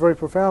something that's very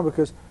profound,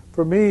 because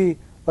for me,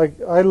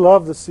 I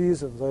love the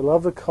seasons. I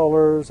love the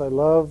colors. I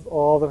love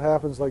all that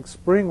happens. Like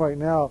spring right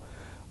now,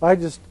 I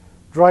just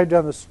drive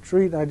down the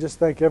street and I just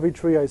thank every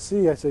tree I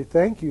see. I say,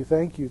 thank you,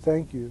 thank you,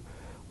 thank you.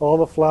 All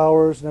the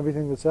flowers and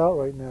everything that's out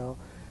right now.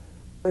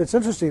 It's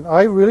interesting.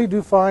 I really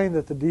do find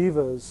that the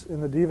divas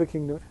in the Diva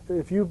Kingdom,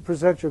 if you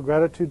present your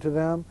gratitude to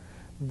them,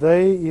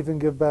 they even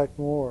give back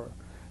more.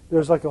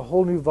 There's like a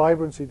whole new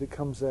vibrancy that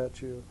comes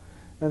at you.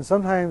 And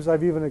sometimes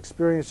I've even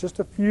experienced, just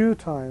a few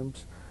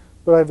times,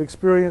 but I've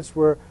experienced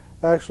where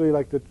actually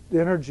like the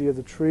energy of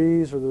the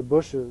trees or the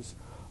bushes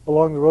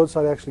along the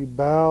roadside actually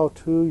bow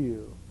to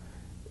you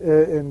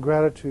in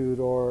gratitude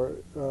or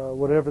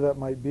whatever that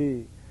might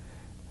be.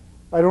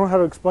 I don't know how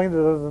to explain it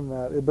other than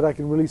that, but I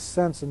can really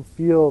sense and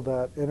feel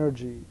that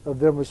energy of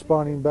them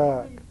responding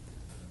back.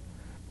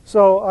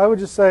 So I would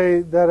just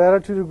say that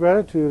attitude of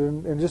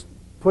gratitude and just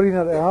putting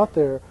it out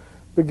there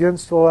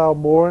begins to allow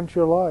more into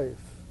your life.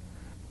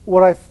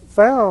 What I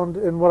found,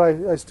 and what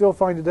I still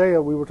find today,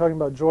 we were talking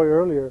about joy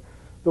earlier,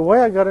 the way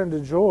I got into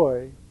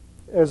joy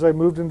as I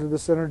moved into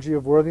this energy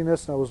of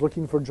worthiness, and I was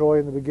looking for joy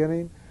in the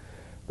beginning,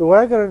 the way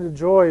I got into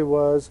joy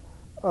was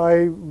I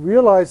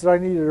realized that I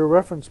needed a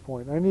reference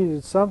point. I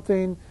needed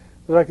something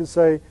that I could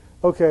say,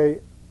 okay,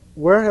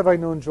 where have I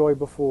known joy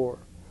before?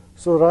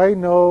 So that I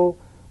know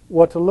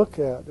what to look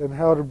at and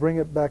how to bring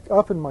it back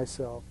up in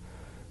myself.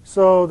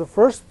 So the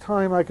first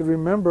time I could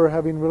remember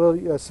having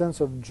really a sense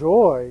of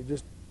joy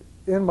just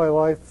in my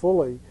life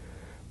fully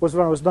was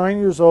when I was 9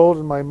 years old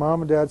and my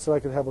mom and dad said I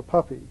could have a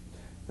puppy.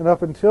 And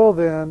up until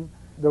then,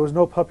 there was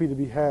no puppy to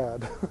be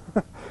had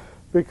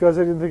because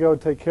they didn't think I would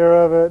take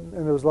care of it,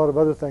 and there was a lot of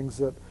other things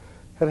that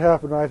had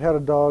happened. I'd had a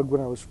dog when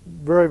I was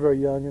very, very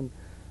young, and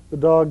the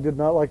dog did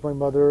not like my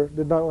mother,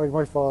 did not like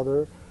my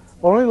father,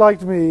 only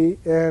liked me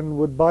and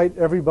would bite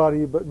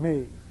everybody but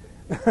me.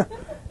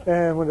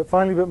 And when it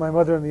finally bit my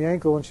mother in the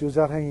ankle when she was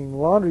out hanging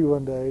laundry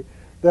one day,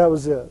 that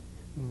was it.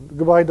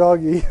 Goodbye,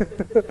 doggy.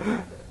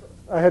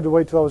 I had to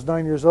wait till I was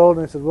 9 years old,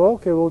 and I said, well,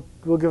 okay,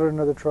 we'll give it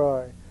another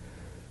try.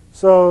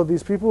 So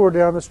these people were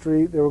down the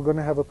street. They were going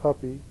to have a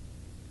puppy.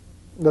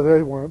 No,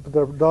 they weren't, but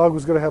their dog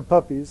was going to have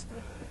puppies.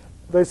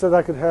 They said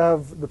I could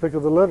have the pick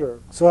of the litter.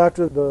 So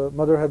after the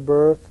mother had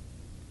birth,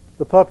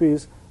 the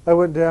puppies, I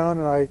went down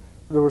and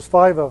there was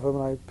 5 of them,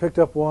 and I picked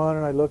up one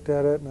and I looked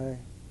at it and I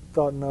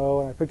thought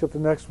no, and I picked up the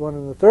next one,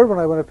 and the third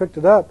one, when I picked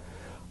it up,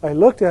 I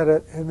looked at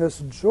it, and this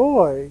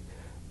joy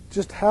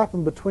just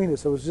happened between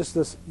us. It was just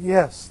this,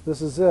 yes,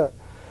 this is it.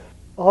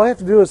 All I have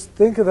to do is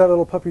think of that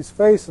little puppy's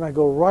face, and I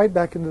go right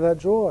back into that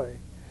joy.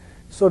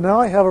 So now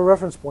I have a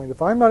reference point.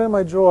 If I'm not in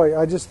my joy,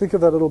 I just think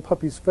of that little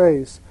puppy's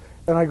face,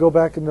 and I go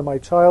back into my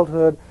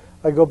childhood.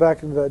 I go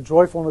back into that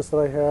joyfulness that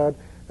I had,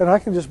 and I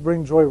can just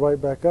bring joy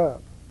right back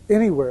up,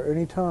 anywhere,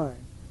 anytime.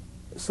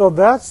 So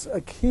that's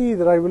a key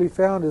that I really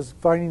found, is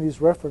finding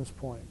these reference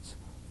points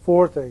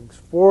for things,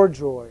 for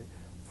joy,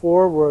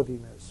 for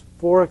worthiness,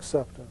 for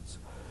acceptance.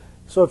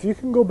 So if you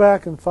can go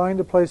back and find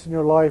a place in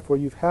your life where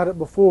you've had it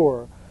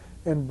before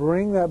and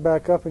bring that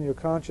back up in your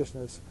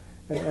consciousness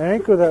and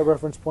anchor that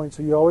reference point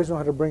so you always know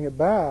how to bring it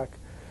back,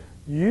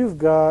 you've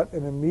got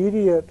an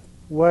immediate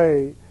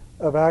way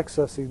of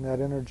accessing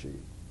that energy,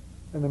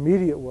 an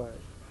immediate way.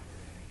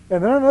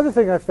 And then another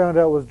thing I found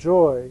out with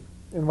joy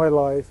in my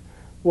life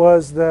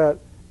was that,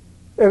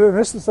 and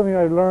this is something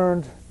I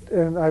learned,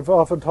 and I've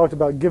often talked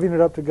about giving it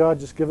up to God,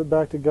 just give it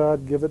back to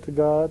God, give it to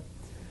God.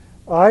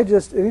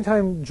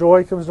 Anytime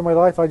joy comes to my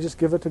life, I just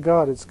give it to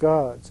God. It's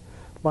God's.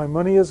 My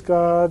money is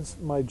God's.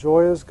 My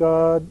joy is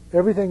God.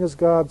 Everything is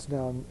God's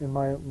now in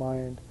my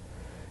mind.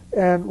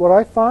 And what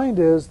I find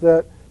is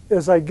that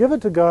as I give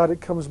it to God,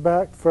 it comes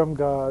back from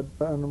God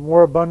in a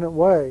more abundant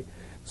way.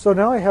 So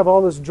now I have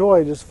all this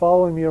joy just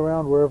following me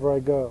around wherever I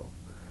go,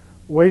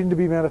 waiting to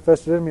be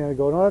manifested in me. And I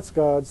go, no, that's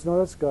God's. No,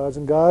 that's God's.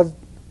 And God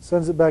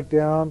sends it back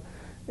down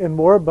in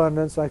more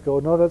abundance. I go,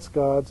 no, that's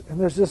God's. And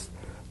there's just,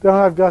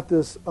 now I've got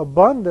this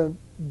abundant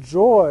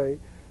joy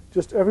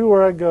just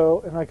everywhere I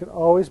go, and I can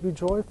always be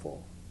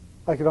joyful.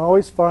 I can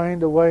always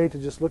find a way to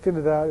just look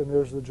into that, and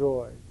there's the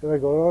joy. And I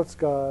go, oh, it's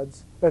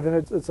God's. And then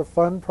it's a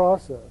fun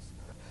process.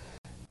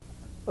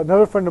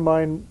 Another friend of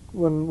mine,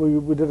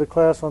 when we did a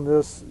class on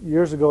this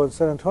years ago in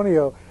San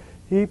Antonio,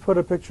 he put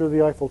a picture of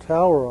the Eiffel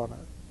Tower on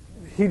it.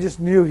 He just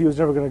knew he was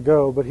never going to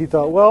go, but he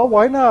thought, well,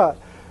 why not?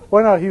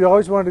 Why not? He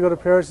always wanted to go to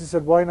Paris. He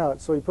said, why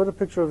not? So he put a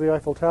picture of the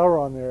Eiffel Tower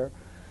on there.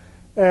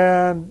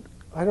 And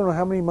I don't know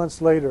how many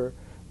months later,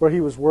 where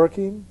he was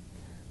working,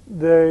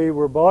 they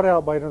were bought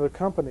out by another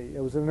company.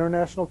 It was an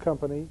international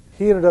company.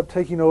 He ended up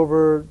taking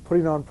over,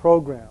 putting on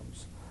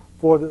programs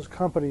for this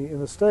company in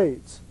the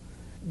States.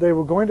 They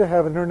were going to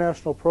have an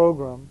international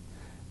program,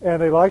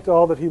 and they liked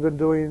all that he'd been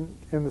doing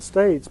in the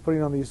States,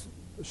 putting on these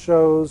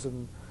shows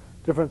and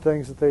different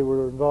things that they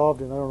were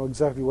involved in. I don't know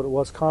exactly what it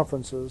was,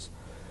 conferences.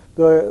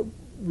 The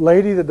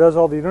lady that does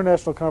all the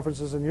international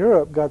conferences in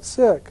Europe got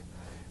sick,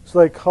 so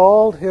they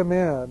called him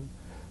in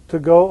to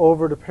go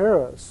over to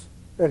Paris.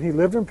 And he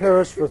lived in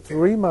Paris for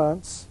 3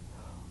 months,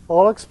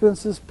 all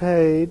expenses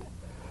paid.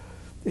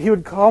 He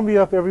would call me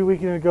up every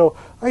weekend and go,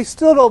 I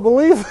still don't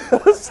believe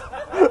this.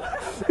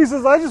 He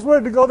says, I just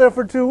wanted to go there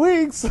for 2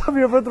 weeks. I'm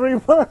here for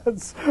 3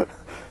 months.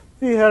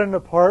 He had an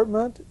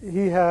apartment.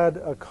 He had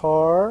a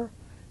car.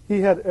 He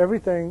had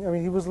everything. I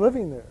mean, he was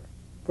living there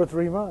for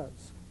 3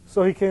 months.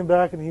 So he came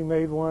back and he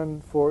made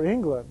one for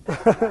England.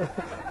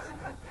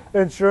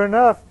 And sure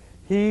enough,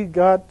 he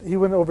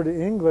went over to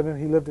England, and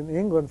he lived in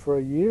England for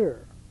a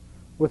year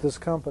with his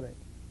company.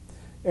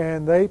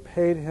 And they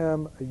paid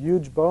him a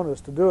huge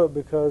bonus to do it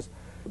because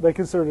they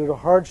considered it a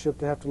hardship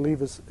to have to leave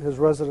his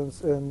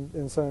residence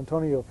in San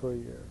Antonio for a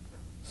year.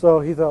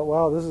 So he thought,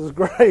 wow, this is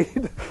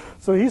great.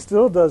 So he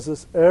still does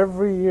this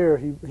every year.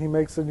 He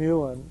makes a new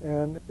one.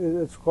 And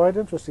it's quite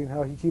interesting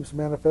how he keeps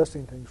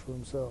manifesting things for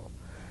himself.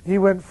 He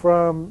went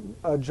from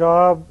a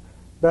job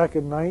back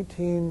in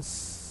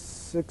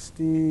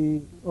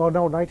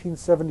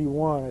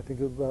 1971, I think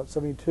it was about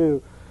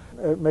 72,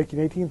 making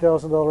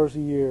 $18,000 a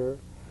year,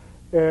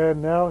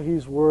 and now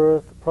he's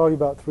worth probably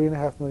about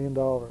 $3.5 million.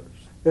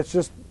 It's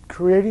just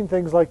creating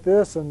things like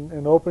this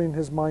and opening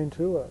his mind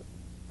to it.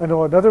 I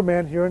know another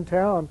man here in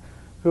town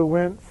who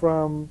went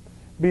from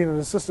being an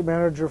assistant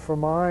manager for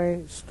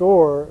my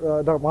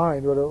store, not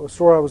mine, but a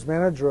store I was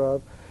manager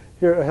of,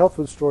 here, a health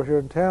food store here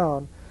in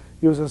town.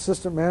 He was an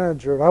assistant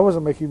manager, and I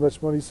wasn't making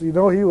much money,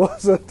 so he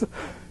wasn't.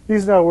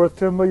 He's now worth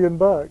 $10 million.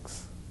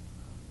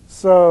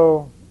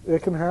 So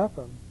it can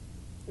happen.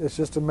 It's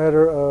just a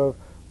matter of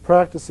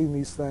practicing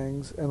these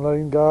things and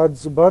letting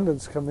God's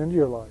abundance come into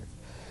your life.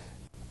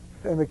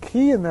 And the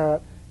key in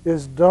that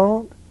is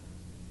don't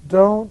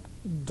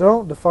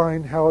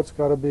define how it's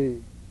got to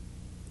be.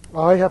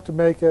 I have to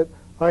make it.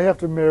 I have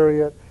to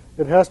marry it.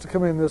 It has to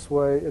come in this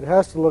way. It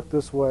has to look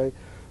this way.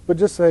 But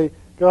just say,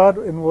 God,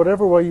 in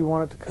whatever way you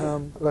want it to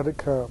come, let it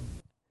come.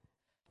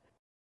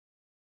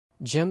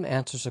 Jim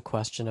answers a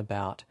question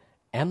about,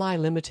 am I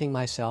limiting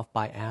myself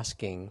by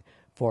asking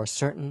for a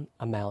certain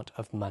amount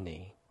of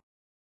money?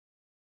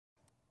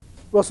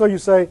 Well, so you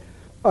say,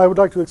 I would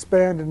like to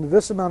expand into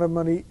this amount of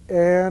money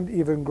and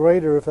even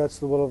greater if that's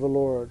the will of the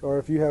Lord. Or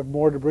if you have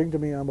more to bring to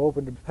me, I'm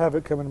open to have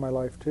it come into my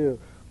life too.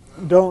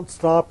 Don't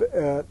stop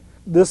at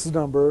this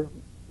number,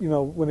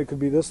 when it could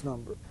be this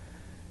number.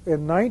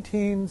 In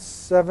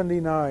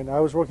 1979, I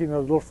was working in a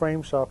little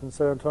frame shop in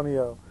San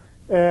Antonio,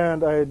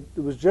 and I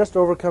was just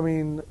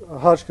overcoming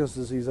Hodgkin's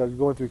disease. I was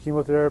going through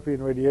chemotherapy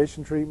and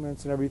radiation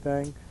treatments and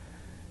everything.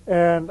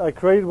 And I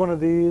created one of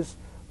these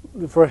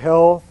for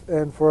health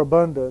and for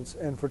abundance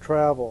and for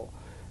travel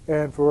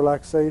and for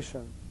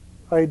relaxation.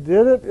 I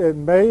did it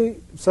in May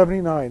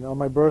 79 on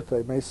my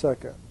birthday, May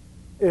 2nd.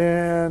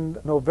 In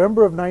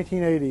November of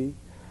 1980,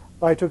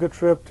 I took a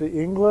trip to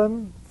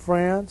England,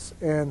 France,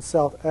 and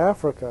South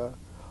Africa,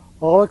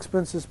 all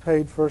expenses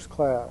paid first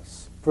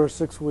class for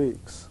 6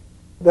 weeks.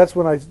 That's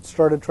when I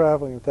started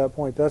traveling at that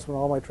point. That's when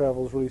all my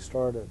travels really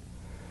started.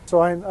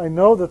 So I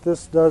know that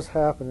this does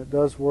happen. It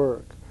does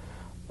work.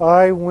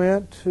 I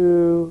went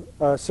to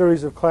a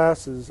series of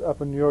classes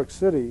up in New York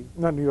City,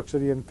 not New York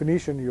City, in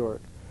Phoenicia, New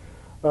York.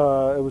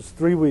 It was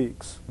 3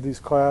 weeks, these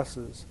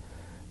classes.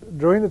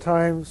 During the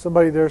time,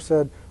 somebody there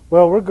said,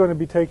 well, we're going to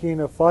be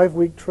taking a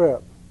 5-week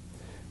trip.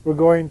 We're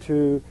going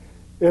to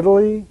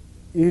Italy,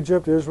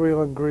 Egypt,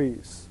 Israel, and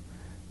Greece.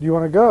 Do you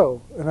want to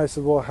go? And I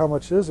said, well, how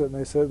much is it?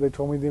 And they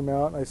told me the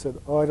amount, and I said,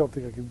 oh, I don't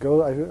think I could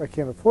go. I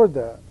can't afford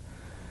that.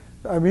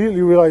 I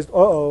immediately realized,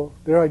 uh-oh,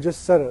 there I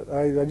just said it.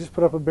 I just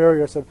put up a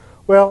barrier. I said,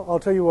 well, I'll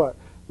tell you what.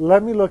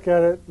 Let me look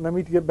at it. Let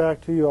me get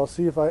back to you. I'll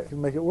see if I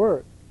can make it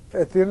work.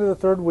 At the end of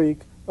the 3rd week,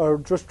 or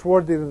just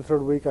toward the end of the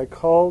 3rd week, I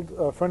called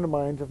a friend of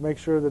mine to make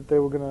sure that they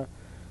were going to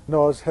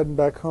know I was heading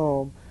back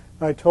home.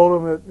 And I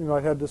told them that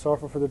I had this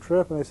offer for the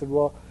trip, and they said,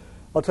 well,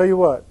 I'll tell you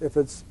what. If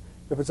it's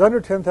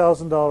under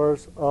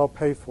 $10,000, I'll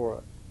pay for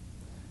it,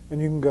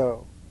 and you can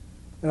go.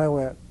 And I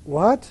went,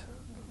 what?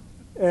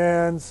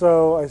 And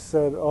so I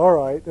said, all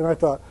right. And I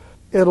thought,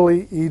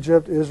 Italy,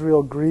 Egypt,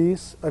 Israel,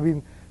 Greece. I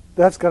mean,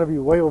 that's got to be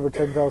way over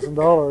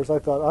 $10,000. I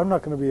thought, I'm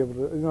not going to be able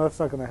to, that's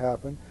not going to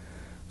happen.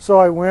 So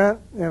I went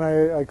and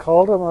I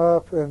called them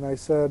up and I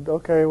said,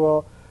 okay,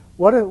 well,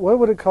 what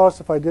would it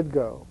cost if I did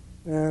go?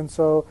 And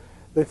so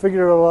they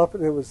figured it all up,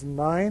 and it was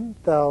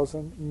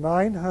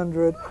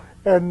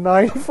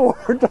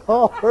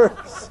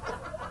 $9,994.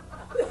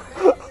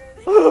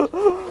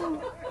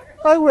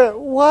 I went,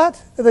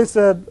 what? And they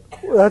said,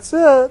 that's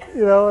it,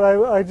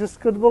 and I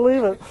just couldn't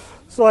believe it.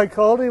 So I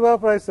called him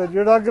up and I said,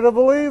 you're not going to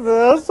believe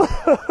this.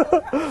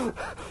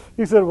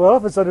 He said, well,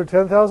 if it's under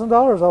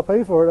 $10,000, I'll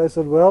pay for it. I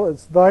said, well,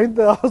 it's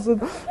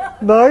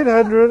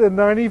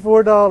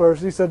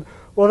 $9,994. He said,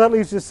 well, that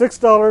leaves you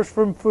 $6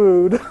 from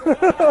food.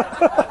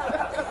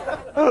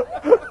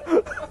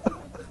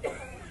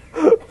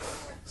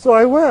 So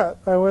I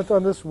went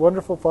on this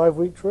wonderful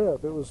 5-week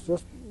trip. It was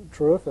just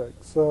terrific.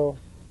 So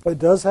it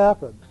does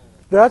happen.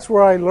 That's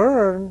where I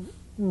learned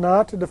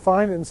not to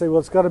define it and say, well,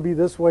 it's got to be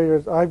this way,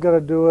 or I've got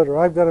to do it, or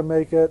I've got to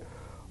make it,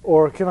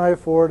 or can I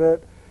afford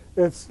it?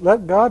 It's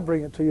let God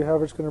bring it to you,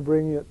 however it's going to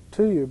bring it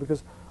to you,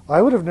 because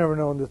I would have never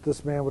known that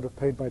this man would have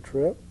paid my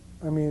trip.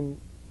 I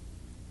mean,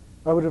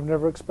 I would have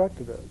never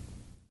expected it.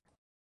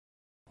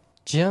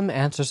 Jim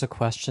answers a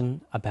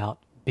question about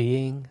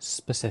being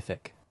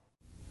specific.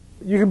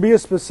 You can be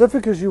as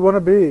specific as you want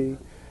to be,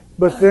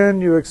 but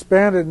then you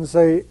expand it and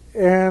say,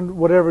 and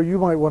whatever you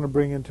might want to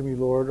bring into me,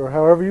 Lord, or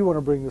however you want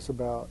to bring this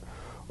about.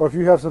 Or if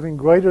you have something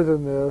greater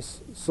than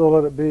this, so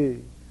let it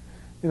be.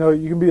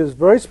 You can be as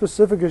very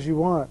specific as you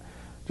want.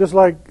 Just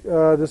like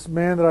this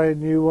man that I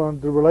knew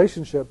on the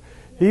relationship,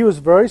 he was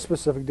very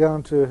specific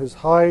down to his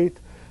height,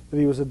 that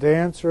he was a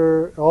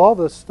dancer, all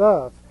this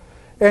stuff.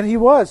 And he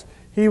was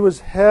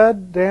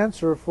head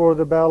dancer for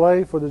the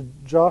ballet, for the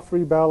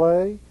Joffrey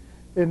Ballet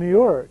in New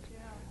York.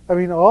 I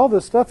mean, all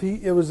this stuff,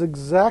 it was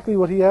exactly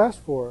what he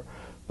asked for.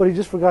 But he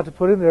just forgot to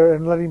put in there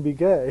and let him be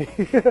gay.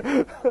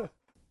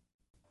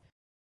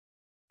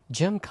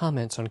 Jim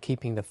comments on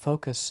keeping the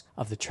focus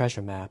of the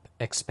treasure map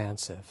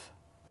expansive.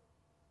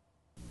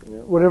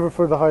 Whatever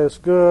for the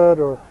highest good,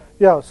 or,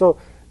 so,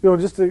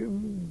 just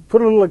to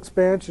put a little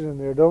expansion in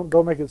there.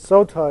 Don't make it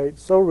so tight,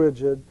 so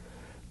rigid,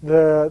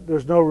 that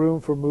there's no room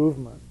for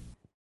movement.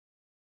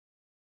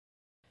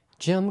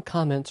 Jim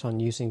comments on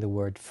using the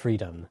word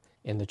freedom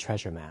in the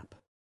treasure map.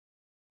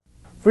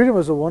 Freedom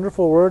is a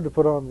wonderful word to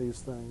put on these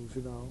things,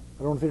 I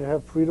don't think I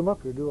have freedom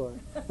up here, do I?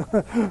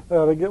 I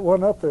ought to get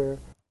one up there.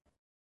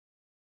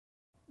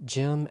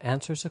 Jim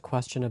answers a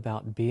question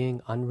about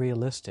being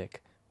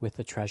unrealistic with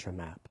the treasure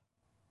map.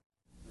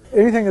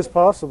 Anything is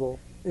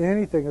possible.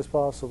 Anything is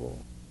possible.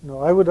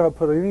 I would not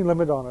put any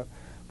limit on it.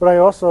 But I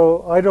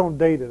don't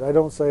date it. I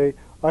don't say,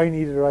 I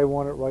need it or I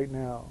want it right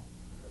now.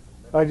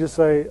 I just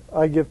say,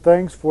 I give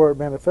thanks for it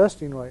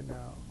manifesting right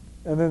now.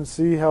 And then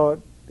see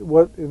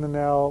what in the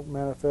now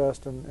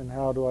manifests and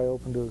how do I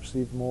open to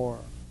receive more.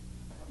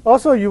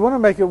 Also, you want to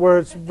make it where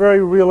it's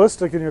very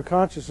realistic in your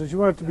consciousness. You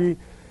want it to be,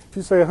 if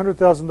you say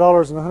 $100,000 and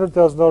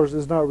 $100,000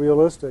 is not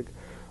realistic,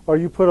 or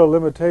you put a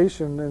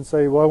limitation and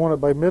say, well, I want it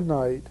by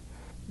midnight,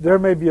 there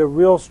may be a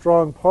real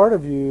strong part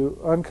of you,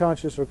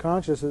 unconscious or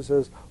conscious, that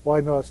says, well,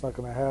 I know it's not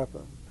going to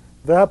happen.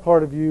 That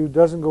part of you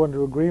doesn't go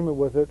into agreement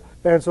with it,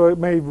 and so it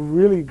may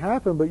really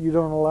happen, but you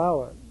don't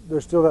allow it.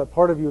 There's still that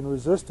part of you in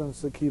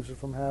resistance that keeps it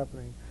from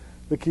happening,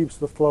 that keeps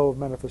the flow of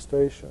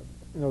manifestation.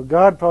 You know,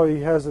 God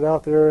probably has it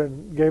out there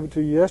and gave it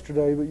to you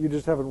yesterday, but you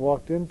just haven't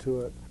walked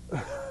into it.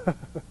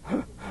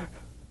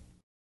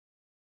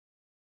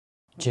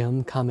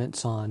 Jim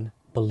comments on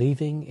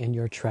believing in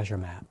your treasure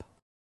map.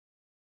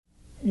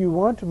 You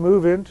want to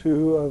move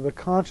into the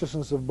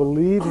consciousness of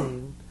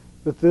believing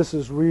that this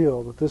is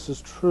real, that this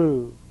is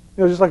true.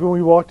 You know, just like when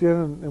we walked in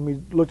and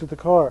we looked at the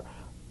car.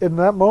 In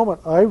that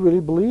moment, I really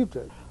believed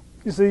it.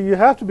 You see, you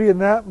have to be in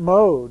that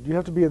mode. You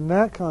have to be in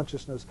that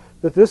consciousness,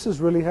 that this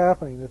is really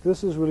happening, that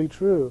this is really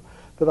true,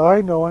 that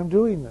I know I'm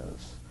doing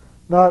this.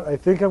 Not, I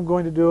think I'm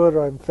going to do it,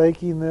 or I'm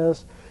faking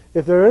this.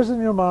 If there is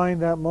in your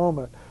mind that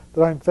moment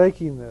that I'm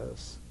faking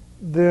this,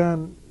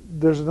 then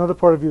there's another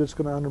part of you that's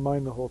going to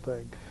undermine the whole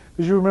thing.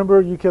 Because you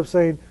remember, you kept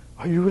saying,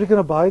 are you really going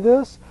to buy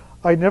this?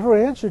 I never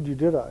answered you,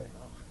 did I?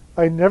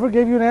 I never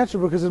gave you an answer,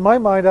 because in my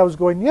mind I was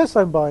going, yes,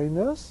 I'm buying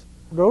this.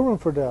 No room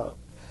for doubt.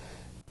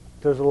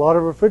 There's a lot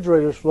of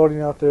refrigerators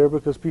floating out there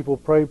because people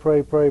pray,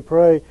 pray, pray,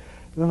 pray,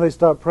 and then they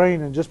stop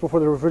praying, and just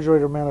before the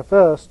refrigerator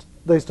manifests,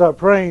 they stop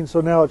praying,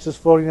 so now it's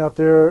just floating out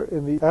there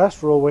in the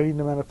astral waiting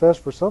to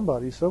manifest for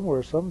somebody,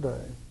 somewhere,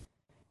 someday.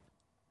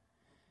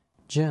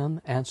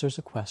 Jim answers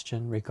a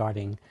question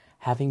regarding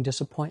having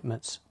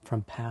disappointments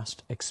from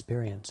past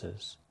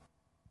experiences.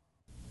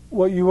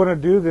 What you want to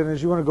do then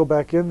is you want to go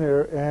back in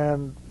there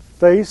and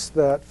face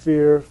that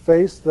fear,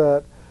 face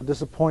that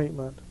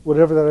disappointment,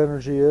 whatever that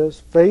energy is,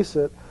 face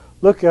it,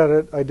 look at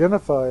it,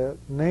 identify it,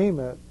 name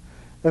it,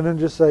 and then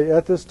just say,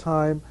 at this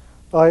time,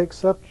 I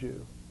accept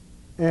you,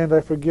 and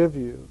I forgive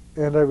you,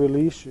 and I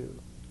release you.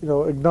 You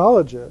know,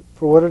 acknowledge it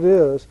for what it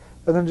is,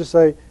 and then just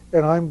say,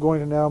 and I'm going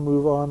to now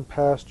move on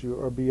past you,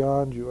 or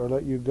beyond you, or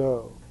let you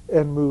go,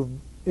 and move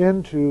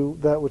into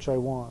that which I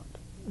want.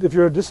 If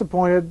you're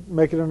disappointed,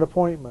 make it an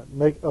appointment.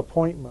 Make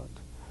appointment.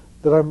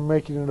 That I'm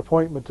making an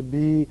appointment to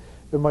be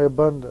in my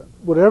abundance.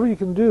 Whatever you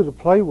can do to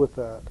play with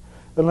that,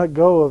 and let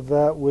go of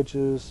that which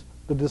is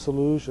the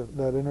disillusion,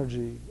 that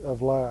energy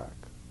of lack,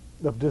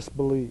 of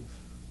disbelief,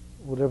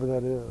 whatever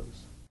that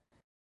is.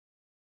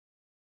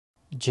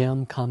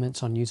 Jim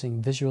comments on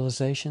using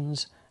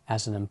visualizations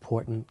as an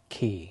important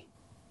key.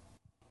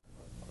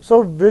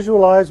 So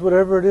visualize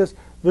whatever it is.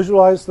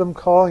 Visualize them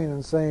calling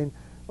and saying,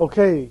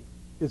 okay,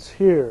 it's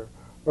here,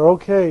 or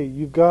okay,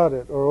 you've got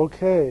it, or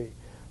okay,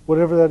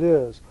 whatever that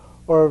is.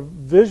 Or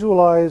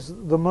visualize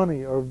the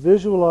money, or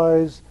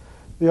visualize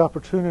the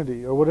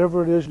opportunity, or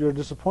whatever it is you're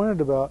disappointed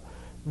about.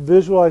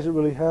 Visualize it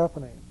really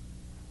happening.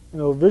 You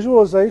know,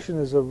 visualization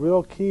is a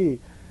real key.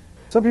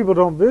 Some people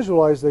don't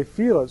visualize, they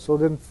feel it, so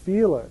then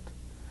feel it.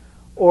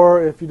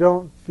 Or if you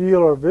don't feel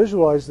or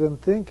visualize, then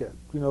think it.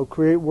 You know,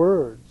 create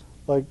words,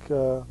 like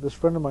this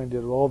friend of mine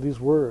did with all these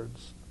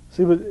words.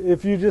 See, but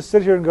if you just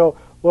sit here and go,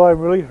 well, I'm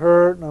really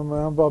hurt, and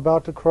I'm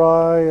about to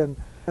cry, and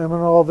I'm in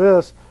all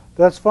this,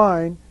 that's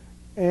fine.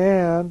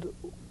 And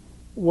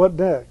what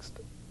next?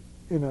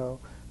 You know,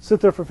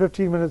 sit there for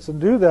 15 minutes and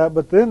do that,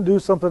 but then do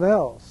something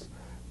else.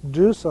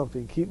 Do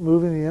something. Keep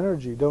moving the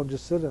energy. Don't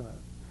just sit in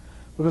it.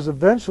 Because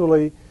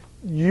eventually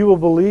you will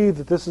believe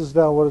that this is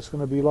now what it's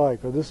going to be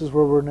like, or this is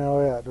where we're now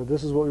at, or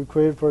this is what we've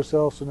created for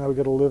ourselves, so now we've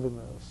got to live in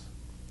this.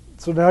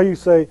 So now you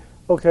say,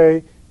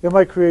 okay, in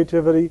my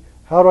creativity,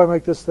 how do I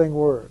make this thing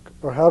work?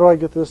 Or how do I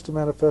get this to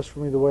manifest for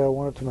me the way I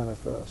want it to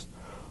manifest?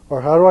 Or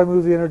how do I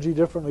move the energy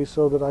differently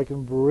so that I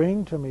can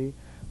bring to me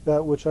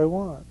that which I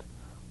want?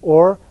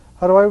 Or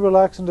how do I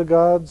relax into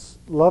God's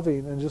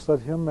loving and just let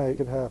Him make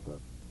it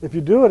happen? If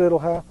you do it, it'll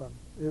happen.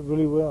 It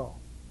really will.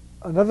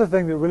 Another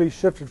thing that really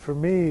shifted for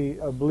me,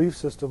 a belief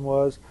system,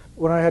 was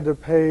when I had to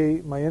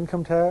pay my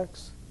income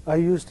tax. I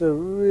used to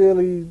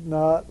really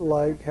not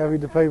like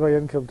having to pay my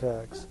income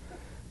tax.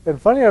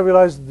 And finally I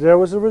realized there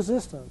was a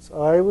resistance.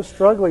 I was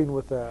struggling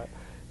with that.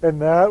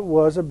 And that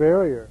was a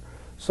barrier.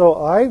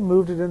 So I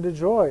moved it into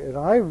joy. And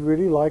I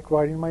really like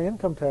writing my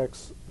income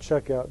tax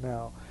check out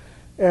now.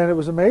 And it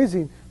was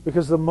amazing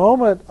because the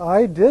moment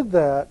I did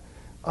that,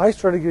 I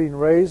started getting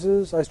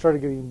raises, I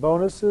started getting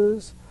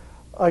bonuses,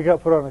 I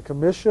got put on a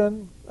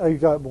commission, I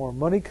got more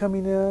money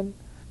coming in.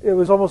 It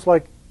was almost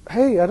like,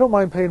 hey, I don't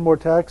mind paying more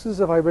taxes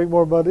if I make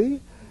more money,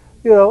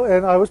 you know,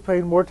 and I was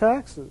paying more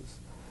taxes.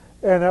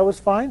 And that was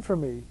fine for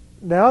me.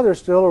 Now there's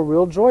still a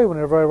real joy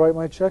whenever I write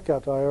my check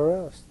out to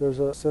IRS. There's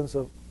a sense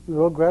of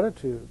real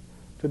gratitude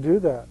to do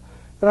that.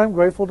 And I'm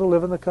grateful to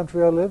live in the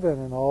country I live in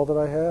and all that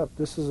I have.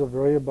 This is a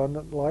very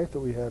abundant life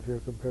that we have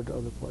here compared to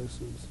other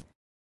places.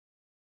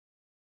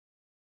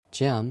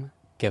 Jim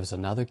gives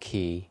another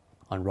key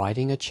on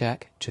writing a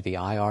check to the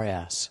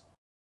IRS.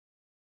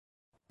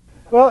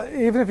 Well,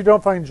 even if you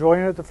don't find joy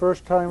in it the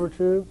first time or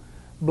two,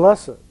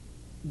 bless it.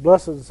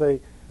 Bless it and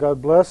say,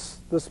 God bless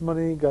this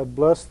money, God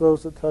bless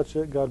those that touch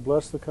it, God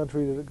bless the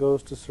country that it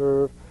goes to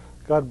serve,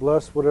 God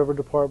bless whatever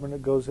department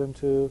it goes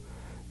into,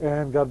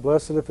 and God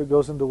bless it if it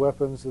goes into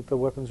weapons, that the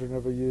weapons are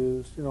never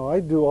used. You know,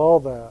 I do all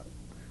that.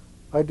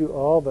 I do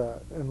all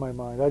that in my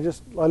mind.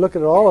 I look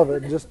at all of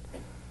it and just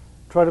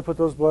try to put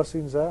those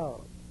blessings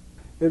out.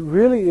 It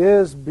really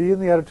is be in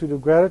the attitude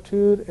of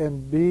gratitude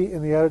and be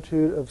in the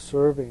attitude of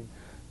serving,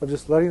 of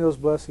just letting those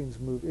blessings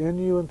move in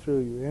you and through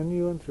you, in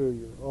you and through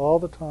you, all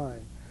the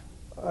time.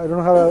 I don't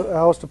know how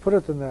else to put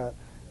it than that.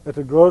 At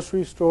the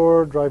grocery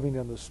store, driving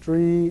down the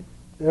street,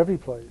 every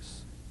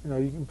place.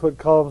 You can put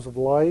columns of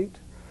light.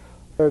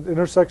 At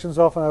intersections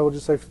often I will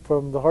just say,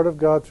 from the heart of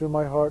God through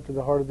my heart to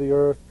the heart of the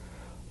earth,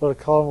 let a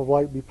column of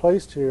light be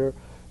placed here,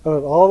 and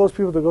let all those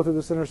people that go through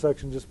this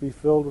intersection just be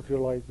filled with your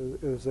light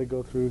as they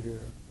go through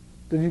here.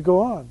 Then you go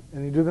on,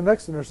 and you do the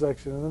next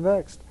intersection and the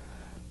next.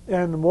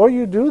 And the more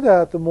you do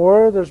that, the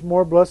more there's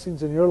more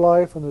blessings in your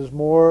life, and there's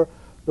more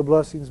the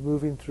blessings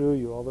moving through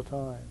you all the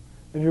time.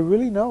 And you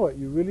really know it,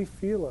 you really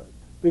feel it.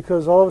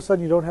 Because all of a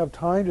sudden you don't have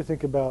time to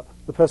think about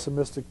the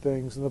pessimistic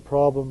things and the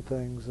problem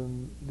things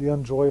and the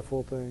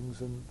unjoyful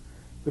things, and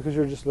because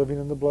you're just living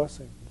in the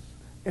blessings.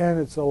 And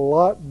it's a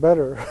lot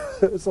better,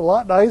 it's a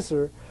lot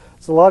nicer,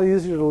 it's a lot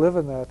easier to live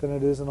in that than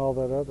it is in all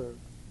that other.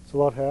 It's a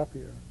lot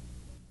happier.